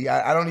blew up, P.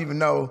 I don't even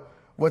know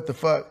what the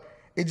fuck.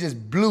 It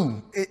just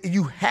blew.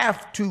 You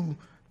have to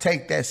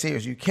take that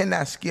serious. You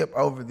cannot skip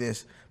over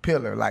this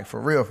pillar, like for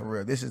real, for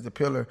real. This is the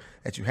pillar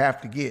that you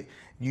have to get.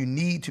 You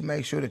need to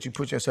make sure that you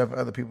put yourself in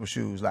other people's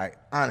shoes. Like,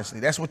 honestly,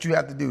 that's what you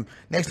have to do.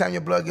 Next time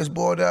your blood gets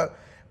boiled up,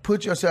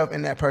 put yourself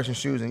in that person's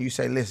shoes and you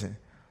say, listen,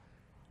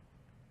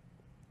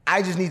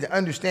 I just need to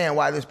understand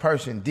why this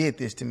person did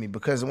this to me.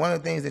 Because one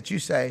of the things that you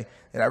say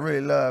that I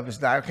really love is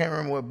that I can't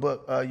remember what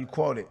book you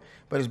quoted,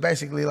 but it's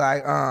basically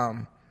like,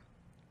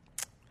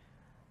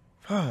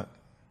 fuck.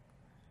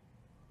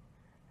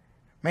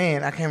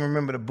 Man, I can't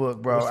remember the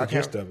book, bro. What's the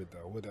gist of it,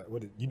 though?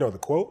 What you know the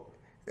quote?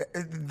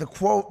 The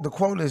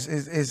quote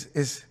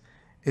is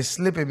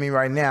slipping me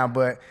right now,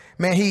 but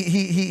man,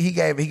 he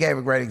gave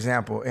a great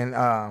example,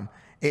 and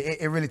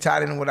it really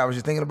tied into what I was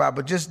just thinking about.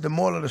 But just the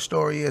moral of the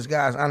story is,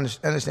 guys,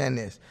 understand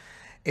this: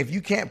 if you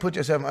can't put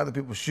yourself in other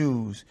people's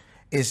shoes,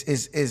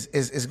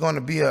 it's going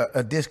to be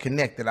a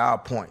disconnect at all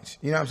points.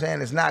 You know what I'm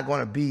saying? It's not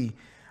going to be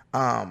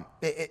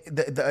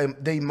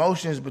the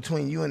emotions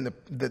between you and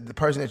the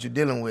person that you're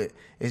dealing with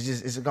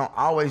it's going to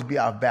always be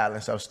off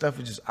balance. So stuff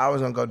is just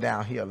always going to go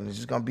downhill, and it's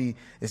just going to be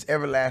this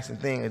everlasting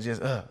thing of just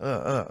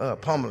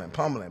pummeling.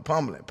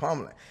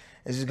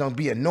 It's just going to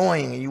be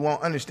annoying, and you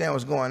won't understand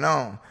what's going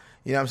on.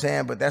 You know what I'm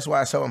saying? But that's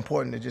why it's so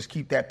important to just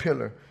keep that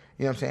pillar,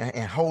 you know what I'm saying,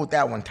 and hold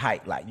that one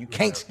tight. Like, you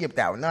can't skip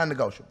that one,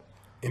 non-negotiable.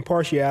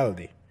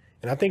 Impartiality.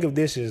 And I think of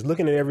this as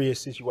looking at every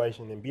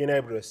situation and being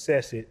able to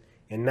assess it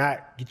and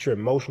not get your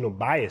emotional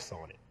bias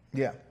on it.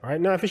 Yeah. All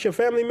right. Now, if it's your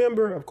family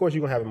member, of course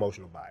you're gonna have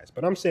emotional bias.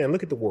 But I'm saying,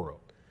 look at the world.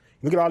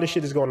 Look at all this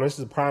shit that's going on. This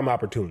is a prime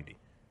opportunity.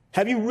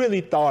 Have you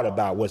really thought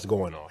about what's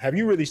going on? Have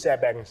you really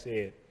sat back and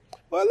said,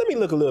 well, let me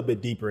look a little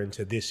bit deeper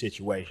into this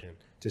situation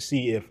to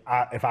see if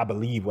I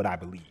believe what I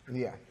believe?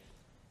 Yeah.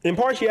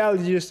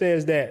 Impartiality just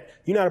says that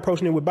you're not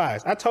approaching it with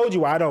bias. I told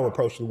you I don't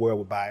approach the world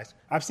with bias.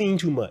 I've seen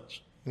too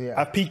much. Yeah.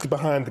 I've peeked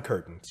behind the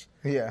curtains.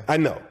 Yeah. I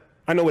know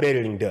what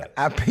editing does.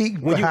 I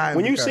peeked when behind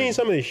when the you curtain. seen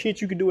some of the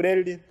shit you could do with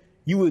editing,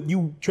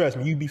 you trust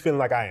me, you'd be feeling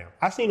like I am.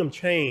 I seen him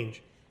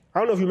change. I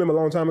don't know if you remember a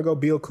long time ago,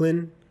 Bill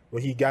Clinton,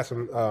 when he got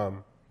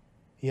some,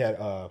 he had,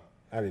 I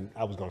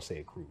was gonna say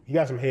a crew. He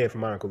got some head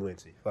from Monica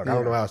Lewinsky. Like, I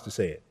don't know how else to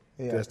say it.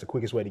 Yeah. That's the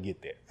quickest way to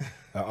get there.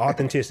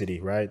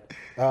 Authenticity, right?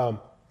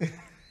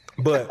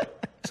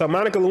 But so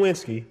Monica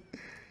Lewinsky,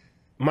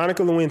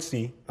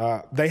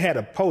 they had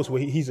a post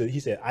where he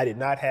said, I did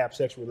not have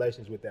sexual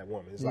relations with that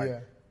woman. It's like, Yeah.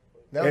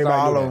 That was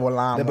all over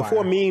LimeWire. that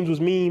before memes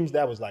was memes,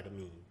 that was like a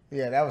meme.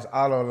 Yeah, that was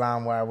all over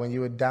LimeWire when you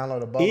would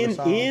download a bogus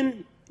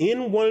song.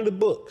 In one of the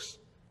books,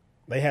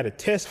 they had a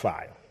test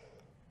file,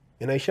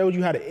 and they showed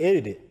you how to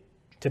edit it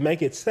to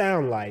make it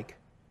sound like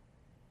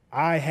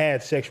I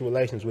had sexual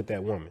relations with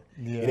that woman.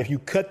 Yeah. And if you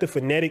cut the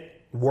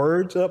phonetic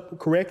words up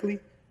correctly,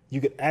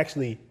 you could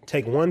actually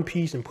take one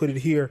piece and put it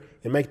here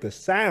and make the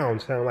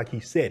sound like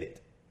he said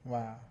it.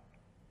 Wow.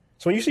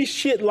 So when you see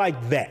shit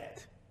like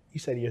that, you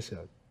say to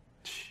yourself,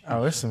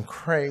 Oh, it's some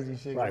crazy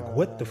shit. like, going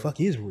what on. the fuck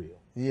is real?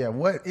 Yeah,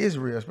 what is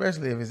real,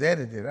 especially if it's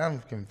edited? I'm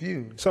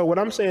confused. So what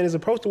I'm saying is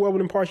approach the world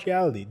with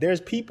impartiality. There's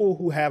people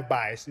who have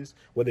biases,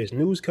 whether it's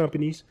news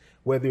companies,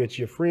 whether it's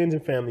your friends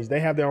and families, they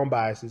have their own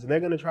biases, and they're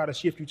going to try to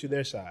shift you to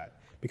their side.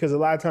 Because a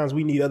lot of times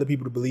we need other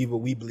people to believe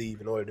what we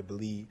believe in order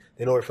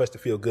for us to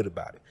feel good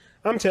about it.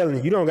 I'm telling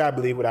you, you don't got to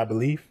believe what I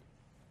believe.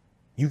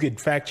 You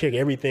could fact check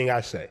everything I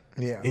say.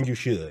 Yeah. And you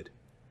should.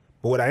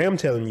 But what I am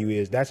telling you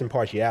is that's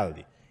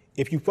impartiality.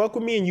 If you fuck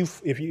with me and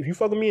if you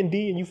fuck with me and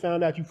D and you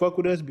found out you fuck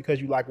with us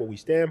because you like what we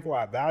stand for,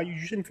 our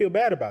values, you shouldn't feel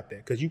bad about that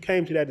because you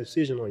came to that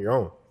decision on your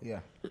own. Yeah.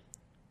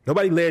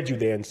 Nobody led you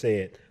there and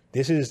said,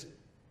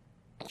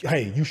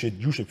 hey, you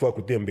should fuck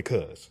with them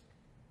because.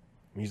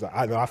 And he's like,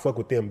 I know I fuck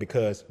with them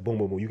because boom,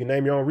 boom, boom. You can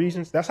name your own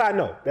reasons. That's how I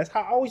know. That's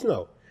how I always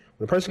know.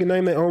 When a person can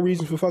name their own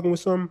reasons for fucking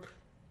with something,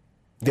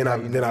 then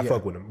I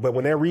fuck with them. But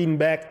when they're reading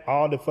back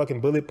all the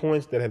fucking bullet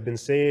points that have been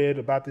said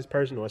about this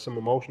person or some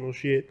emotional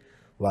shit,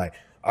 like,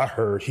 I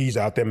heard he's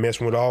out there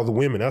messing with all the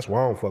women. That's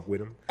why I don't fuck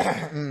with him.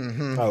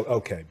 Mm-hmm. Oh,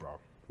 okay, bro.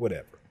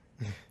 Whatever.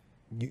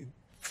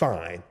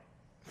 Fine.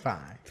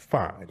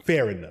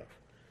 Fair enough.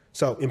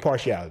 So,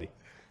 impartiality.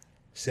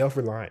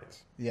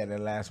 Self-reliance. Yeah, that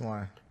last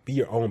one. Be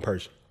your own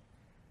person.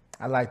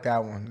 I like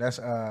that one. That's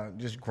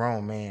just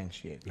grown man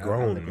shit. I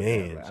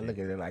look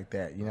at it like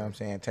that. You know what I'm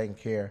saying? Taking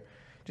care.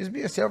 Just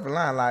be a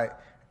self-reliant, like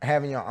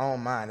having your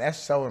own mind. That's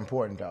so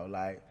important though.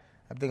 Like,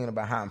 I'm thinking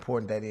about how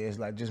important that is.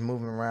 Like just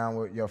moving around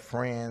with your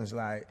friends,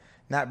 like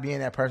not being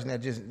that person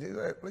that just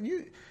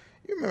you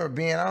remember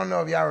being. I don't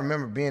know if y'all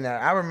remember being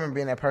that. I remember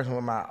being that person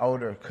with my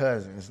older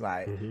cousins,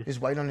 like just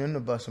wait on them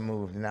to bust a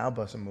move, and I'll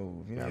bust a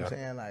move. You know what I'm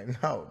saying?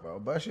 Like no, bro,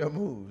 bust your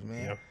moves,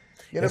 man.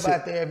 Get up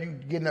out there if you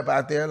getting up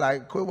out there.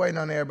 Like quit waiting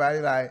on everybody.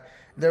 Like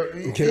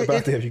get up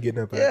out there if you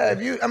getting up out there. Yeah,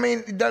 if you. I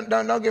mean,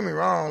 don't get me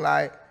wrong.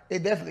 Like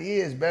it definitely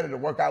is better to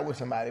work out with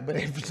somebody. But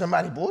if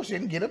somebody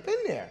bullshitting, get up in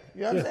there.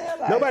 You know what I'm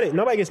saying? Like,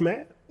 nobody gets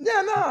mad.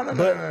 Yeah,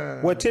 no.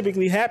 What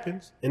typically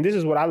happens, and this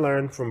is what I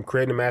learned from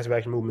creating the massive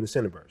action movement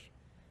in Cinnaburst,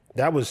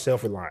 that was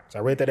self-reliance. I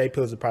read that 8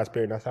 Pillars of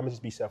Prosperity, and I said, I'm going to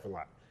just be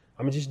self-reliant.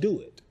 I'm going to just do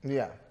it.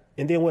 Yeah.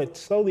 And then what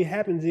slowly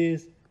happens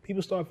is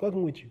people start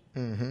fucking with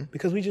you.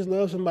 Because we just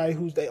love somebody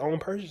who's their own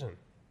person.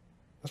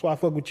 That's why I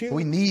fuck with you.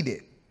 We need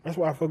it. That's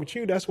why I fuck with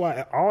you. That's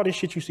why all this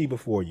shit you see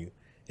before you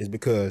is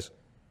because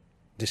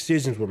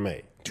decisions were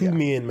made. Two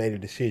men made a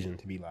decision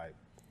to be like,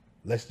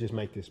 let's just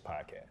make this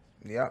podcast.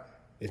 Yep.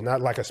 It's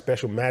not like a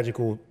special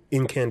magical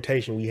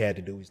incantation we had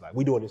to do. It's like,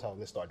 we doing this whole,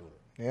 let's start doing it.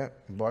 Yeah,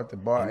 bought the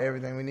bar,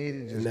 everything we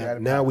needed.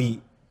 Just now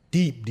we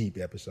deep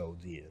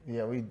episodes in.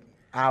 Yeah, we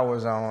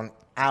hours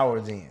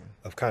in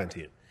of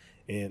content,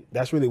 and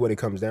that's really what it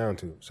comes down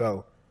to.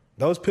 So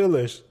those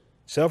pillars,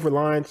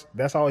 self-reliance,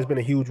 that's always been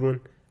a huge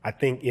one. I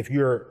think if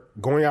you're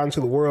going out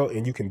into the world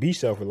and you can be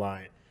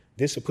self-reliant,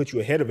 this will put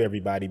you ahead of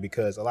everybody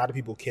because a lot of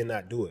people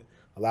cannot do it.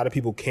 A lot of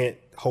people can't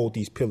hold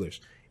these pillars,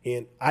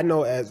 and I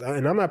know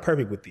and I'm not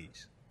perfect with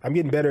these. I'm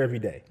getting better every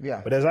day.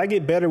 Yeah. But as I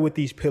get better with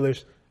these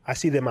pillars, I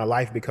see that my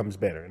life becomes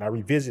better. And I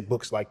revisit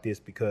books like this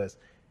because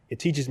it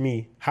teaches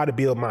me how to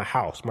build my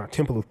house, my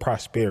temple of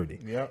prosperity.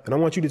 Yep. And I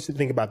want you to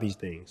think about these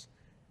things.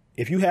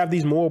 If you have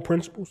these moral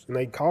principles, and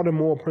they call them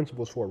moral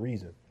principles for a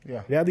reason. Yeah.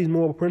 If you have these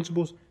moral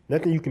principles,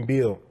 nothing you can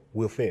build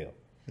will fail.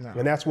 No.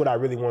 And that's what I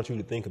really want you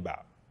to think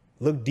about.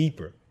 Look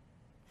deeper.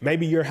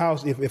 Maybe your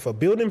house, if a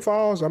building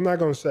falls, I'm not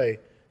going to say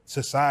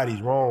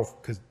society's wrong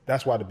because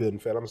that's why the building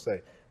fell. I'm going to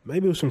say,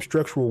 maybe there's some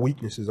structural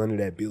weaknesses under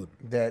that building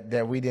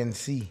that we didn't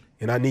see.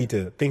 And I need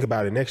to think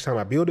about it next time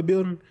I build a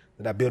building,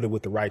 that I build it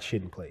with the right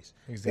shit in place.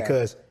 Exactly.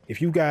 Because if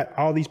you got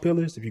all these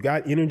pillars, if you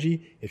got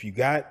energy, if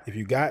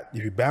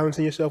you're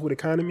balancing yourself with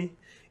economy,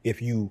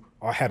 if you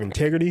have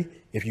integrity,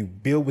 if you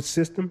build with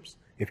systems,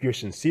 if you're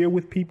sincere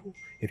with people,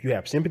 if you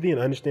have sympathy and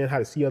understand how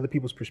to see other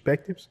people's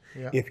perspectives,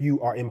 if you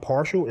are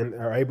impartial and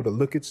are able to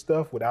look at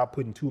stuff without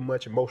putting too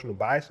much emotional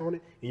bias on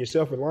it, and you're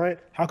self-reliant,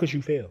 how could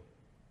you fail?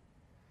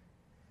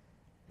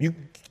 You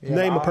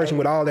name a person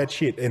with all that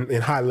shit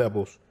in high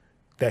levels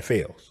that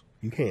fails.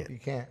 You can't.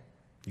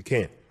 You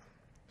can't.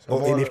 So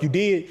and if you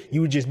did,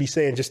 you would just be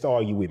saying just to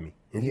argue with me.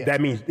 And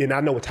that means, and I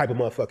know what type of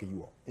motherfucker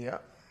you are. Yeah.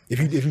 If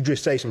you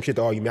just say some shit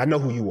to argue with me, I know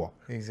who you are.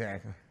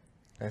 Exactly.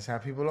 That's how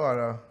people are,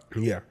 though.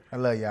 Yeah. I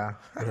love y'all.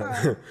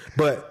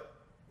 But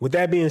with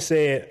that being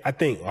said, I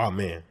think, oh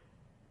man,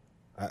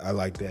 I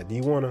like that. Do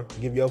you want to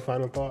give your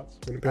final thoughts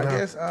from the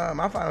Penthouse? I guess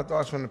my final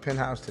thoughts from the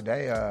Penthouse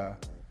today,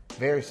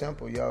 very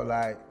simple, yo.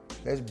 Like,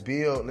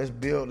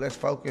 let's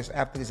focus.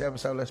 After this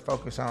episode, let's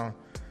focus on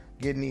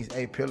getting these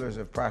 8 pillars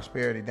of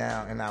prosperity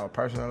down in our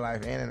personal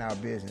life and in our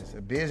business.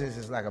 A business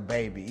is like a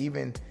baby.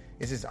 Even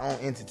it's its own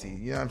entity.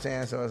 You know what I'm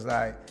saying? So it's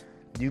like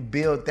you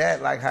build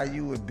that like how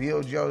you would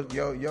build your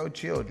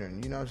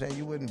children. You know what I'm saying?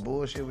 You wouldn't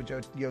bullshit with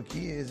your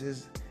kids.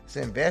 It's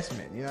an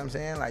investment. You know what I'm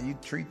saying? Like you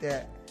treat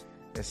that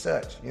as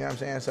such. You know what I'm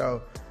saying?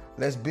 So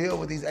let's build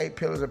with these 8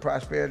 pillars of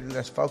prosperity.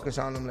 Let's focus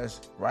on them. Let's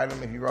write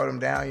them. If you wrote them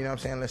down, you know what I'm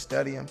saying? Let's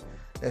study them.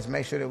 Let's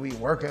make sure that we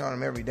working on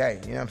them every day.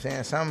 You know what I'm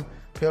saying? Some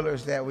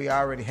pillars that we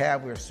already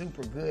have, we're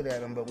super good at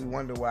them, but we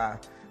wonder why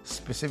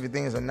specific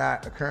things are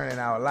not occurring in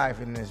our life,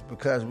 and it's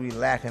because we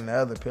lack in the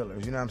other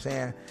pillars. You know what I'm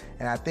saying?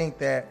 And I think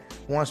that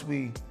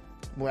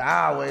I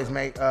always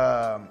make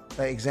an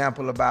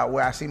example about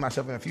where I see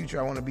myself in the future.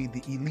 I want to be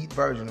the elite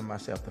version of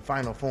myself, the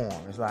final form.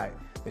 It's like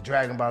the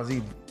Dragon Ball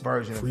Z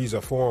version.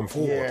 Frieza Form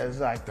 4. Yeah, it's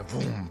like the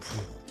boom.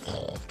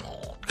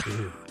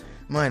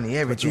 Money,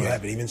 everything. But you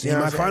haven't even seen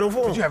my final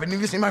form. But you haven't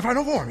even seen my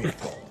final form yet.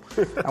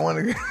 I want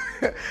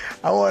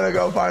to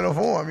go final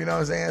form, you know what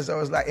I'm saying? So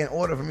it's like, in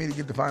order for me to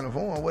get the final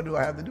form, what do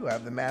I have to do? I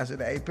have to master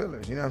the 8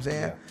 pillars, you know what I'm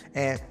saying?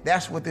 Yeah. And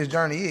that's what this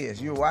journey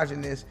is. You're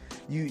watching this,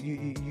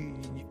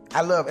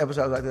 I love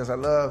episodes like this. I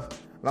love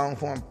long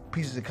form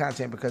pieces of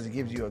content because it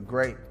gives you a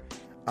great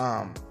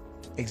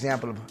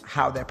example of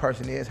how that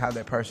person is, how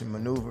that person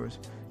maneuvers,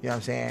 you know what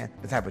I'm saying?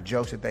 The type of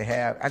jokes that they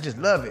have. I just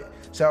love it.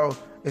 So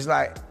it's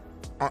like,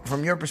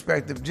 from your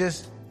perspective,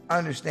 just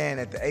understand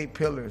that the 8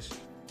 pillars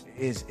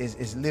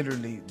is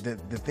literally the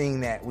thing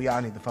that we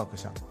all need to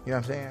focus on. You know what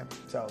I'm saying?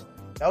 So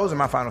those are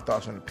my final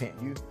thoughts on the pen.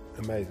 You?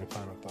 Amazing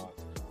final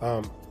thoughts.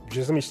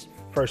 Just let me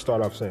first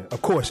start off saying,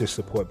 of course, it's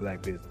support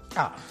black business.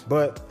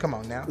 But come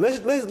on now. Let's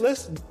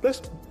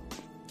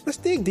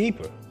dig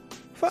deeper.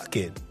 Fuck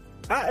it.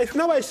 If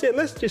nobody said,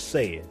 let's just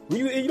say it.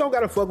 You don't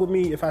gotta fuck with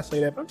me if I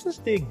say that. But let's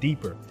dig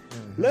deeper.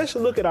 Mm-hmm. Let's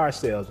look at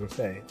ourselves and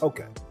say,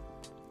 okay,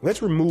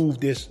 let's remove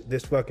this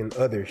fucking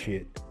other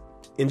shit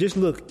and just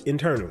look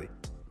internally.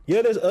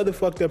 Yeah, there's other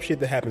fucked up shit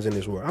that happens in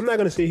this world. I'm not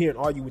going to sit here and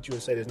argue with you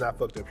and say there's not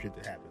fucked up shit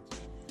that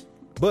happens.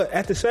 But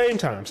at the same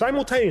time,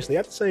 simultaneously,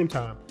 at the same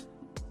time,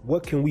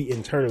 what can we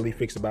internally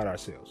fix about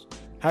ourselves?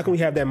 How can we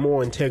have that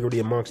moral integrity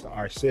amongst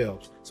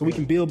ourselves so we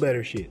can build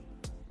better shit?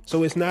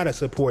 So it's not a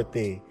support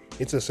thing.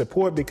 It's a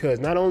support because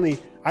not only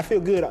I feel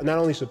good, not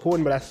only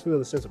supporting, but I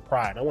feel a sense of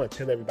pride. I want to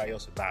tell everybody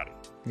else about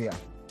it. Yeah.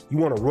 You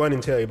want to run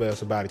and tell everybody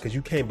else about it because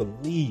you damn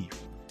near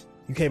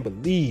can't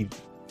believe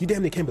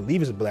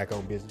it's a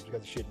black-owned business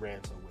because the shit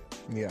ran so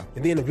well. Yeah.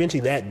 And then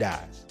eventually that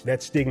dies.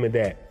 That stigma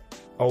that,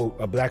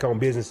 a black-owned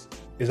business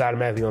is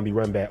automatically going to be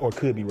run bad or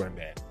could be run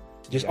bad.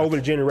 Just over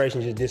the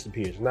generation, just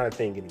disappears. It's not a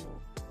thing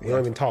anymore. We don't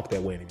even talk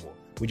that way anymore.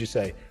 We just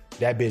say,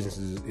 that business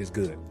is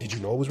good. Did you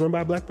know it was run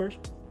by a black person?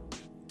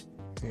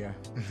 Yeah.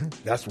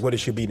 That's what it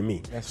should be to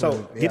me.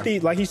 Get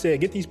these, like he said,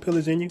 get these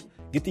pillars in you,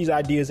 get these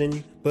ideas in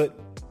you, but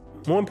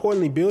more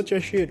importantly, build your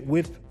shit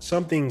with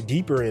something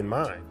deeper in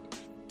mind.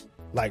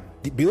 Like,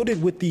 build it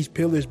with these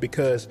pillars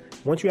because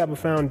once you have a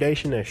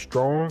foundation that's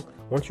strong,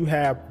 once you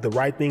have the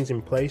right things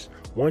in place,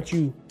 once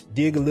you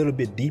dig a little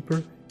bit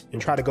deeper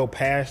and try to go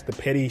past the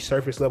petty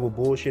surface level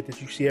bullshit that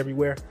you see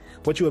everywhere,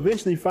 what you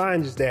eventually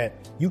find is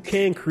that you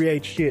can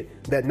create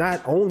shit that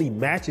not only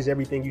matches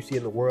everything you see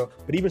in the world,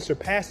 but even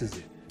surpasses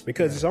it.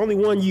 Because it's only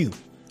one you.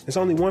 It's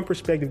only one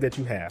perspective that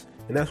you have.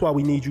 And that's why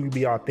we need you to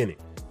be authentic.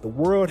 The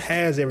world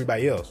has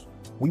everybody else.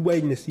 We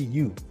waiting to see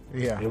you.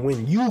 Yeah. And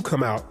when you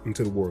come out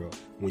into the world,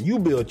 when you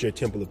build your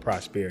temple of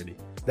prosperity,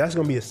 that's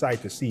going to be a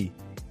sight to see.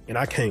 And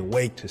I can't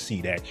wait to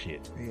see that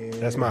shit. Yeah.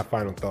 That's my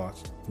final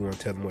thoughts. You want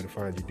to tell them where to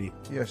find you, D?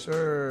 Yes,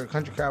 sir.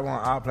 Country Cowboy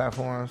on all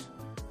platforms. You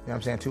know what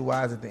I'm saying? 2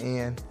 Y's at the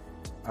end.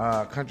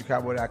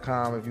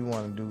 CountryCowboy.com if you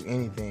want to do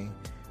anything.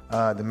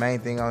 The main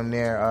thing on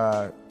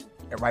there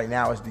right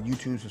now is the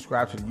YouTube.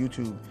 Subscribe to the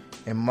YouTube.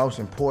 And most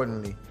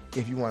importantly,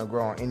 if you want to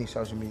grow on any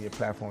social media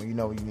platform, you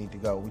know where you need to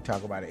go. We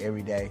talk about it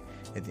every day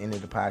at the end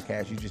of the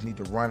podcast. You just need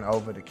to run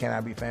over to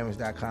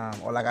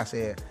canibefamous.com or, like I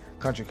said,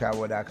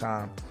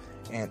 countrycowboy.com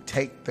and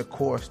take the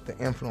course, The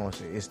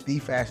Influencer. It's the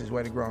fastest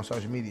way to grow on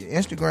social media.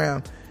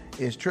 Instagram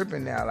is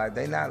tripping now. Like,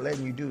 they not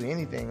letting you do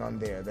anything on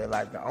there. They're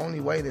like, the only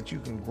way that you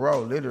can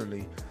grow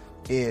literally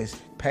is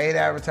paid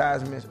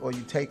advertisements or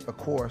you take a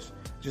course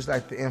just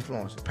like The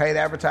Influencer. Paid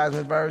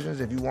advertisement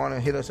versions, if you want to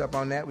hit us up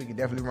on that, we can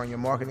definitely run your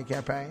marketing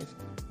campaigns.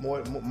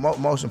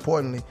 Most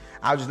importantly,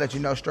 I'll just let you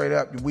know straight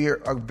up, we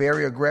are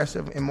very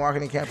aggressive in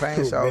marketing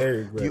campaigns.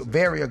 So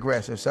very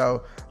aggressive.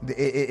 So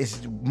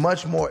it's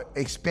much more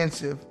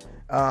expensive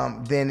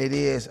than it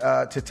is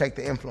to take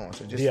The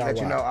Influencer. Just to let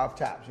you know off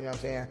top. You know what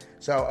I'm saying?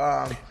 So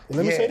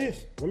let me say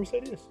this.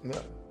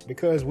 Yeah.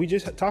 Because we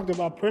just talked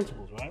about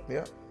principles, right?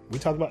 Yeah. We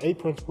talked about 8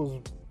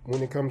 principles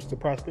when it comes to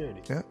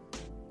prosperity. Yeah.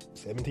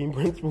 17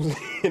 principles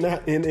in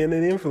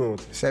an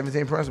influence.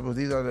 17 principles.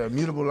 These are the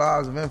immutable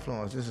laws of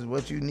influence. This is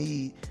what you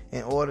need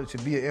in order to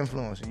be an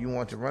influencer. You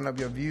want to run up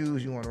your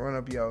views. You want to run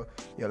up your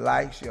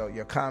likes,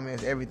 your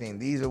comments, everything.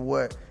 This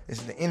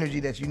is the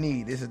energy that you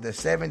need. This is the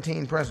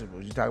 17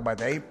 principles. You talk about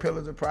the 8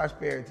 pillars of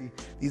prosperity.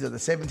 These are the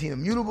 17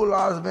 immutable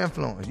laws of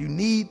influence. You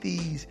need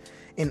these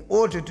in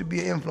order to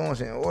be an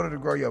influencer, in order to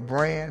grow your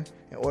brand,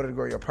 in order to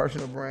grow your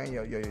personal brand,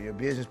 your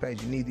business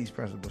page. You need these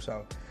principles.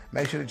 So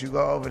make sure that you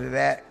go over to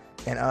that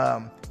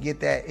and get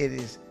that. It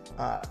is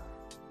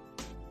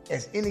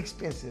as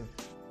inexpensive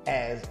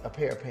as a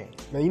pair of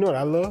pants. Now, you know what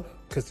I love?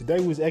 Because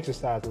today we was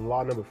exercising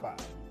law number 5.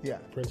 Yeah.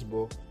 The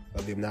principle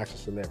of the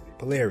obnoxious celebrity.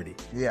 Polarity.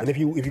 Yeah. And if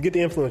you get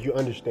the influence, you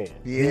understand.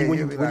 Yeah. When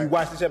you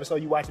watch this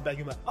episode, you watch it back,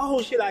 you're like,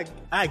 oh shit, I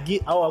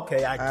get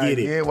okay, I get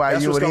it. Yeah, why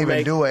that's you would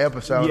even do an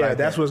episode yeah, like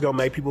that's that. what's gonna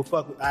make people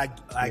fuck with I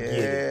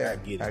get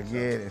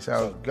it.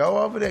 So go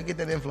over there, get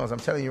that influence. I'm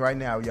telling you right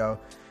now, yo.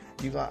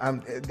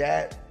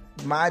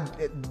 My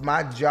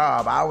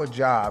job, our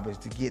job is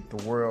to get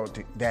the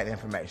world that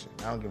information.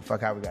 I don't give a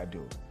fuck how we gotta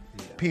do it.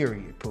 Yeah.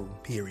 Period, Pooh.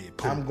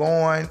 I'm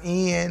going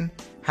in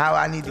how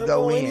I need to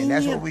go in.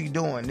 That's what we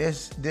doing.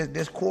 This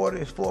quarter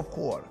is fourth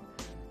quarter.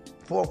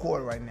 Fourth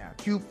quarter right now.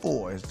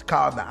 Q4. It's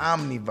called the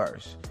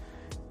Omniverse.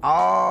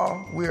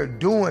 All we're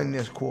doing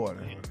this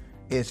quarter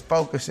is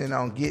focusing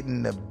on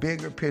getting the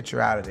bigger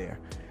picture out of there.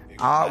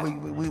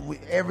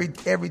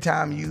 Every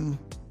time you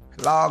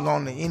log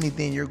on to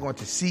anything, you're going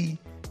to see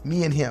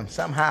me and him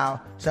somehow,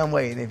 some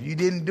way. And if you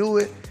didn't do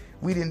it,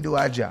 we didn't do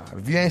our job.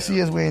 If you ain't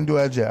see us, we didn't do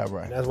our job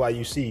right. That's why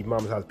you see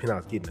Mama's House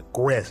Penthouse getting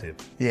aggressive.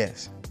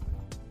 Yes.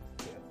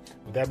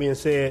 With that being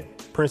said,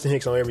 Princeton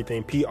Hicks on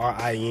everything.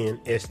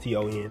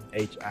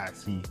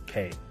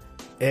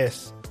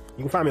 PRINSTONHICKS.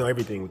 You can find me on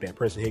everything with that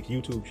Princeton Hicks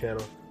YouTube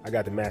channel. I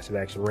got the Massive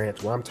Action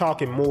Rants where I'm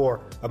talking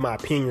more of my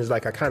opinions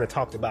like I kind of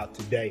talked about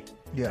today.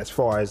 Yeah. As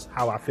far as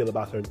how I feel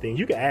about certain things.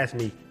 You can ask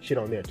me shit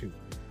on there too.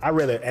 I'd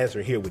rather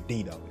answer here with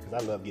D though, because I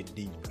love getting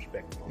D's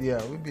perspective on it.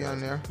 Yeah, we be on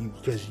there.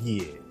 Because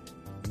yeah.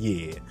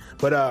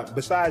 But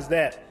besides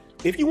that,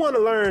 if you want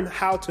to learn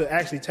how to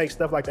actually take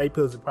stuff like the 8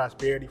 pillars of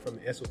prosperity from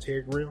the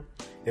esoteric realm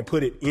and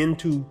put it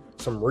into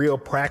some real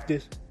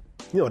practice,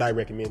 you know what I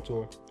recommend to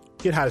them?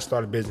 Get How to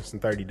Start a Business in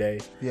 30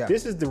 Days. Yeah.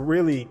 This is the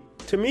really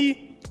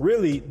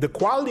the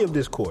quality of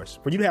this course,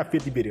 for you to have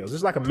 50 videos,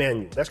 it's like a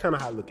manual. That's kind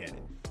of how I look at it.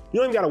 You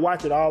don't even got to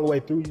watch it all the way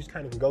through. You just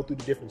kind of can go through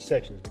the different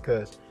sections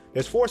because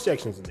there's 4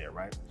 sections in there,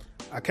 right?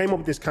 I came up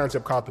with this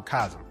concept called the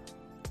Cosm.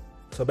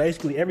 So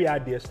basically, every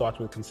idea starts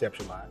with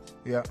conceptualize.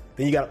 Yeah.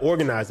 Then you got to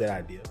organize that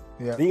idea.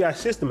 Yeah. Then you got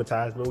to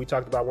systematize. When we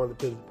talked about one of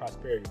the pillars of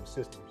prosperity was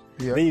systems.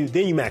 Yeah.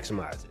 Then you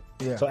maximize it.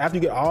 Yeah. So after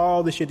you get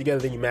all this shit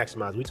together, then you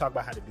maximize. We talk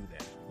about how to do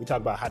that. We talk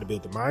about how to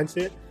build the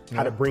mindset,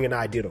 how to bring an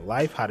idea to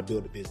life, how to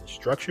build a business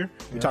structure.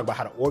 We talk about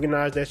how to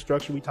organize that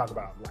structure. We talk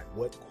about like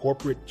what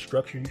corporate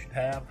structure you should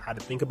have, how to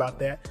think about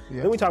that.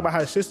 Yeah. Then we talk about how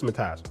to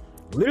systematize.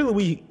 Literally,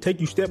 we take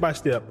you step by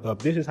step of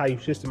this is how you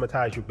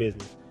systematize your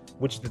business,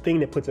 which is the thing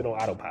that puts it on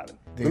autopilot.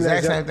 The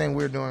exact same thing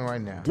we're doing right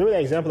now. Remember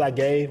that example I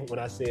gave when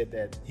I said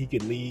that he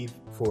could leave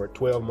for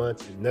 12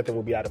 months and nothing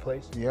will be out of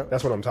place? Yep.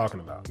 That's what I'm talking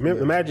about.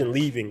 Imagine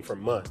leaving for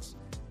months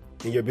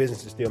and your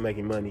business is still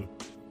making money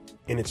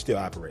and it's still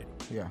operating.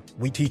 Yeah.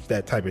 We teach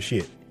that type of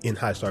shit in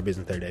How to Start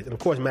Business in 30 Days. And of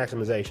course,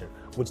 maximization,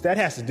 which that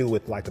has to do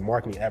with like the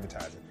marketing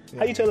advertising. Yeah.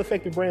 How you tell an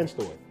effective brand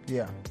story.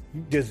 Yeah.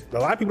 A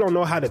lot of people don't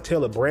know how to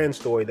tell a brand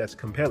story that's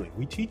compelling.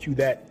 We teach you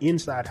that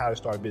inside How to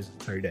Start Business in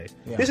 30 Days.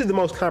 Yeah. This is the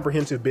most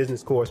comprehensive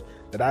business course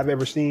that I've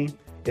ever seen.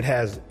 It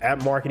has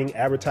app marketing,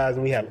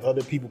 advertising. We have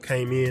other people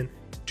came in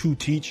to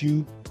teach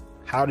you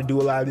how to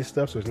do a lot of this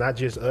stuff. So it's not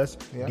just us.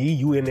 Yeah. D,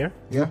 you in there.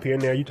 You Yeah. appear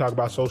in there. You talk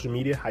about social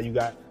media, how you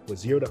got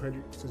 0 to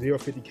 100, 0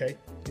 to 50K.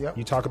 Yep.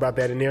 You talk about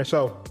that in there.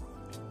 So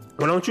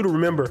what I want you to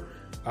remember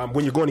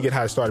when you're going to get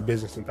How to Start a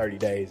Business in 30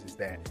 Days is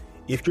that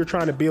if you're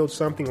trying to build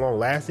something long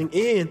lasting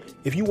and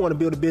if you want to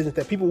build a business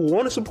that people will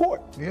want to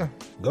support,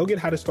 go get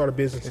How to Start a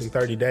Business in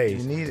 30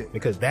 Days. You need it.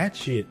 Because that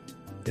shit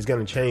is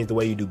going to change the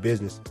way you do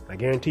business. I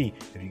guarantee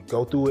if you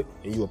go through it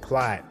and you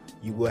apply it,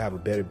 you will have a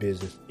better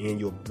business and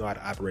you'll know how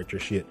to operate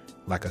your shit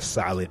like a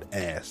solid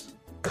ass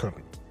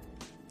company.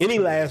 Any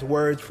last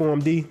words for him,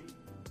 D?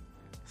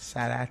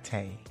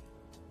 Sarate.